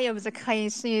highlight of the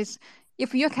case is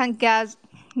if you can get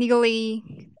nearly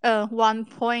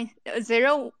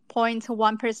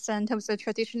 0.1% of the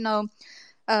traditional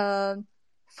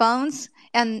funds,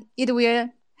 and it will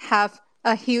have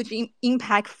a huge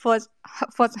impact for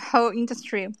the whole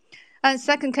industry. And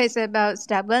second case about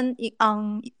Steven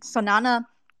on Solana,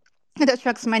 it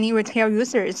attracts many retail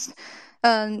users.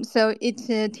 So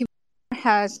it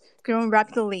has grown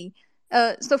rapidly.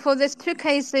 So for these two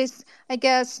cases, I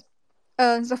guess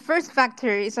the first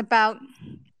factor is about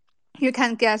you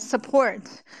can get support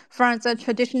from the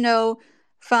traditional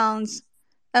funds,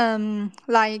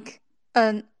 like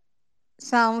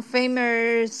some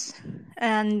famous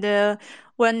and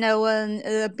well-known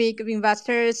big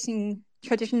investors in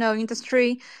traditional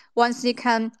industry. Once you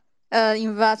can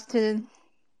invest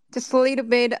just a little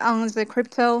bit on the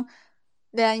crypto,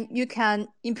 then you can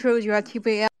improve your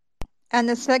TVL. And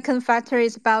the second factor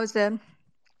is about the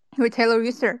retailer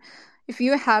user. If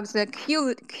you have the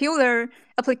killer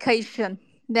application,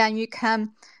 then you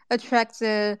can attract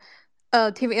the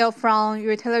TVL from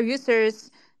retailer users.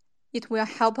 It will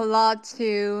help a lot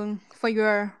for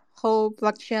your whole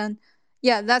blockchain.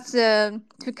 Yeah, that's the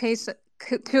two cases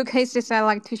I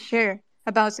like to share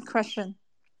about the question.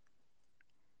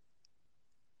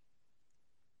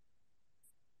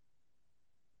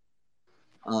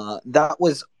 That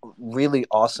was really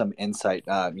awesome insight.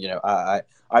 I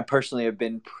personally have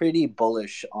been pretty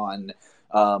bullish on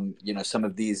some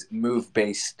of these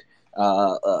move-based,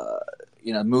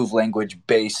 move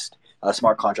language-based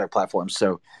smart contract platforms.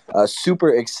 So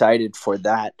super excited for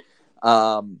that.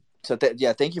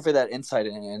 Thank you for that insight,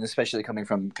 and especially coming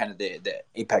from kind of the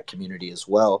APAC community as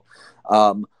well.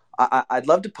 I'd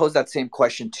love to pose that same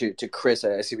question to Chris.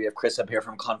 I see we have Chris up here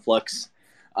from Conflux.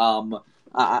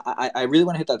 I really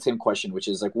want to hit that same question, which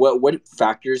is like, what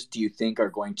factors do you think are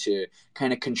going to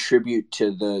kind of contribute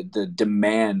to the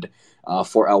demand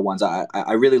for L1s?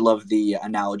 I really love the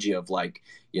analogy of like,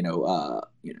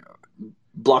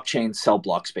 blockchain sell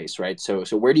block space, right? So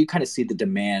where do you kind of see the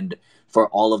demand for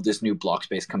all of this new block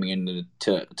space coming into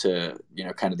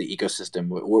kind of the ecosystem?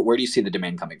 Where do you see the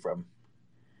demand coming from?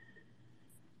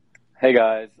 Hey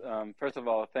guys, first of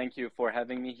all, thank you for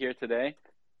having me here today.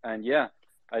 And yeah,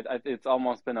 it's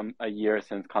almost been a year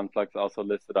since Conflux also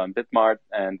listed on Bitmart,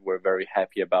 and we're very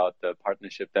happy about the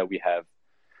partnership that we have.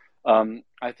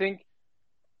 I think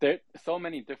there are so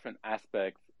many different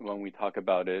aspects when we talk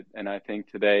about it, and I think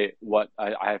today what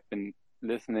I've been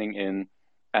listening in,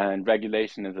 and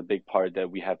regulation is a big part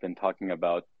that we have been talking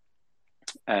about,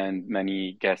 and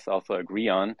many guests also agree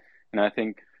on. And I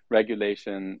think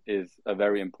regulation is a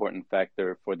very important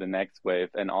factor for the next wave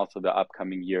and also the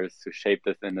upcoming years to shape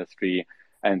this industry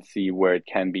and see where it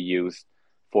can be used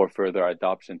for further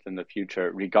adoptions in the future,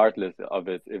 regardless of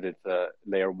it if it's a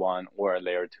layer one or a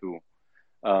layer two.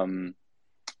 Um,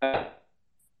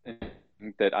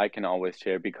 that I can always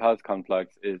share because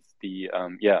Conflux is the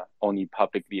only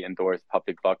publicly endorsed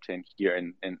public blockchain here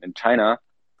in China,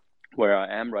 where I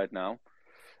am right now.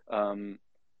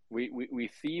 We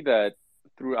see that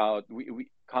throughout,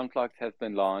 Conflux has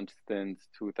been launched since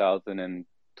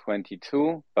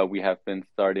 2022, but we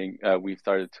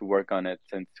started to work on it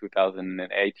since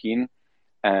 2018,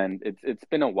 and it's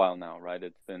been a while now, right?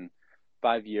 It's been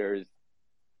 5 years,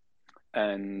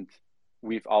 and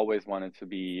we've always wanted to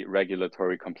be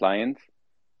regulatory compliant,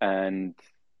 and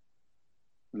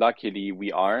luckily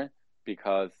we are,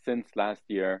 because since last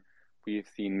year we've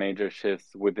seen major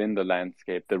shifts within the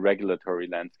landscape, the regulatory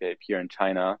landscape here in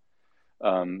China,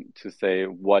 to say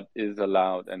what is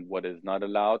allowed and what is not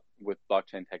allowed with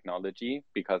blockchain technology,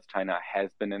 because China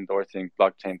has been endorsing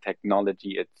blockchain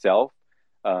technology itself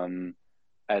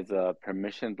as a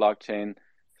permission blockchain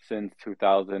since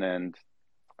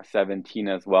 2017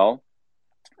 as well.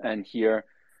 And here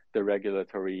the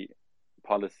regulatory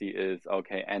policy is,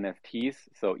 okay, NFTs,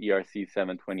 so ERC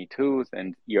 722s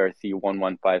and ERC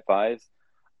 1155s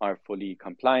are fully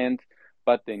compliant,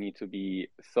 but they need to be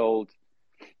sold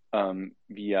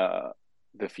via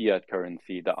the fiat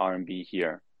currency, the RMB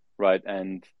here, right?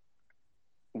 And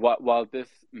while this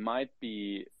might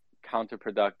be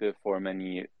counterproductive for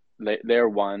many layer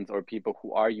ones or people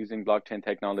who are using blockchain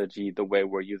technology the way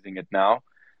we're using it now,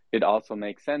 it also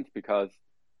makes sense because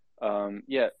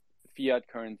fiat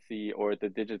currency or the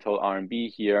digital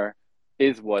RMB here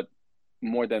is what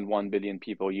more than 1 billion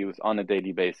people use on a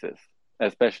daily basis,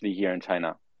 especially here in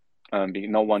China.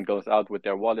 No one goes out with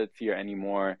their wallets here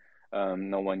anymore.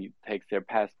 No one takes their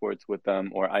passports with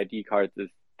them or ID cards.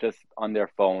 Is just on their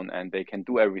phone, and they can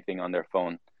do everything on their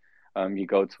phone. You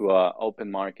go to an open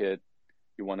market,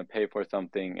 you want to pay for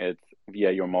something, it's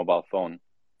via your mobile phone.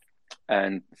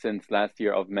 And since last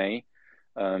year of May,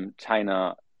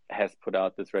 China has put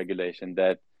out this regulation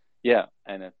that,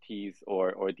 NFTs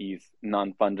or these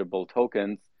non-fungible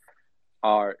tokens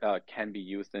can be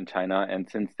used in China. And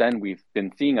since then, we've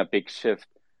been seeing a big shift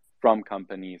from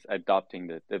companies adopting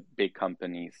the big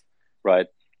companies, right?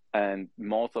 And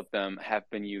most of them have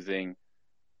been using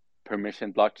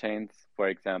permission blockchains, for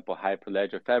example,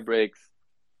 Hyperledger Fabrics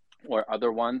or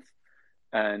other ones.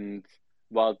 And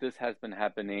while this has been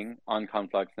happening on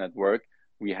Conflux Network,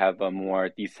 we have a more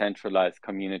decentralized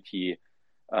community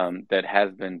that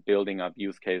has been building up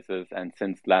use cases. And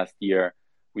since last year,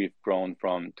 we've grown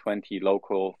from 20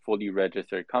 local fully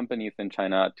registered companies in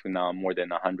China to now more than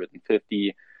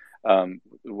 150,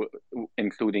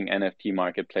 including NFT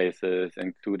marketplaces,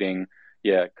 including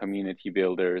community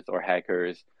builders or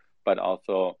hackers, but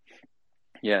also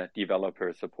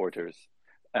developer supporters.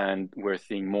 And we're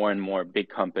seeing more and more big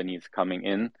companies coming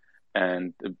in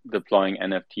and deploying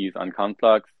NFTs on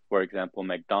Conflux. For example,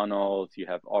 McDonald's, you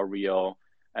have Oreo,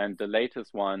 and the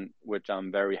latest one, which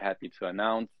I'm very happy to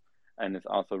announce, and is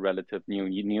also relative new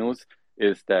news,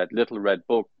 is that Little Red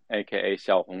Book, aka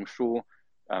Xiaohongshu,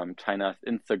 China's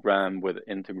Instagram with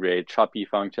integrated Shopee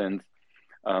functions,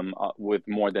 with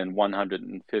more than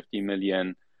 150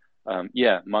 million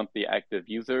monthly active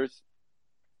users,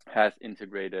 has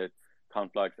integrated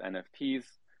Conflux NFTs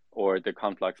or the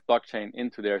Conflux blockchain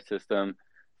into their system,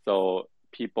 so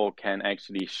people can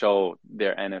actually show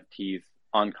their NFTs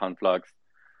on Conflux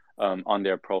on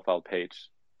their profile page.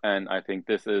 And I think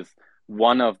this is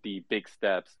one of the big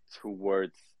steps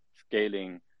towards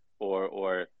scaling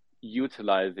or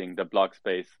utilizing the block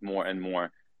space more and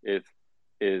more, is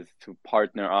to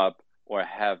partner up or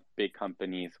have big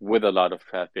companies with a lot of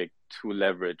traffic to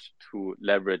leverage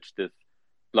this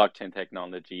blockchain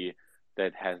technology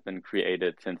that has been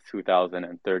created since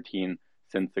 2013,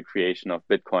 since the creation of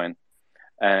Bitcoin.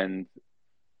 And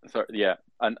so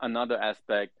another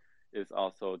aspect is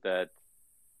also that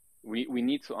we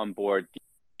need to onboard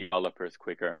developers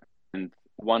quicker, and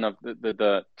one of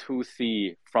the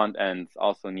 2C front ends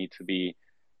also need to be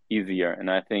easier. And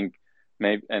I think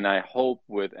I hope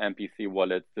with MPC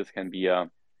wallets this can be a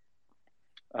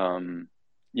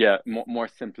more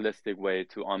simplistic way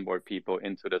to onboard people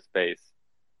into the space.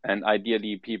 And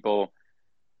ideally, people,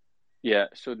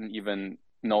 shouldn't even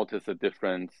notice a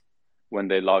difference when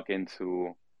they log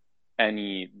into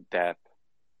any dApp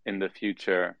in the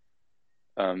future,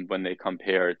 when they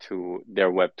compare to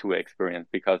their Web2 experience,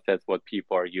 because that's what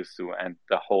people are used to. And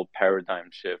the whole paradigm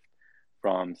shift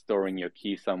from storing your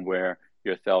key somewhere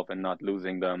yourself and not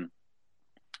losing them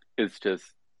is just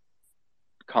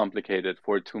complicated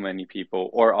for too many people,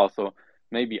 or also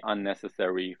maybe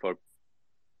unnecessary for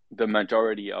the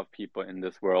majority of people in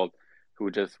this world who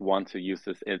just want to use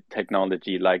this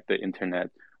technology like the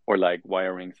internet or like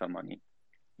wiring some money.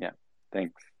 Yeah,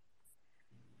 thanks.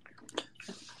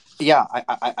 Yeah,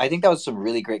 I think that was some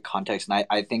really great context, and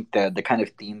I think the kind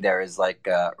of theme there is like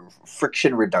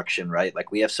friction reduction, right?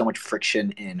 Like we have so much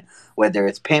friction in whether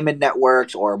it's payment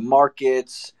networks or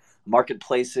marketplaces,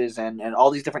 and all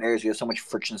these different areas. We have so much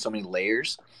friction, so many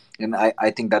layers, and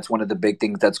I think that's one of the big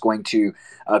things that's going to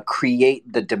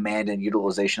create the demand and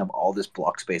utilization of all this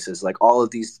block spaces, like all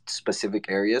of these specific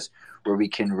areas where we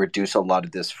can reduce a lot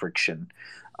of this friction.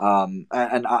 And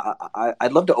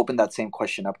I'd love to open that same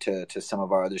question up to some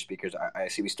of our other speakers. I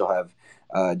see we still have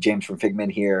James from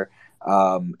Figment here,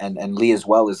 and Lee as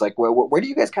well. Is like where do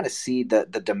you guys kind of see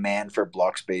the demand for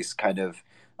block space kind of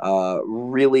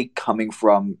really coming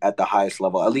from at the highest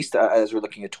level, at least as we're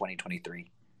looking at 2023?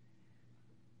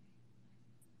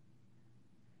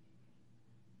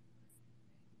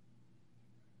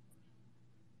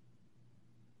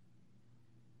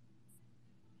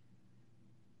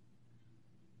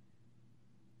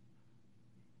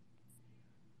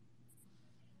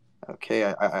 Okay,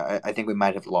 I think we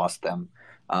might have lost them.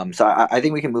 So I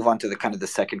think we can move on to the kind of the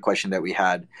second question that we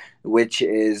had, which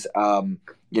is,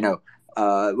 you know,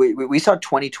 we saw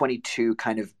 2022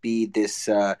 kind of be this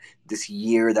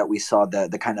year that we saw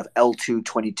the kind of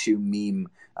L222 meme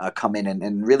come in,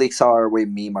 and really saw our way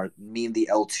meme the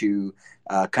L2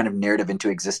 kind of narrative into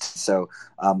existence. So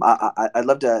I'd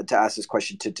love to ask this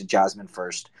question to Jasmine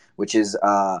first, which is,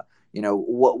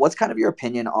 what's kind of your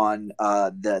opinion on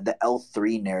the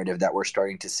L3 narrative that we're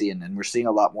starting to see, and we're seeing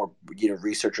a lot more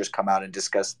researchers come out and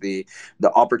discuss the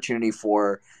opportunity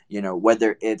for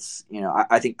whether it's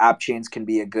I think app chains can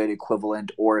be a good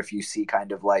equivalent, or if you see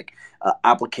kind of like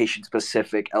application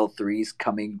specific L3s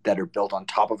coming that are built on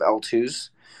top of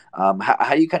L2s.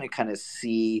 How do you kind of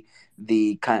see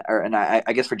the kind, and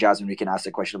I guess for Jasmine we can ask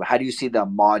the question about how do you see the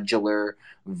modular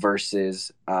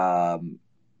versus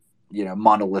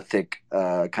monolithic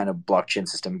kind of blockchain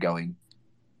system going?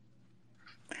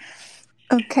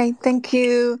 Okay, thank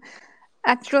you.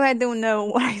 Actually, I don't know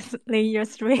what is layer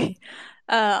 3.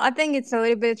 I think it's a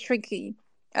little bit tricky.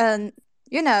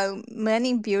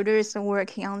 Many builders are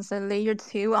working on the layer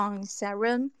 2 on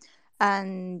Ethereum,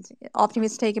 and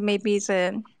optimistic maybe is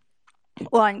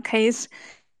one case.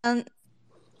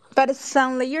 But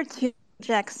some layer 2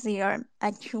 projects, they are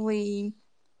actually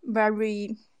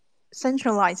very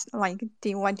centralized, like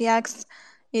DYDX.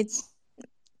 It's,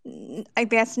 I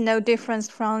guess, no difference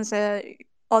from the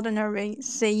ordinary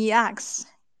CEX.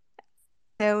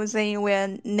 So they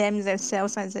will name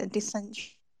themselves as a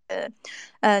decentralized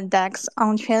DEX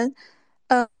on-chain.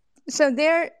 So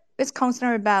there is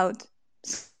concern about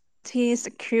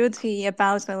security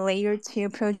about the layer 2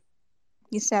 project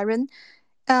Ethereum.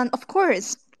 And of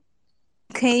course,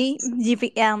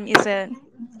 KGVM is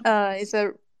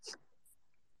a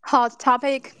hot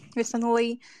topic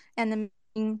recently, and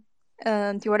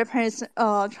developers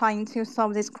are trying to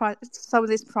solve this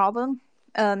problem.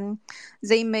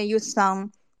 They may use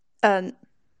some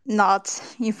not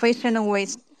efficient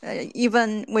ways,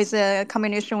 even with a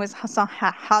combination with some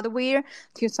hardware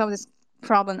to solve this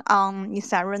problem on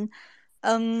Ethereum.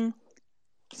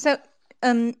 So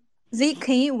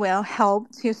ZK will help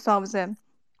to solve the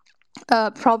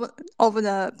problem of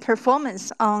the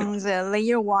performance on the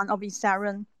layer 1 of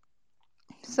Ethereum.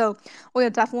 So we are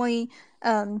definitely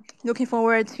looking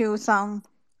forward to some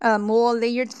more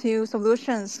layer 2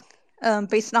 solutions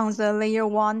based on the layer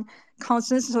 1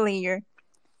 consensus layer.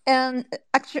 And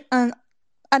actually, at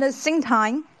the same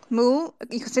time, Mu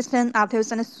ecosystem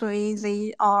Aptos and Sui,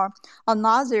 they are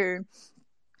another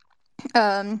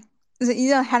they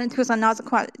either heading to another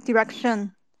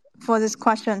direction for this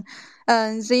question.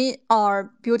 They are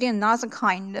building another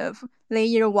kind of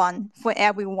layer 1 for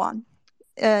everyone.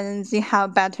 They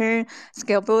have better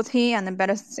scalability and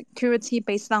better security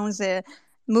based on the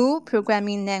Mu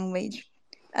programming language.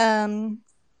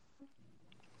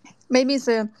 Maybe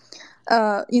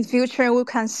in future we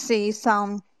can see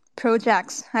some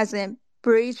projects as a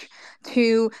bridge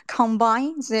to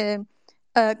combine the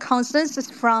consensus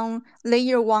from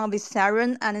layer 1 of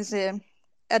Ethereum and the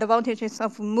advantages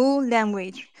of Mu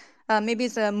language. Maybe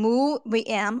the Mu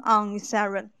VM on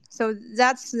Ethereum. So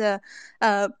that's the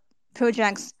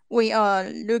projects we are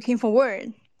looking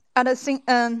forward. And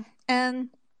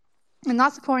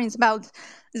another point is about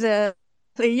the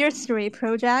layer 3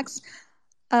 projects.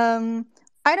 I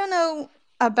don't know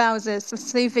about the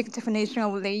specific definition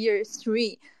of layer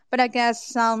 3, but I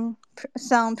guess some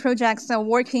projects are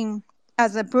working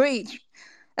as a bridge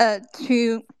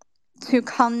to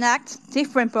connect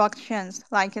different blockchains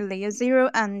like layer 0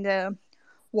 and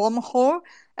wormhole.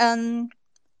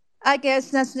 I guess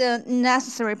that's the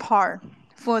necessary part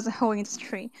for the whole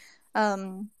industry.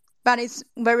 But it's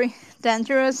very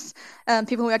dangerous.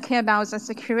 People will care about the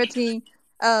security.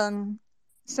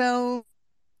 So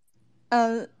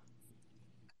I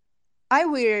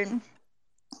will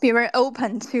be very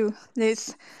open to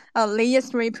this layer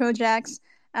 3 projects,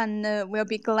 and we'll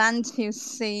be glad to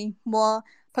see more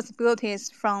possibilities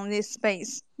from this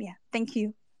space. Yeah, thank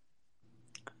you.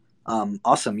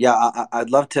 Awesome. Yeah, I'd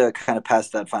love to kind of pass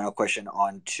that final question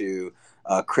on to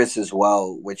Chris as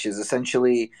well, which is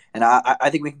essentially, and I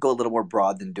think we can go a little more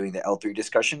broad than doing the L3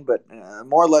 discussion, but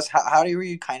more or less, how are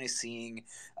you kind of seeing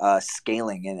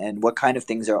scaling, and what kind of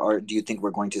things do you think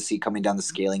we're going to see coming down the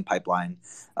scaling pipeline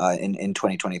in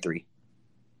 2023?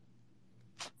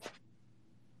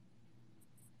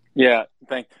 Yeah,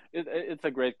 thanks. It's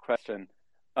a great question.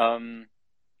 I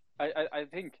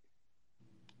think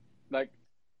like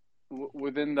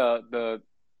within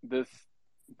this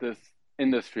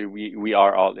industry we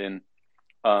are all in,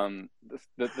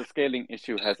 the scaling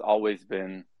issue has always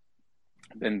been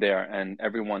there, and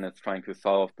everyone is trying to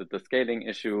solve the scaling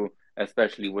issue,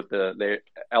 especially with the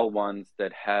L1s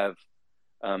that have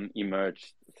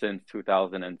emerged since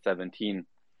 2017.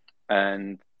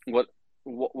 And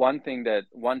one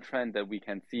trend that we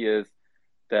can see is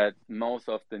that most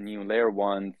of the new layer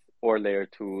 1s or layer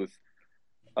 2s,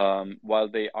 while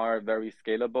they are very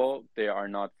scalable, they are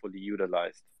not fully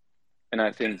utilized. And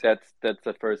I think that's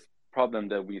the first problem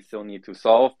that we still need to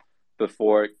solve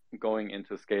before going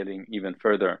into scaling even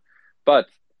further. But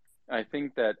I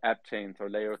think that app chains or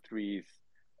layer 3s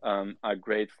are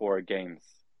great for games,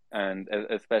 and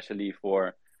especially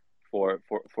for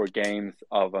games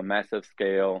of a massive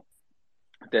scale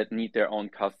that need their own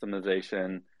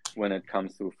customization when it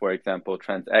comes to, for example,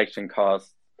 transaction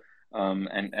costs,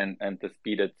 and the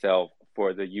speed itself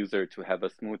for the user to have a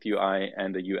smooth UI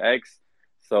and the UX.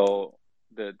 So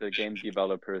the game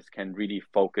developers can really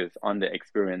focus on the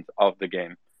experience of the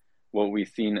game. What we've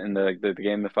seen in the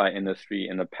gamify industry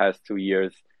in the past 2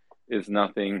 years is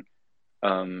nothing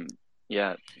to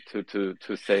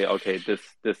say, okay, this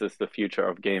is the future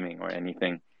of gaming or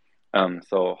anything.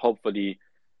 So hopefully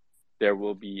there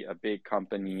will be a big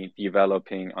company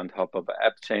developing on top of an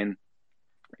app chain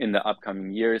in the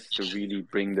upcoming years to really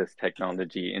bring this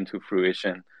technology into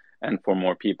fruition and for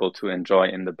more people to enjoy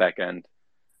in the back end.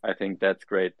 I think that's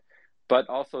great. But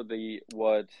also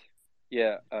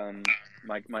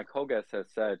my co-guest has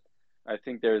said, I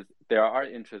think there are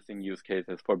interesting use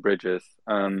cases for bridges.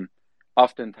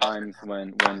 Oftentimes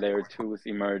when layer 2s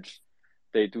emerge,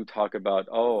 they do talk about,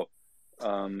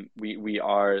 we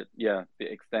are the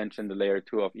extension, the layer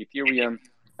 2 of Ethereum,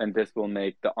 and this will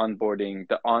make the onboarding,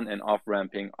 the on and off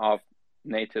ramping of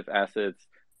native assets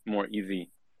more easy.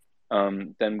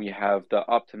 Then we have the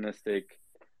optimistic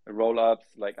rollups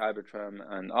like Arbitrum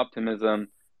and Optimism,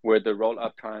 where the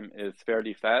roll-up time is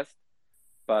fairly fast,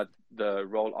 but the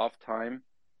roll-off time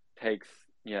takes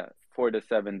 4 to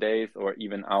 7 days or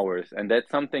even hours, and that's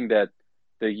something that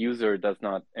the user does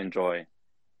not enjoy,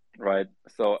 right?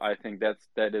 So I think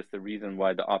that is the reason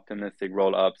why the optimistic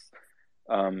roll-ups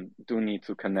do need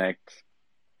to connect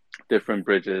different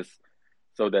bridges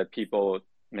so that people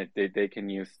they can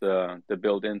use the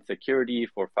built-in security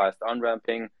for fast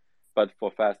on-ramping, but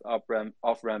for fast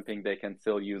off-ramping they can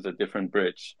still use a different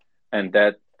bridge, and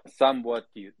that somewhat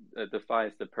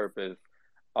defies the purpose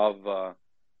of the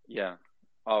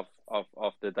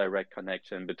direct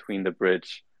connection between the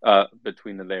bridge,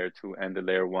 between the layer 2 and the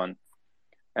layer 1.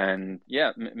 And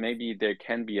maybe there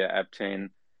can be an app chain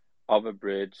of a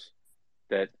bridge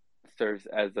that serves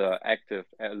as an active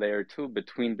layer 2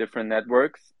 between different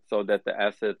networks, so that the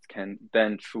assets can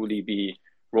then truly be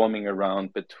roaming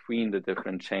around between the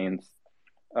different chains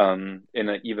in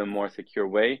an even more secure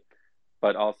way,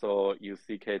 but also use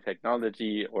CK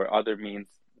technology or other means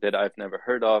that I've never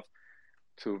heard of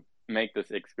to make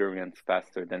this experience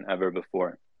faster than ever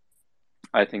before.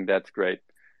 I think that's great.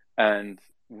 And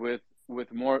with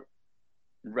more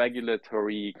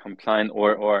regulatory compliant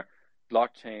or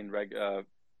blockchain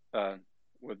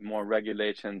with more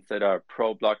regulations that are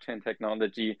pro blockchain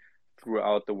technology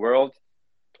throughout the world,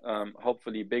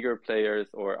 hopefully bigger players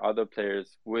or other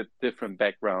players with different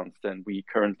backgrounds than we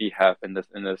currently have in this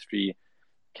industry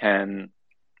can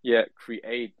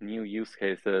create new use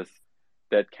cases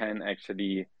that can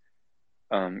actually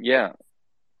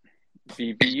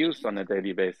be used on a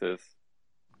daily basis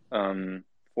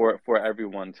for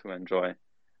everyone to enjoy.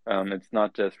 It's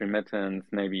not just remittance,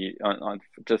 maybe on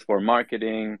just for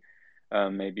marketing,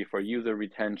 maybe for user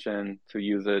retention to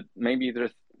use it. Maybe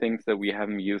there's things that we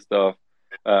haven't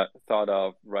thought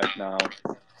of right now,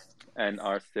 and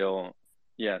are still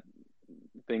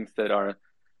things that are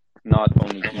not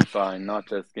only DeFi, not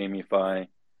just gamify,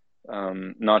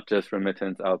 not just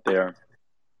remittance out there,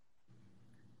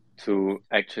 to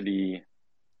actually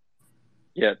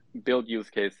build use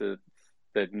cases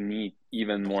that need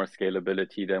even more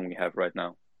scalability than we have right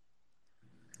now.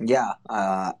 Yeah,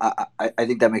 I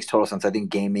think that makes total sense. I think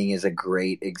gaming is a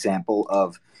great example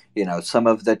of, some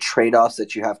of the trade-offs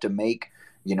that you have to make.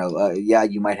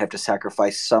 You might have to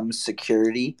sacrifice some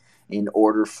security in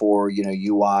order for,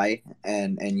 UI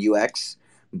and UX.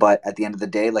 But at the end of the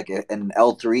day, like in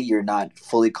L3, you're not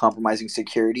fully compromising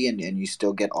security, and you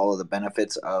still get all of the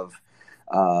benefits of,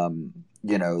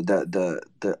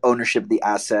 the ownership of the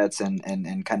assets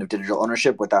and kind of digital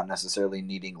ownership without necessarily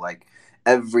needing like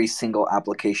every single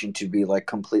application to be like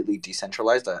completely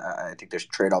decentralized. I think there's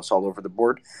trade-offs all over the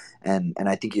board, and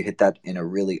I think you hit that in a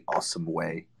really awesome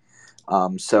way.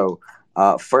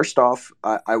 First off,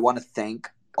 I want to thank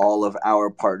all of our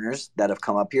partners that have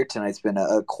come up here tonight. It's been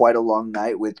quite a long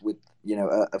night with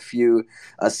a few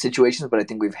situations, but I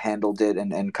think we've handled it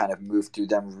and kind of moved through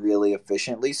them really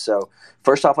efficiently. So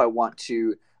first off, I want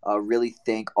to really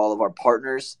thank all of our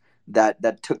partners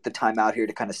that took the time out here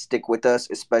to kind of stick with us,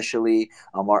 especially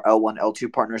our L1,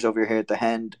 L2 partners over here at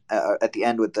the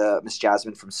end with Miss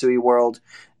Jasmine from Sui World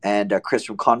and Chris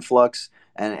from Conflux,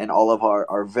 and all of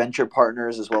our venture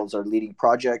partners as well as our leading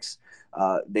projects.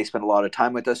 They spent a lot of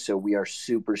time with us, so we are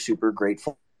super, super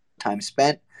grateful for time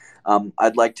spent.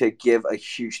 I'd like to give a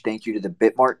huge thank you to the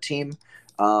Bitmart team.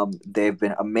 They've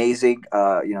been amazing.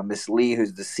 Miss Lee,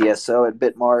 who's the CSO at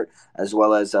Bitmart, as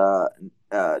well as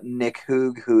Nick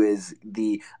Hoog, who is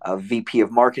the VP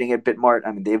of marketing at Bitmart.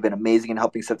 I mean, they've been amazing in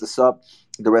helping set this up.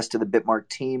 The rest of the Bitmart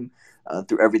team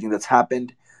through everything that's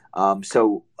happened.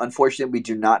 So unfortunately, we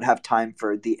do not have time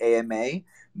for the AMA.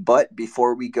 But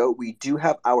before we go, we do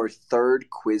have our third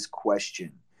quiz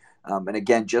question. And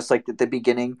again, just like at the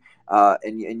beginning,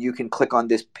 and you can click on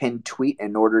this pinned tweet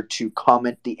in order to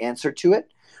comment the answer to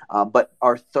it. But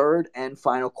our third and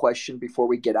final question before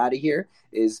we get out of here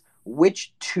is,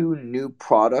 which two new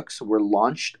products were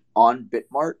launched on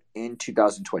Bitmart in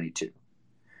 2022?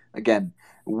 Again,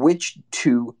 which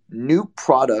two new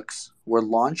products were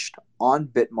launched on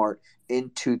Bitmart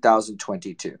in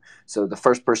 2022? So the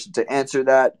first person to answer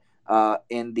that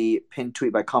in the pinned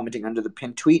tweet by commenting under the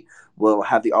pinned tweet will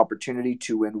have the opportunity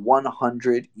to win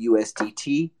 100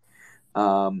 USDT.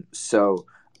 So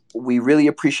we really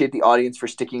appreciate the audience for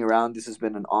sticking around. This has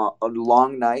been a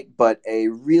long night, but a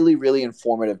really, really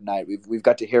informative night. We've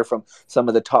got to hear from some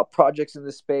of the top projects in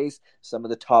this space, some of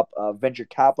the top venture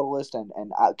capitalists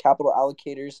and capital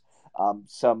allocators,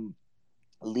 some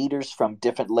leaders from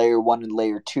different layer 1 and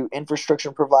layer 2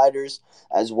 infrastructure providers,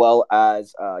 as well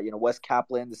as Wes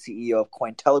Kaplan, the CEO of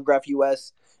Cointelegraph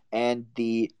US, and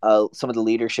some of the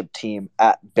leadership team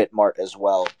at Bitmart as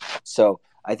well. So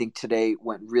I think today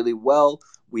went really well.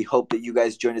 We hope that you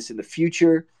guys join us in the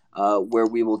future, where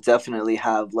we will definitely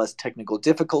have less technical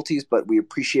difficulties, but we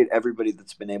appreciate everybody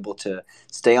that's been able to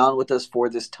stay on with us for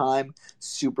this time.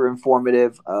 Super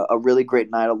informative, a really great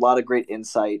night, a lot of great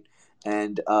insight,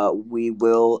 and we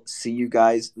will see you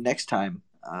guys next time.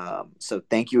 So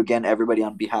thank you again, everybody,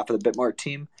 on behalf of the Bitmart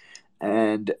team,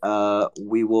 and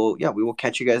we will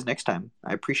catch you guys next time.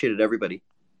 I appreciate it, everybody.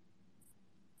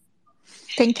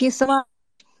 Thank you so much.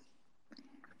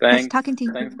 Thanks. Nice talking to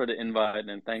you. Thanks for the invite,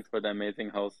 and thanks for the amazing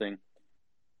hosting.